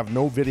 because we have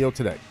no video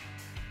today.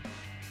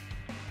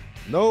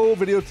 No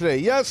video today.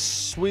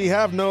 Yes, we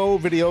have no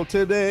video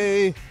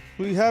today.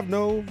 We have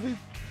no video.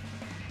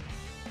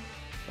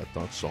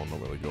 That song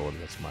don't really go in.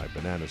 That's my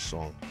Bananas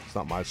song. It's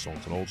not my song.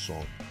 It's an old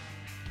song.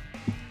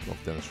 I don't know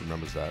if Dennis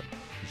remembers that.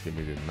 He's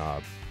giving me the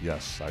nod.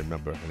 Yes, I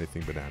remember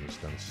anything bananas.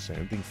 Dennis is saying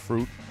anything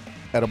fruit,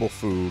 edible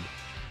food,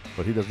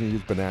 but he doesn't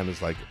use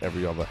bananas like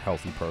every other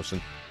healthy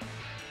person.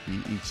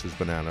 He eats his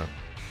banana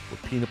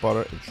with peanut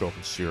butter and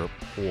chocolate syrup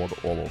poured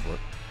all over it.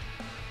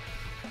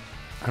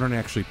 I don't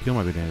actually peel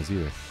my bananas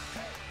either.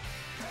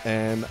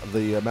 And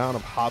the amount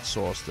of hot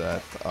sauce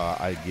that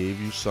I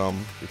gave you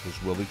some, because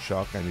Willie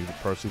Chuck, I need to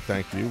personally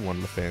thank you, one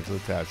of the fans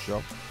of the Taz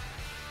Show.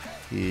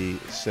 He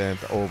sent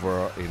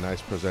over a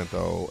nice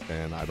presento,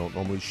 and I don't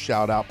normally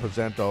shout out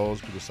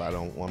presentos because I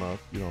don't want to,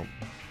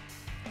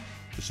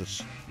 this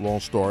is a long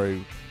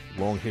story,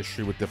 long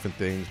history with different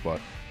things, but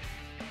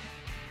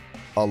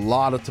a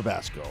lot of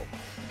Tabasco.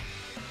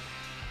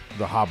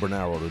 The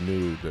habanero,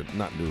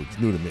 not new, it's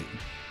new to me.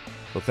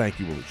 So thank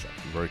you, Willie Chuck.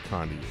 I'm very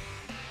kind to you.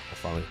 I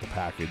finally got the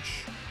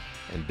package,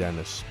 and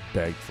Dennis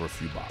begged for a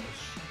few bottles,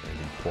 and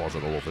he pours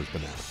it all over his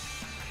banana.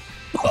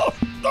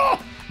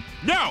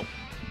 No!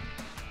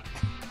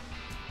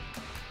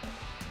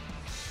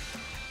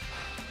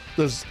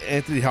 Does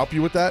Anthony help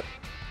you with that?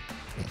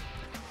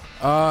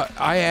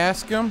 I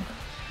asked him,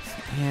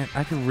 man,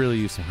 I could really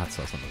use some hot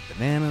sauce on those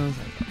bananas.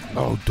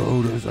 Oh,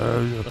 dude,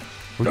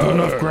 we do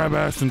enough grab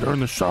ass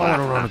during the show. I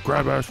don't want to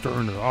grab ass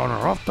on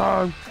our off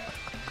time.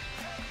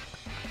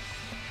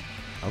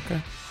 Okay.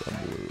 It's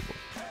unbelievable.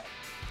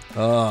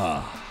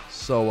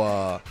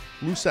 So,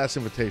 Lou Sass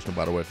Invitational,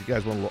 by the way, if you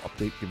guys want a little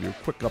update, give you a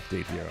quick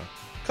update here.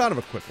 Kind of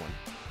a quick one.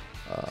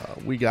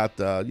 We got,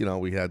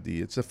 we had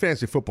it's a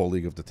fantasy football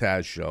league of the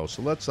Taz Show.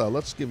 So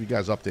let's give you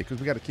guys an update because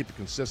we got to keep it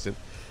consistent.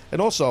 And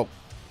also,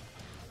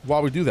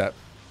 while we do that,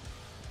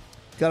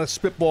 got to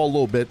spitball a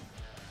little bit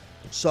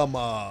some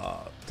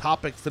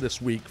topic for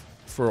this week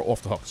for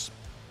Off the Hooks.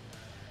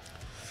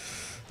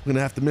 We're going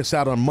to have to miss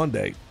out on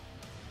Monday.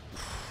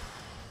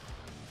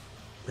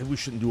 Maybe we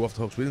shouldn't do Off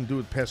the Hooks. We didn't do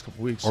it the past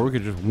couple weeks. Or we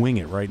could just wing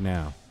it right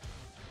now.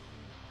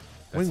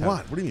 Wing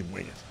what? What do you mean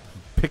wing it?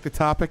 Pick the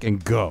topic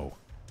and go.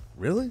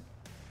 Really?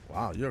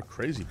 Wow, you're a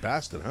crazy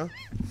bastard, huh?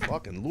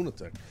 Fucking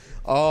lunatic.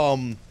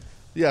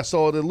 Yeah,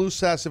 so the Lou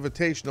Sass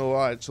Invitational. All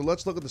right, so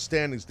let's look at the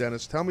standings,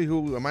 Dennis. Tell me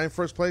who. Am I in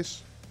first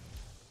place?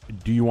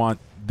 Do you want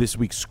this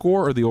week's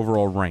score or the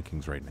overall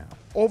rankings right now?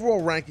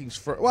 Overall rankings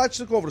first. Well, let's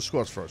look over the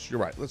scores first. You're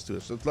right. Let's do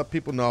this. Let's let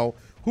people know.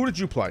 Who did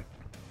you play?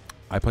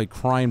 I played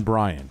Crying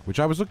Brian, which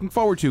I was looking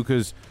forward to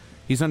because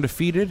he's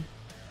undefeated,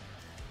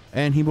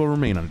 and he will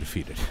remain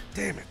undefeated.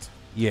 Damn it.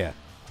 Yeah.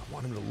 I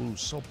want him to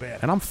lose so bad.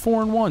 And I'm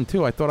 4-1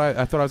 too. I thought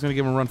I was going to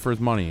give him a run for his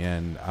money,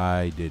 and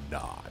I did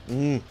not.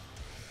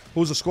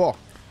 Who's the score?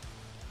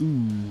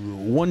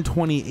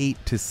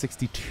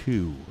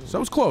 128-62. So it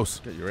was close.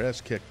 Get your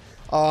ass kicked.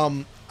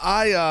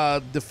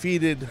 I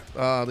defeated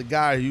the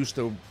guy who used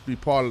to be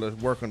part of the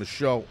work on the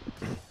show,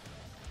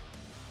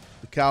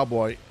 the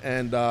Cowboy,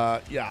 and I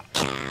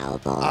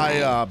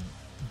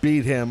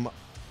beat him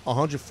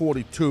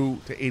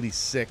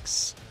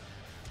 142-86.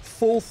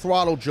 Full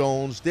throttle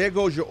Jones. There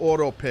goes your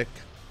auto pick.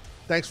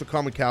 Thanks for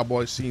coming,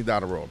 Cowboy. See you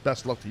down the road.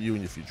 Best of luck to you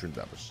and your future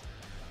endeavors.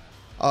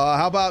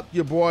 How about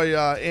your boy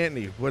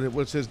Anthony?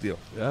 What's his deal?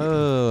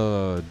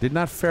 Did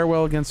not fare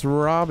well against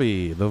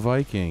Robbie, the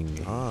Viking.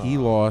 He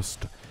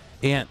lost.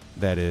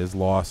 Lost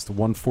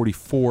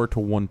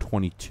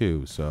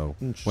 144-122. So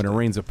when it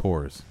rains, it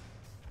pours.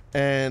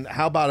 And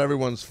how about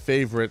everyone's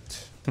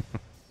favorite?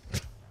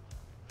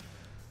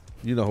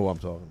 You know who I'm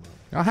talking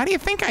about. Oh, how do you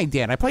think I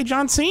did? I played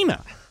John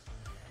Cena.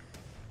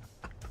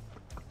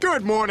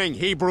 Good morning,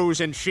 Hebrews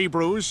and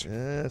Shebrews.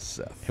 Yes,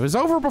 Seth. It was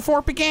over before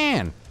it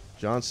began.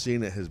 John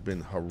Cena has been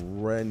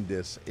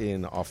horrendous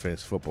in our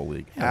fantasy football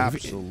league. Yeah,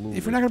 absolutely.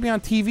 If you're not going to be on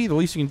TV, the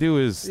least you can do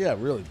is... Yeah,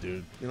 really,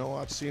 dude. You know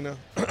what, Cena?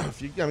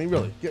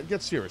 Really,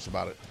 get serious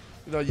about it.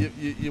 You know,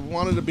 you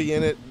wanted to be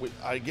in it.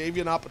 I gave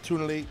you an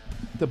opportunity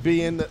to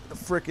be in the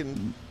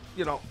frickin',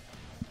 the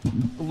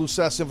Lou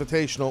Sass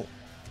Invitational,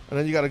 and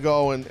then you got to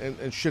go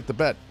and shit the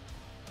bed.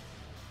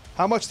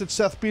 How much did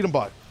Seth beat him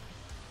by?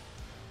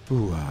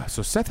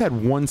 So Seth had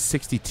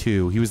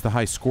 162. He was the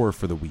high scorer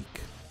for the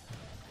week.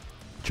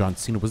 John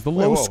Cena was the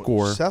low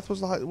scorer. Seth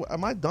was the high.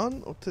 Am I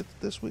done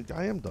this week?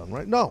 I am done,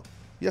 right? No.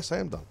 Yes, I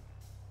am done.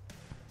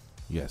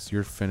 Yes,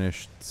 you're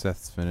finished.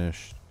 Seth's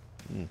finished.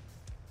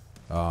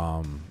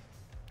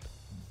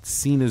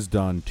 Cena's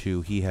done,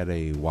 too. He had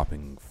a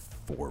whopping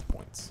 4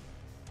 points.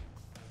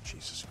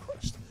 Jesus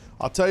Christ.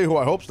 I'll tell you who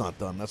I hope's not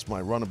done. That's my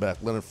running back,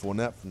 Leonard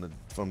Fournette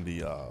from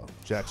the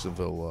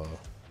Jacksonville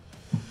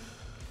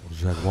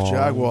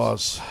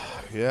Jaguars.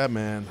 Yeah,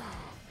 man.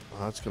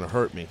 That's going to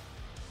hurt me.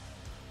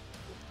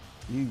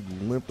 He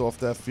limped off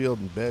that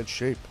field in bad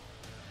shape.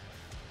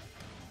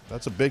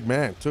 That's a big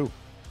man, too.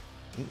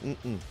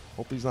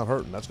 Hope he's not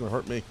hurting. That's going to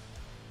hurt me.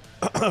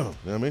 You know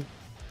what I mean?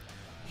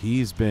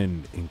 He's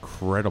been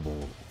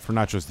incredible for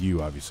not just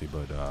you, obviously,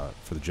 but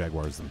for the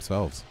Jaguars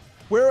themselves.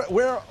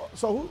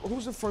 So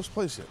who's in first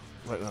place here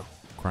right now?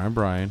 Crying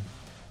Brian.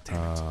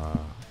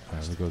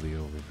 Let me go to the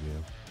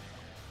overview.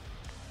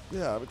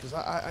 Yeah, because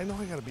I know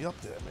I got to be up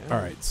there, man.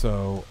 All right,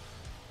 so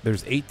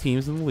there's 8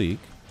 teams in the league.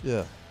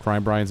 Yeah.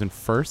 Crying Brian's in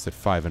first at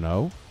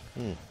 5-0.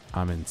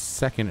 I'm in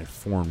second at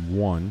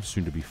 4-1,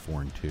 soon to be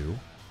 4-2.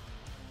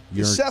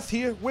 Is Seth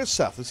here? Where's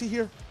Seth? Is he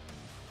here?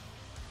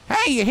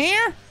 Hey, you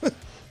here?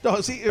 No,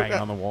 is he banging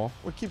on the wall?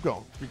 Well, keep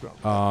going.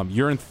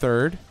 You're in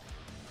third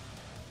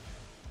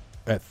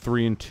at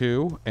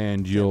 3-2,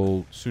 and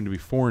you'll soon to be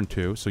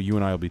 4-2. So you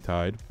and I will be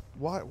tied.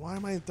 Why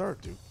am I in third,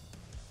 dude?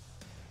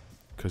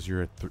 Because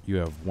you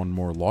have one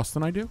more loss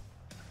than I do.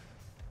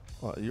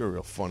 Well, you're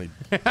real funny.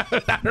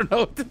 I don't know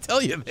what to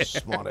tell you there.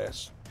 Smart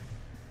ass.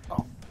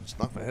 Oh, just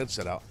knocked my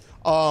headset out.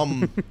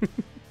 Man,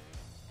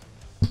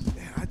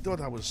 I thought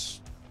I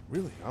was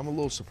really. I'm a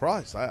little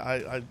surprised.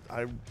 I'm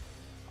a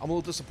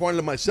little disappointed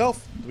in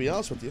myself, to be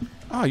honest with you.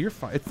 Oh, you're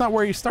fine. It's not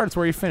where you start; it's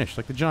where you finish,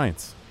 like the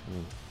Giants.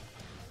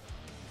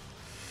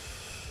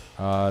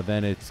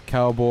 Then it's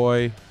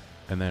Cowboy,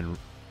 and then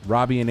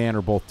Robbie and Ann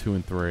are both 2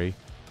 and 3.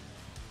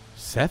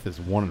 Seth is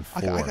 1 and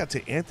 4. I got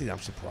to Anthony. I'm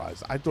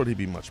surprised. I thought he'd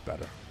be much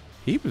better.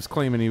 He was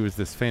claiming he was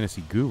this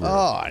fantasy guru.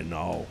 Oh, I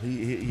know.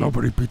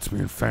 Nobody beats me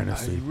in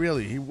fantasy.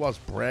 He was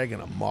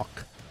bragging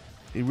amok.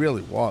 He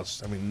really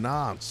was. I mean,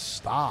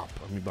 non-stop.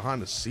 I mean,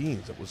 behind the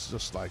scenes, it was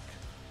just like,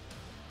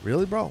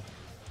 really, bro?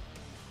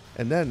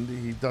 And then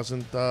he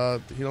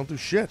don't do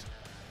shit.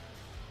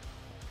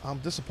 I'm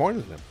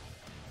disappointed in him.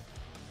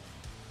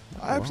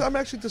 I'm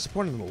actually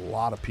disappointed in a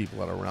lot of people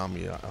that are around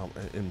me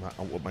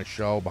with my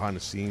show, behind the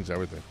scenes,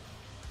 everything.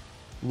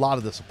 A lot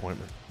of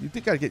disappointment. You'd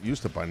think I'd get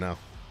used to it by now.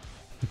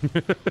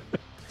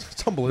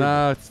 It's unbelievable.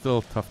 Nah, it's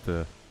still tough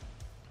pill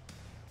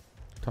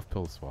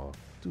to swallow.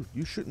 Dude,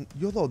 you shouldn't.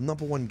 You're the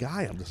number one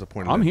guy. I'm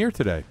disappointed. I'm here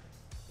today.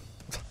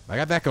 I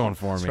got that going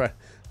for That's me. right.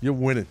 You're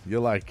winning.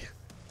 You're like,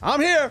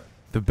 I'm here.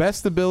 The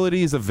best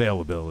ability is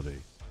availability.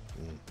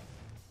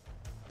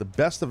 The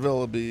best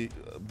ability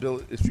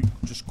is you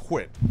just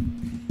quit.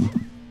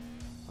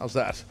 How's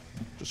that?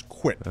 Just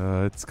quit.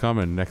 It's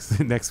coming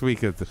next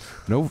week.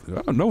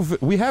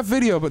 We have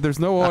video, but there's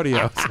no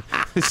audio.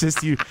 It's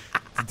just you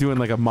doing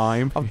like a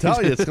mime. I'm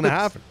telling you, it's gonna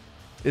happen.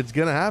 It's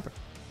gonna happen.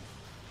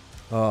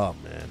 Oh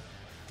man,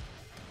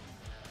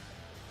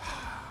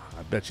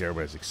 I bet you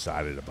everybody's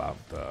excited about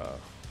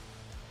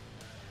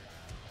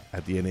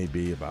at the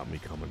NAB about me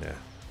coming there.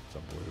 It's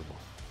unbelievable.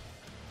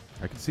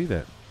 I can see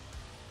that.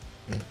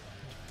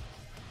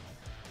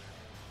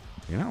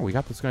 You know, we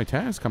got this guy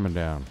Taz coming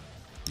down.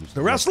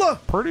 The wrestler?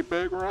 Pretty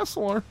big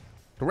wrestler.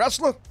 The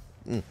wrestler?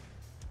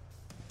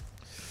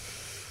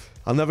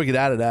 I'll never get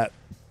out of that.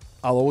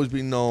 I'll always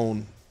be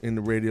known in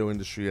the radio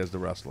industry as the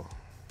wrestler.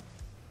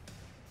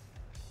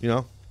 You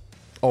know?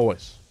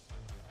 Always.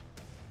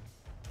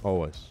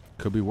 Always.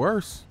 Could be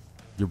worse.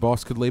 Your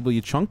boss could label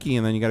you chunky,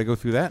 and then you got to go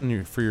through that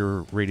for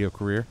your radio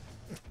career.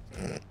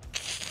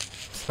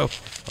 So,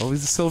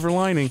 always a silver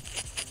lining.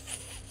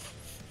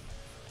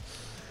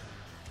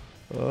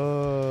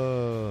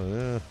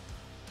 Yeah.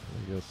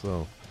 I guess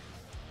so.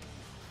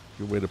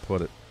 Good way to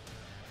put it.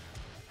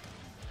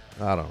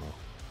 I don't know.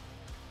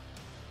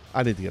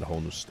 I need to get a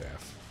whole new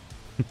staff.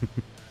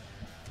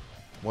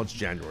 Once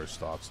January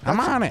starts. I'm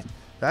on it.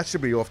 That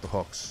should be off the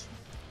hooks.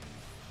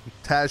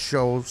 Taz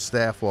Show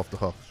staff off the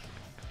hooks.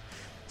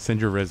 Send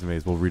your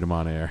resumes. We'll read them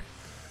on air.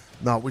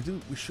 No, we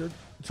should.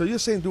 So you're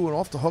saying do an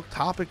off the hook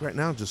topic right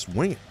now? Just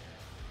wing it.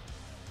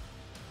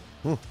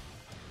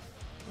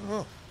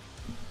 Oh.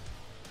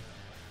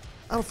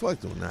 I don't feel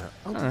like doing that.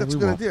 I don't think that's a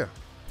good idea.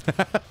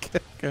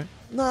 Okay.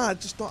 Nah, I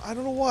just don't. I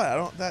don't know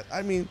why.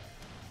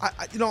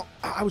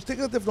 I was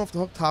thinking of different off the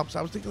hook topics.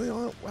 I was thinking, you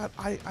know what?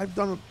 I've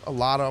done a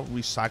lot of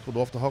recycled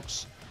off the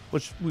hooks,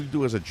 which we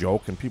do as a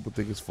joke, and people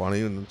think it's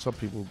funny, and some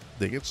people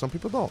dig it, some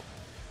people don't.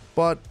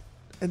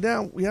 And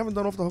now we haven't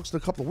done off the hooks in a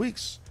couple of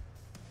weeks,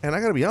 and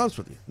I got to be honest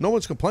with you, no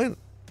one's complaining.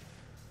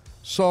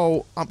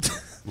 So I'm.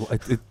 Well,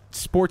 it's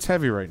sports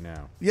heavy right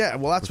now. Yeah,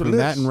 well, that's Between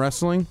what it is. that and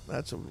wrestling.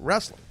 That's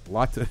wrestling. A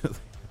lot to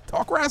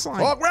talk wrestling.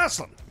 Talk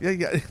wrestling.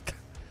 Yeah.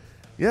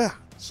 Yeah.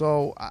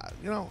 So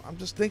I'm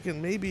just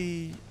thinking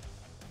maybe.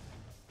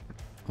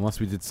 Unless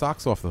we did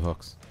socks off the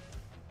hooks.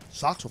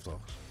 Socks off the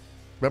hooks.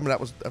 Remember that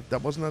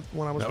wasn't that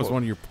one I was. That was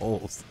one of your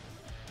polls.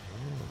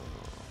 Oh,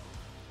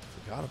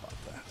 forgot about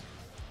that.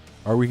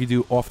 Or we could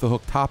do off the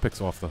hook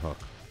topics off the hook.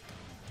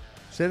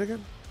 Say it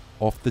again.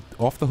 Off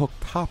the hook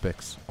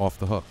topics off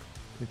the hook.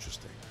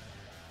 Interesting.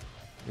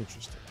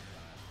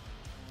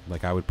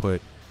 Like I would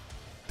put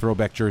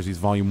Throwback Jerseys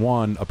Volume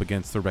 1 up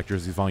against Throwback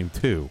Jerseys Volume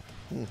 2.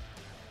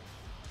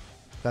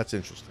 That's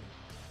interesting.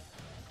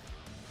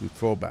 Do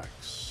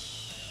throwbacks.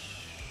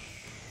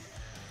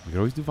 We could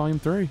always do Volume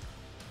 3.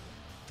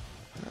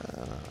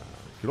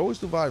 Could always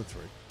do Volume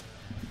 3.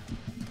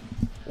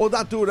 Or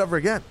not do it ever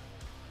again.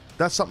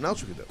 That's something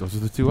else we could do. Those are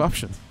the two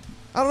options.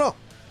 I don't know.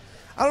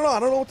 I don't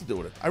know what to do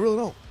with it. I really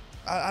don't.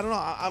 I don't know.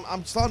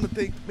 I'm starting to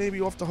think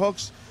maybe off the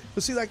hooks.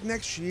 But see, like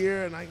next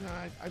year, and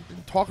I've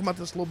been talking about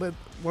this a little bit.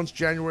 Once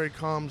January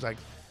comes,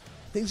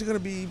 things are going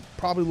to be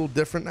probably a little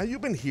different. Now,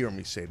 you've been hearing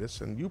me say this,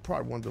 and you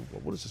probably wonder,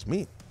 well, what does this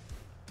mean?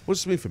 What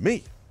does this mean for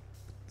me?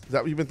 Is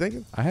that what you've been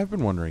thinking? I have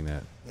been wondering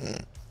that.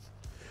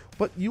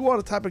 But you are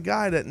the type of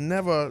guy that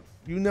never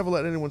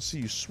let anyone see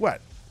you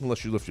sweat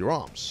unless you lift your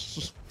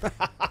arms.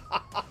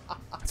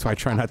 That's why I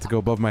try not to go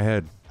above my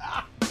head.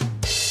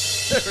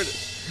 There it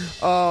is.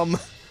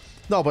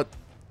 No, but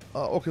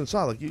okay,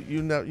 aside, like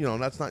you know,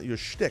 that's not your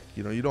shtick.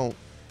 You know, you don't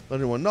let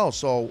anyone know.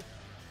 So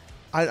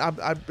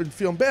I've been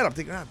feeling bad. I'm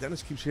thinking,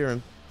 Dennis keeps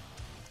hearing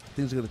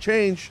things are going to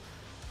change,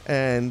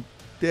 and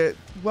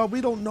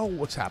we don't know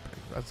what's happening.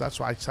 That's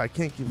why I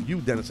can't give you,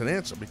 Dennis, an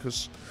answer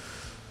because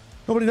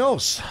nobody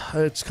knows.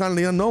 It's kind of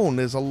the unknown.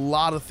 There's a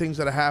lot of things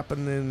that are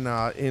happening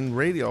in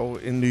radio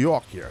in New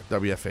York here,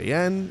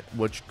 WFAN,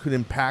 which could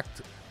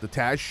impact the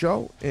Taz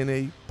Show in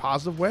a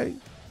positive way.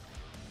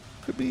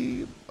 Could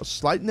be a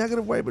slight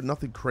negative way, but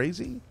nothing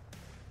crazy.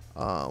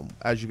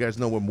 As you guys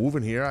know, we're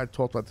moving here. I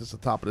talked about this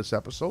at the top of this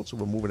episode, so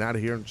we're moving out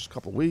of here in just a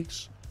couple of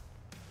weeks.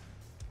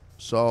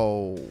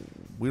 So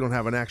we don't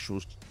have an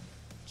actual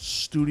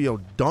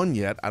studio done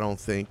yet, I don't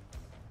think,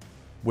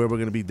 where we're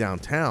going to be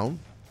downtown.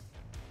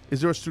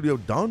 Is there a studio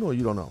done, or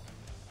you don't know?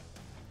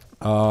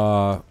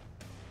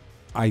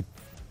 I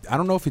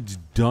don't know if it's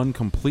done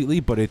completely,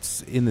 but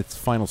it's in its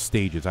final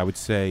stages. I would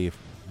say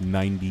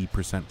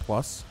 90%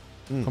 plus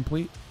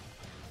complete.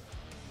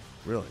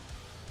 Really?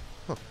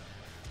 Huh.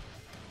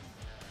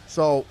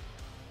 So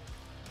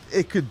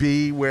it could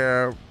be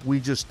where we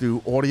just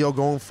do audio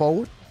going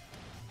forward.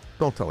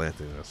 Don't tell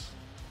Anthony this.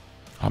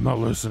 I'm not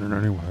listening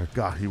anyway.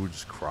 God, he would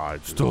just cry.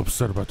 Dude. Still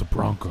upset about the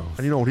Broncos.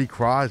 And you know when he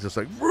cries, it's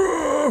like,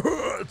 "Rah!"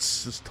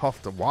 it's just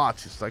tough to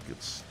watch. It's like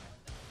it's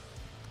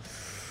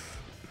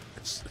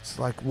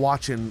like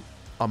watching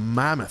a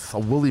mammoth, a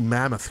woolly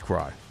mammoth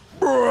cry.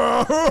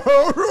 I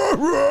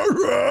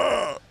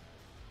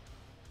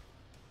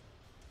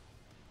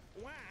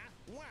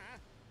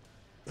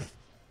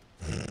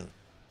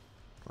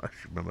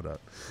should remember that.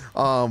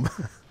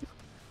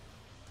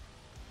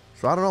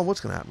 So I don't know what's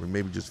gonna happen.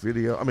 Maybe just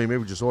video. I mean,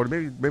 maybe just order.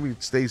 Maybe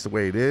it stays the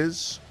way it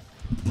is.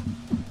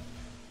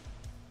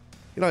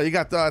 You know, you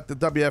got the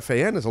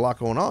WFAN. There's a lot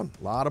going on.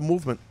 A lot of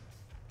movement.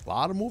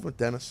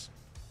 Dennis.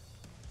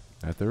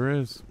 That there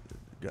is.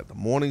 You got the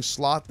morning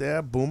slot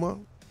there. Boomer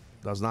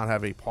does not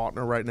have a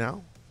partner right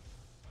now,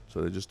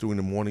 so they're just doing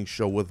the morning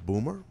show with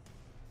Boomer.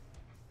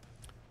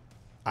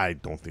 I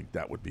don't think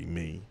that would be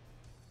me.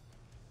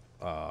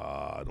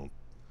 I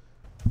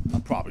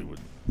probably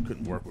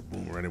couldn't work with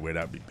Boomer anyway.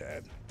 That'd be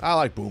bad. I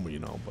like Boomer, you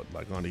know, but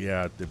like on the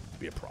air, there'd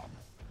be a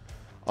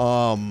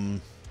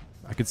problem.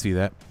 I could see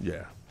that.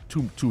 Yeah,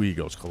 two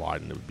egos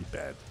colliding, it would be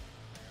bad.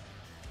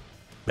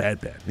 Bad.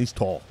 He's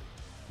tall.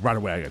 Right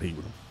away, I got heat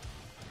with him.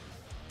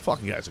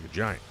 Fucking guy's like a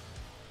giant.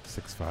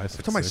 6'5", 6'6".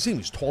 Every time I see him,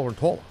 he's taller and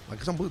taller. Like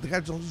it's unbelievable. The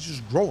guy's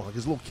just growing like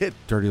his little kid.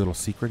 Dirty little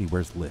secret: he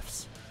wears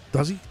lifts.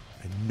 Does he?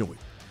 I knew it.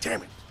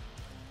 Damn it!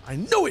 I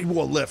knew he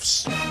wore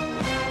lifts.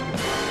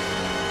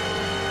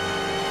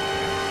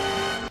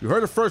 You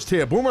heard it first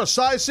here. Boomer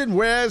Esiason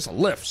wears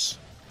lifts.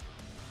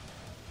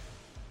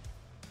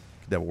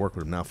 Could never work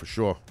with him now for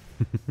sure.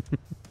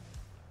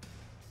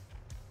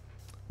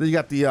 Then you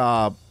got the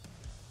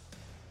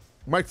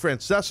Mike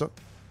Francesa.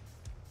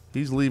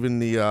 He's leaving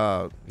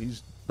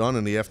he's done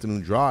in the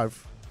afternoon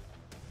drive.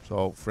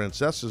 So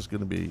Francesa's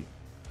going to be,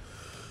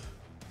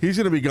 he's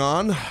going to be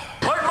gone.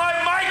 Put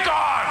my mic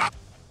on!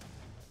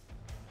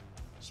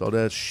 So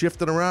they're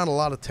shifting around a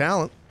lot of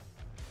talent.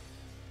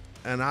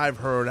 And I've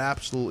heard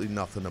absolutely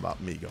nothing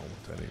about me going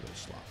to any of those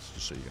slots,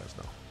 just so you guys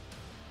know.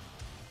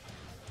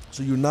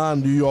 So you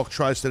non-New York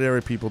tri-state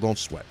area people, don't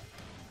sweat.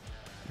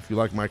 If you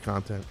like my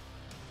content,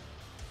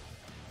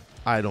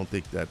 I don't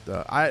think that...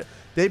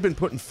 they've been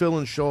putting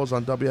fill-in shows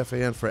on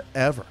WFAN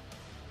forever.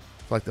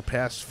 For like the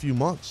past few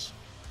months.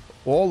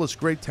 All this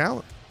great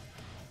talent.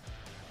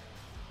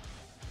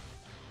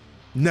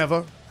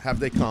 Never have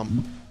they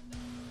come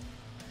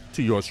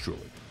to yours truly.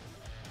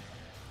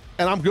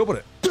 And I'm good with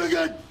it.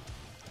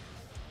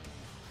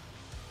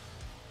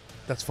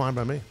 That's fine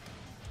by me.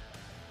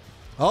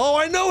 Oh,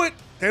 I know it.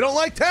 They don't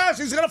like Taz.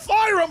 He's going to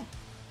fire him.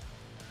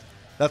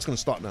 That's going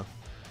to start now.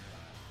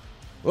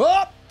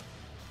 Oh,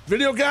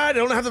 video guide. They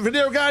don't have the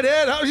video guide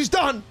here. No, he's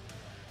done.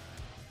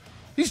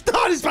 He's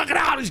done. He's fucking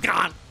out. He's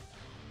gone.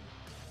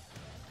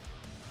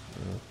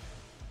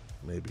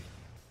 Maybe.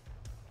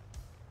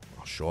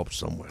 I'll show up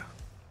somewhere.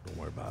 Don't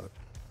worry about it.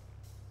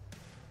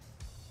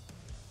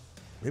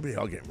 Maybe they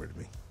are getting rid of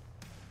me.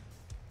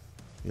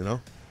 You know?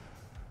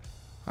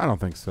 I don't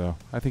think so.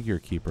 I think you're a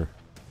keeper.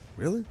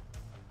 Really?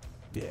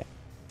 Yeah.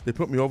 They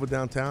put me over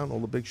downtown, all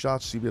the big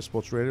shots, CBS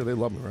Sports Radio. They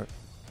love me, right?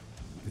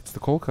 It's the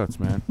cold cuts,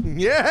 man.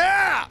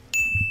 Yeah!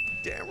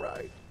 Damn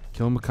right.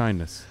 Kill him with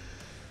kindness.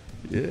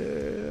 Yeah.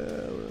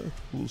 A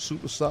little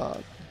super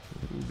sod.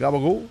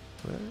 Gabagool.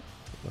 Yeah.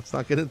 Let's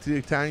not get into the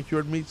Italian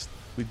cured meats.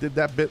 We did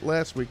that bit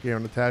last week here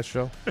on the Taz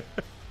Show.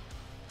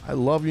 I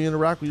love you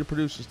interact with your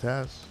producers,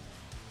 Taz.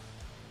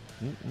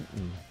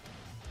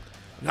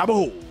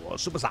 Gabagool.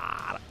 Super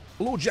sod.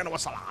 A little Genoa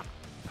salami.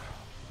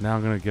 Now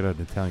I'm going to get an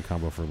Italian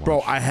combo for lunch.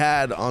 Bro, I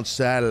had on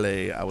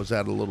Saturday, I was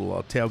at a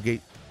little tailgate,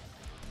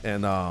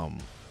 and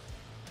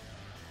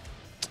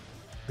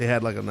they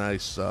had like a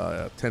nice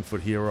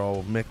 10-foot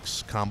hero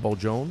mix combo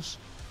Jones,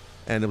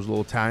 and it was a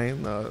little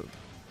Italian,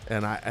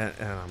 and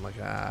I'm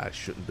like, I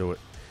shouldn't do it.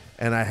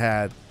 And I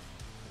had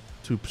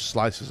 2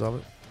 slices of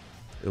it.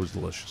 It was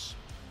delicious.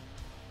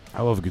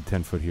 I love a good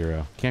 10-foot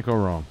hero. Can't go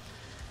wrong.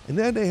 And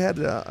then they had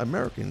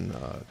American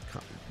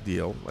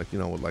deal, like,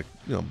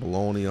 with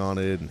bologna on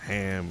it and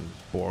ham,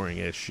 boring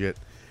ass shit.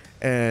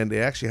 And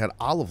they actually had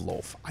olive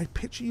loaf. I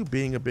picture you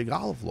being a big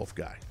olive loaf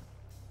guy.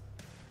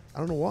 I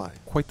don't know why.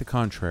 Quite the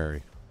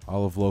contrary.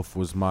 Olive loaf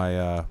was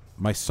my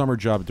my summer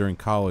job during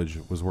college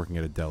was working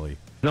at a deli.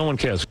 No one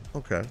cares.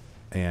 Okay.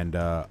 And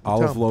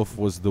olive loaf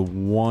was the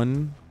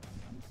one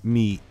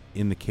meat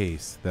in the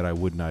case that I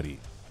would not eat.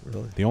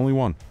 Really? The only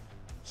one.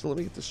 So let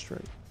me get this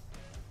straight.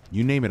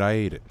 You name it, I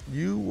ate it.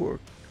 You were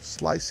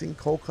slicing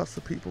cold cuts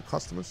for people,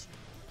 customers?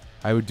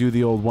 I would do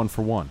the old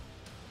 1-for-1.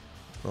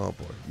 Oh,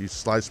 boy. You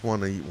slice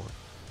one and eat one.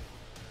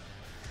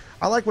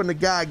 I like when the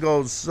guy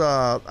goes,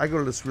 I go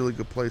to this really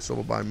good place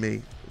over by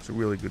me. It's a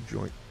really good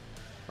joint.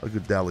 A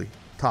good deli.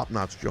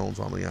 Top-notch Jones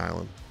on the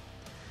island.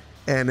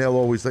 And they'll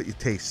always let you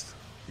taste.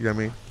 You know what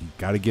I mean? You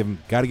gotta give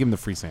him the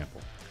free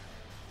sample.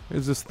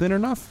 Is this thin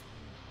enough?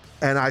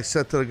 And I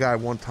said to the guy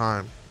one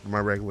time, my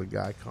regular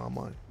guy,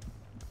 Carmine,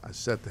 I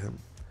said to him,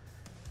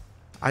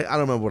 I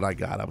don't remember what I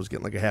got. I was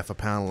getting like a half a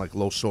pound of like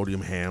low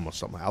sodium ham or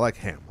something. I like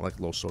ham. I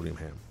like low sodium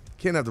ham.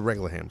 Can't have the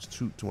regular ham. It's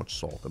too much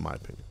salt, in my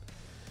opinion.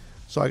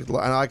 So I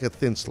like a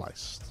thin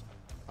slice.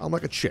 I'm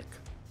like a chick,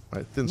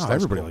 right? Thin slice.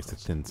 Everybody likes a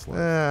thin slice.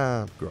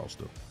 Yeah, girls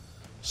do.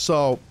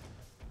 So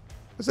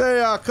I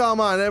say,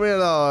 come on, let me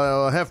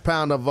a half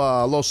pound of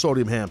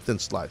low-sodium ham, thin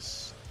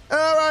slice.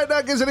 All right,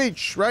 that gives it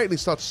each, right? And he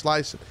starts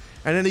slicing.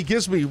 And then he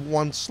gives me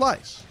one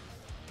slice.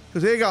 He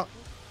goes, here you go.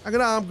 I go,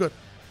 no, I'm good.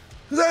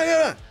 He goes,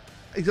 yeah.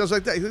 He goes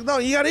like that. He goes, no,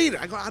 you got to eat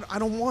it. I go, I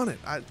don't want it.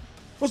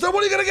 Well, so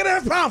what are you going to get a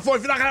half pound for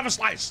if you're not going to have a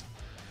slice?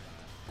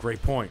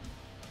 Great point.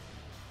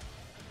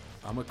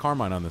 I'm with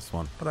Carmine on this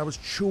one. But I was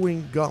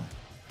chewing gum.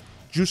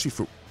 Juicy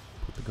fruit.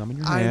 Put the gum in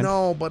your hand. I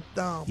know, but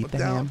no. Eat But the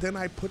now, ham. then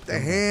I put the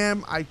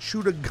ham. I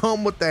chewed the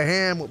gum with the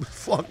ham. It was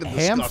fucking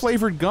disgusting.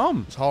 Ham-flavored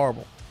gum. It's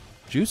horrible.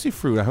 Juicy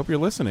fruit. I hope you're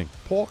listening.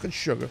 Pork and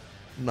sugar,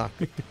 not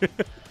good.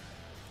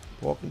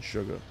 Pork and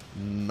sugar,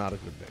 not a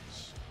good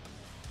mix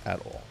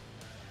at all.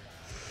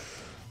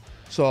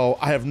 So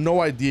I have no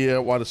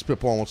idea why the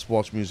Spitball with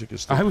Sports Music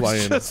is still I was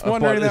playing. just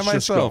wondering but that it's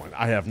just myself. going.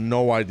 I have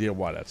no idea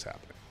why that's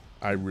happening.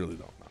 I really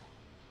don't know.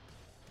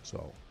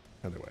 So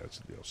anyway, that's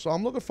the deal. So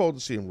I'm looking forward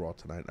to seeing Raw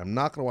tonight. I'm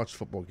not going to watch the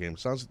football game.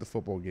 Sounds like the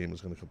football game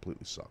is going to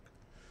completely suck.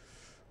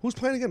 Who's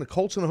playing again? The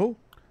Colts and the who?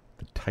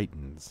 The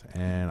Titans.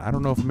 And I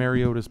don't know if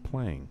Mariota's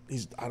playing.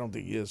 I don't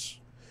think he is.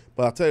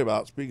 But I'll tell you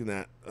about, speaking of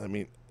that, I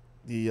mean,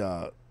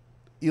 the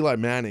Eli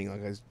Manning,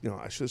 I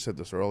should have said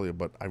this earlier,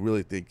 but I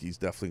really think he's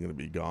definitely going to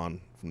be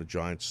gone from the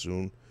Giants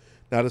soon.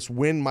 Now, this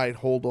win might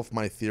hold off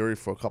my theory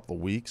for a couple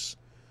of weeks,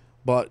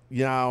 but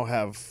you now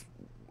have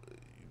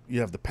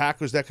the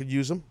Packers that could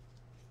use him,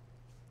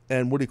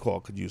 and what do you call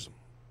it? Could use him.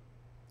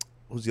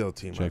 Who's the other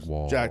team?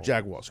 Jaguars.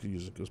 Jaguars could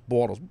use him because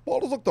Bortles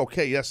looked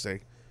okay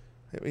yesterday.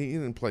 I mean, he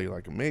didn't play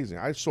like amazing.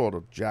 I saw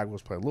the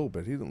Jaguars play a little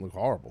bit. He didn't look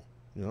horrible,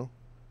 you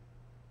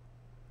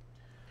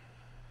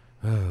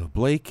know.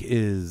 Blake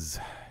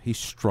he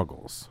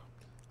struggles.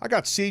 I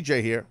got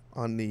CJ here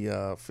on the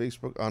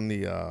Facebook, on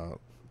the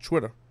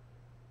Twitter.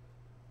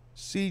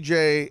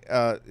 CJ,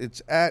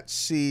 it's at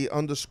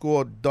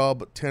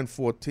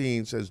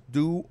C_dub1014 says,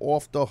 do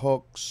off the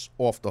hooks.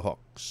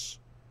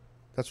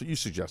 That's what you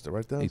suggested,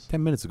 right, Dennis?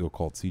 10 minutes ago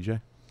called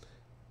CJ.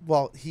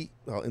 Well,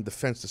 in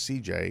defense to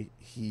CJ,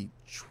 he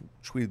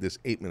tweeted this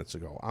 8 minutes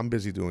ago. I'm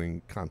busy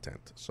doing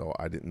content, so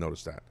I didn't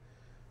notice that.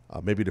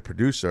 Maybe the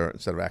producer,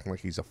 instead of acting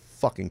like he's a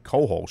fucking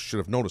co-host, should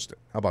have noticed it.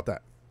 How about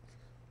that?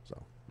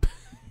 So,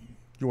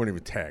 you weren't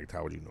even tagged.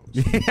 How would you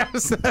notice?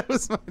 Yes, that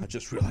was my... I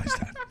just realized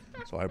that,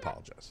 so I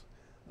apologize.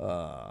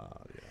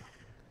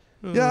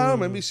 Yeah,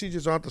 maybe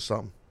CJ's onto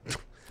something.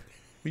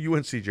 You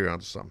and CJ are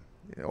onto something.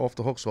 Yeah, off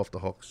the hooks.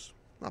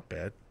 Not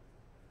bad.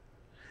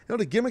 You know,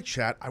 the gimmick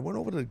chat, I went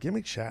over to the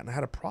gimmick chat and I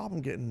had a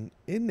problem getting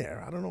in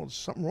there. I don't know, there's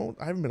something wrong.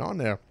 I haven't been on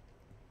there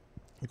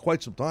in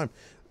quite some time.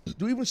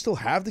 Do we even still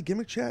have the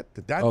gimmick chat?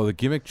 The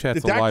gimmick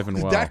chat's alive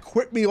and well. Did that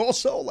quit me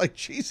also? Like,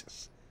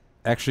 Jesus.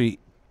 Actually,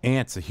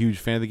 Ant's a huge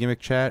fan of the gimmick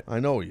chat. I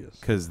know he is.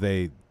 Because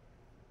they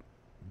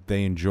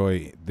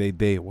enjoy,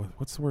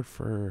 what's the word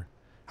for?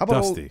 How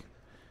about Dusty?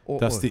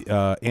 Dusty.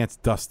 Ant's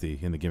Dusty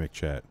in the gimmick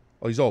chat.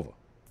 Oh, he's over?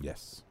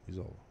 Yes. He's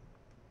over.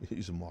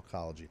 He's in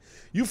Markology.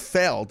 You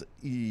failed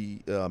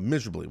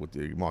miserably with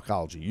the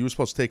Markology. You were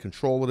supposed to take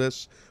control of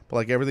this, but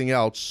like everything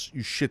else,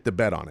 you shit the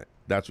bed on it.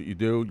 That's what you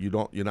do.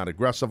 You're not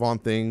aggressive on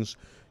things.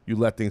 You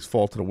let things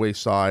fall to the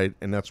wayside,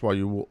 and that's why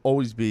you will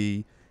always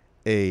be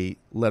a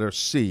letter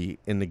C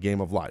in the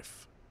game of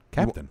life.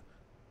 Captain.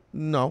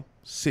 No,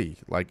 C.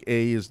 Like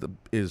A is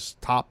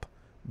top,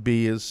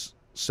 B is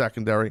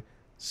secondary,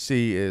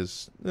 C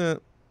is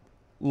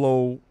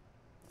low.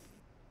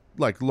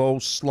 Like low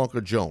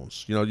Slunker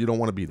Jones. You know, you don't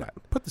want to be that.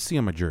 Put the C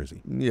on my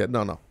jersey. Yeah,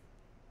 no.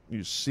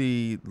 You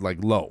see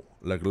like low,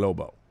 like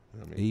Lobo. You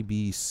know what I mean?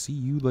 AB, see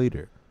you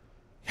later.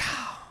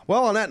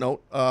 Well, on that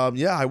note,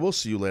 yeah, I will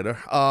see you later.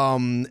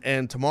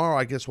 And tomorrow,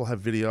 I guess we'll have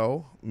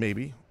video.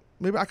 Maybe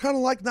I kind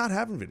of like not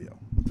having video.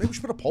 Maybe we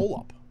should put a poll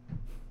up.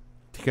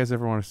 Do you guys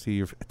ever want to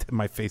see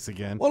my face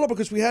again? Well, no,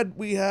 because we had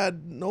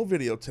no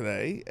video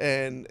today,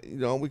 and you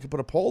know we could put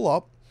a poll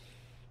up.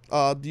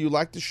 Do you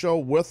like the show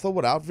with or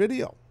without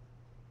video?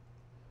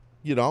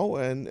 You know,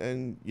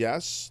 and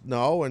yes,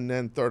 no, and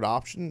then third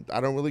option,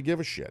 I don't really give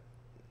a shit.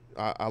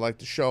 I like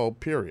the show,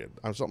 period.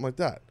 Something like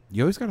that.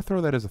 You always got to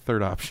throw that as a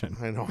third option.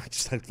 I know.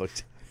 It's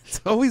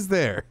always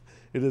there.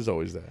 It is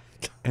always there.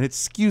 And it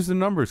skews the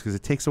numbers because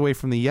it takes away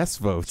from the yes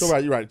votes. So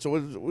you're right. So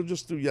we'll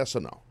just do yes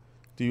or no.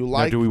 Do you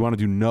like? Now, do we want to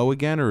do no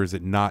again, or is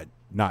it not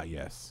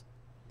yes?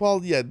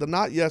 Well, yeah, the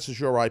not yes is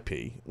your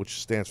IP,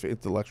 which stands for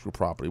intellectual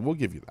property. We'll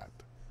give you that.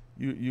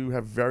 You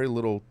have very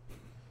little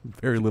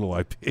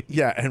IP.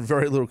 Yeah, and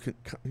very little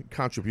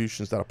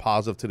contributions that are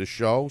positive to the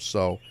show.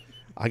 So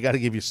I got to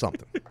give you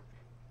something.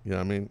 You know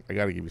what I mean? I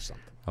got to give you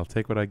something. I'll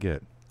take what I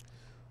get.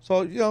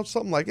 So, you know,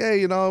 something like,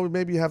 hey, you know,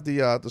 maybe you have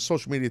the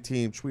social media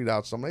team tweet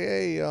out something like,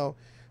 hey,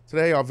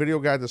 today our video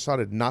guy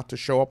decided not to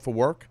show up for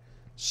work.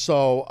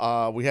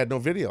 So we had no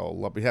video.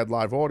 We had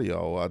live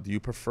audio. Do you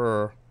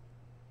prefer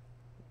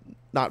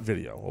not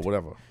video or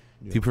whatever?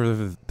 Do you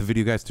prefer the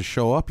video guys to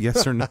show up?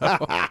 Yes or no?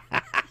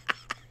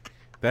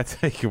 That's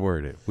how you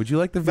word it. Would you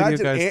like the video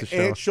guys to show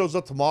up? Ant shows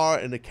up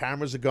tomorrow and the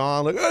cameras are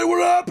gone. Like, hey,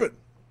 what happened?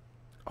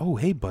 Oh,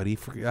 hey, buddy. You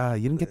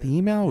didn't get the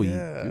email?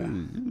 Yeah.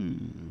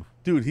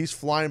 Dude, he's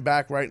flying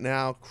back right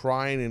now,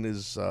 crying in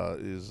his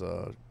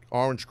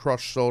Orange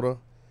Crush soda,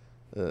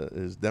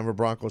 his Denver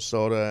Broncos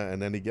soda,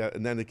 and then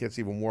it gets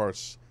even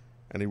worse,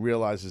 and he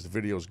realizes the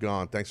video's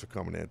gone. Thanks for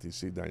coming, Anthony.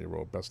 See you down your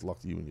road. Best of luck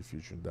to you in your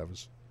future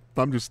endeavors.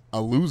 I'm just a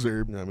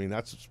loser. I mean,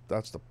 that's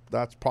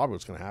probably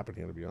what's going to happen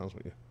here, to be honest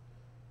with you.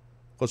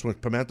 Plus, when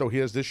Pimento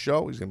hears this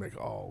show, he's going to be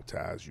like, oh,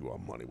 Taz, you are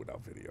money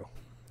without video.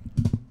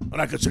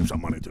 And I could save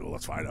some money, too.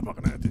 Let's find that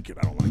fucking Anthony kid.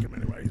 I don't like him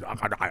anyway.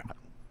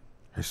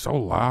 He's so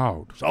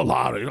loud. So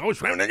loud. He's always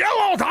screaming and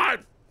yelling all the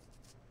time.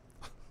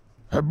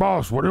 Hey,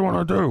 boss, what do you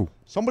want to do?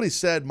 Somebody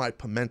said my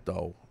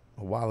Pimento,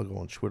 a while ago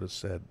on Twitter,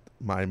 said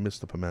my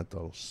Mr.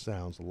 Pimento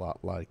sounds a lot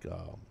like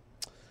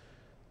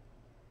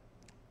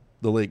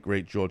the late,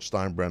 great George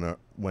Steinbrenner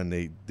when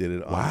they did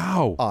it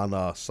on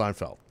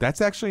Seinfeld. That's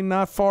actually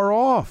not far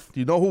off. Do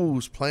you know who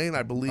was playing?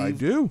 I believe I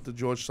do. The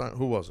George Stein.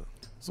 Who was it?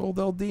 It's old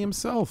LD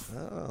himself.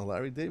 Oh,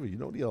 Larry David. You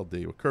know the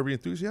LD. With Curb Your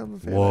Enthusiasm?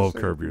 Whoa,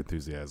 Curb Your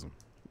Enthusiasm.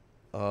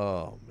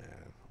 Oh, man.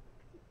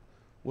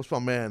 What's my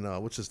man?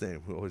 What's his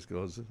name? Who always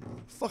goes,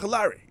 fucking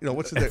Larry. You know,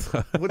 what's his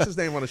name? What's his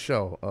name on the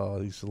show?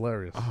 He's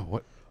hilarious. Oh,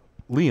 what?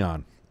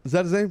 Leon. Is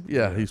that his name?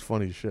 Yeah, he's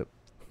funny as shit.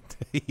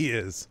 He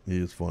is. He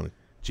is funny.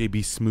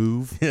 JB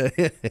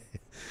Smoove.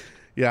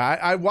 Yeah,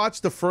 I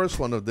watched the first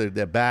one of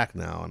they're back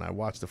now, and I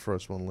watched the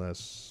first one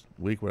last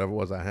week, whatever it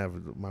was. I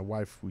have my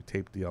wife. We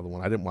taped the other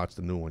one. I didn't watch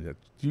the new one yet.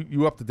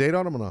 You up to date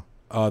on them or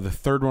no? The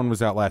third one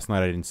was out last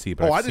night. I didn't see it.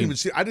 But I didn't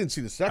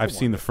see the second one. I've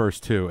seen the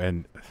first two,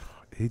 and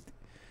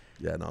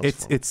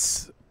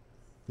it's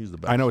he's the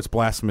best. I know it's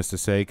blasphemous to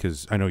say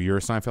because I know you're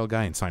a Seinfeld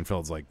guy, and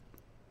Seinfeld's like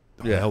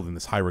held in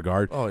this high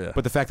regard. Oh yeah.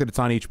 But the fact that it's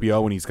on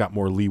HBO and he's got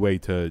more leeway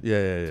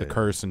to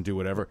curse and do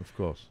whatever. Of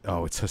course.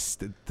 Oh, it's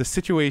just the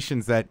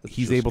situations that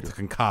he's able to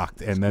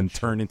concoct and then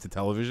turn into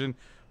television.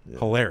 Yeah.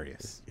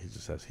 Hilarious. He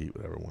just has heat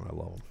with everyone. I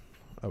love him.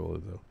 I really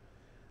do.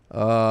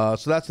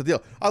 So that's the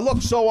deal.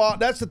 Look, so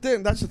that's the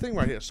thing. That's the thing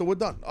right here. So we're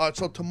done.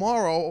 So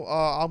tomorrow,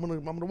 I'm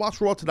gonna watch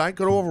Raw tonight.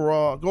 Go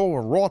over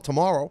Raw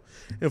tomorrow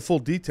in full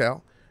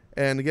detail,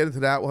 and to get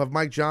into that, we'll have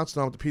Mike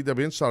Johnson on with the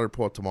PW Insider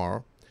Report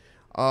tomorrow.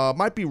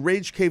 Might be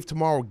Rage Cave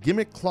tomorrow.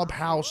 Gimmick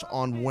Clubhouse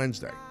on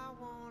Wednesday.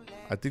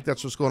 I think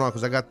that's what's going on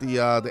because I got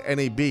the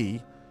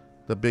NAB,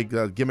 the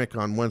big gimmick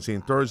on Wednesday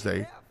and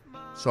Thursday.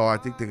 So I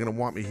think they're going to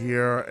want me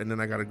here, and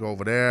then I got to go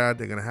over there.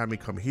 They're going to have me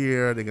come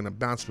here. They're going to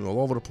bounce me all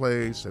over the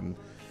place, and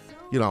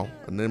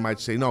and they might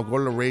say, no, go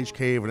to the Rage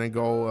Cave, and then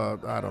go,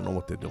 I don't know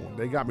what they're doing.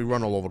 They got me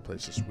run all over the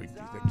place this week.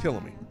 They're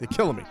killing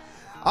me.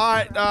 All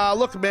right,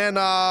 look, man,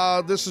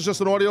 this is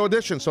just an audio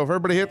edition, so if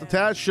everybody here at the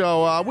Taz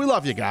Show, we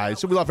love you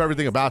guys. We love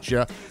everything about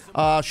you.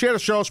 Share the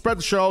show, spread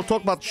the show,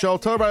 talk about the show,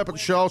 tell everybody about the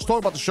show, talk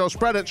about the show,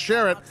 spread it,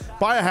 share it,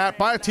 buy a hat,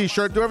 buy a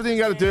T-shirt, do everything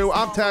you got to do.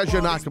 I'm Taz,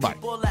 you're not. Goodbye.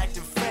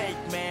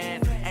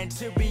 And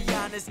to be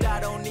honest, I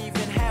don't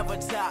even have a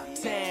top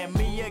 10.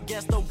 Me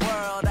against the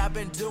world, I've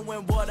been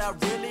doing what I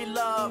really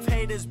love.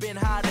 Haters been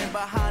hiding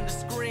behind the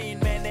screen,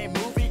 man, they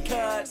movie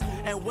cuts.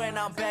 And when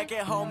I'm back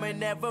at home, it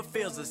never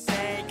feels the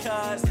same,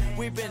 cause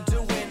we've been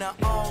doing our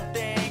own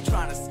thing,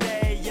 trying to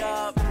stay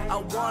up. I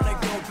wanna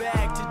go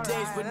back to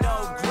days with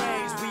no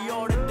grades. We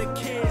ordered the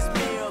kids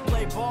meal,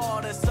 play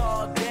ball, that's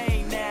all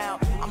day now.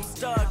 I'm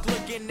stuck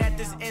looking at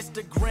this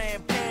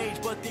Instagram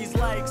page, but these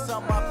likes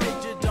on my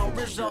picture don't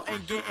result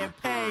in getting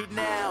paid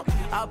now.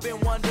 I've been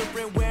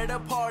wondering where the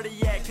party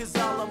at, cause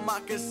all of my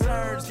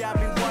concerns got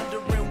me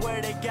wondering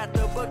where they got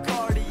the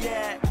Bacardi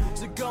at.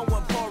 So go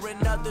and pour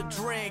another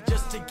drink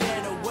just to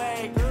get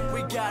away.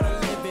 We gotta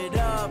live it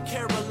up,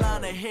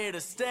 Carolina here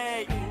to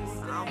stay.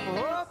 I'm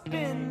up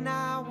in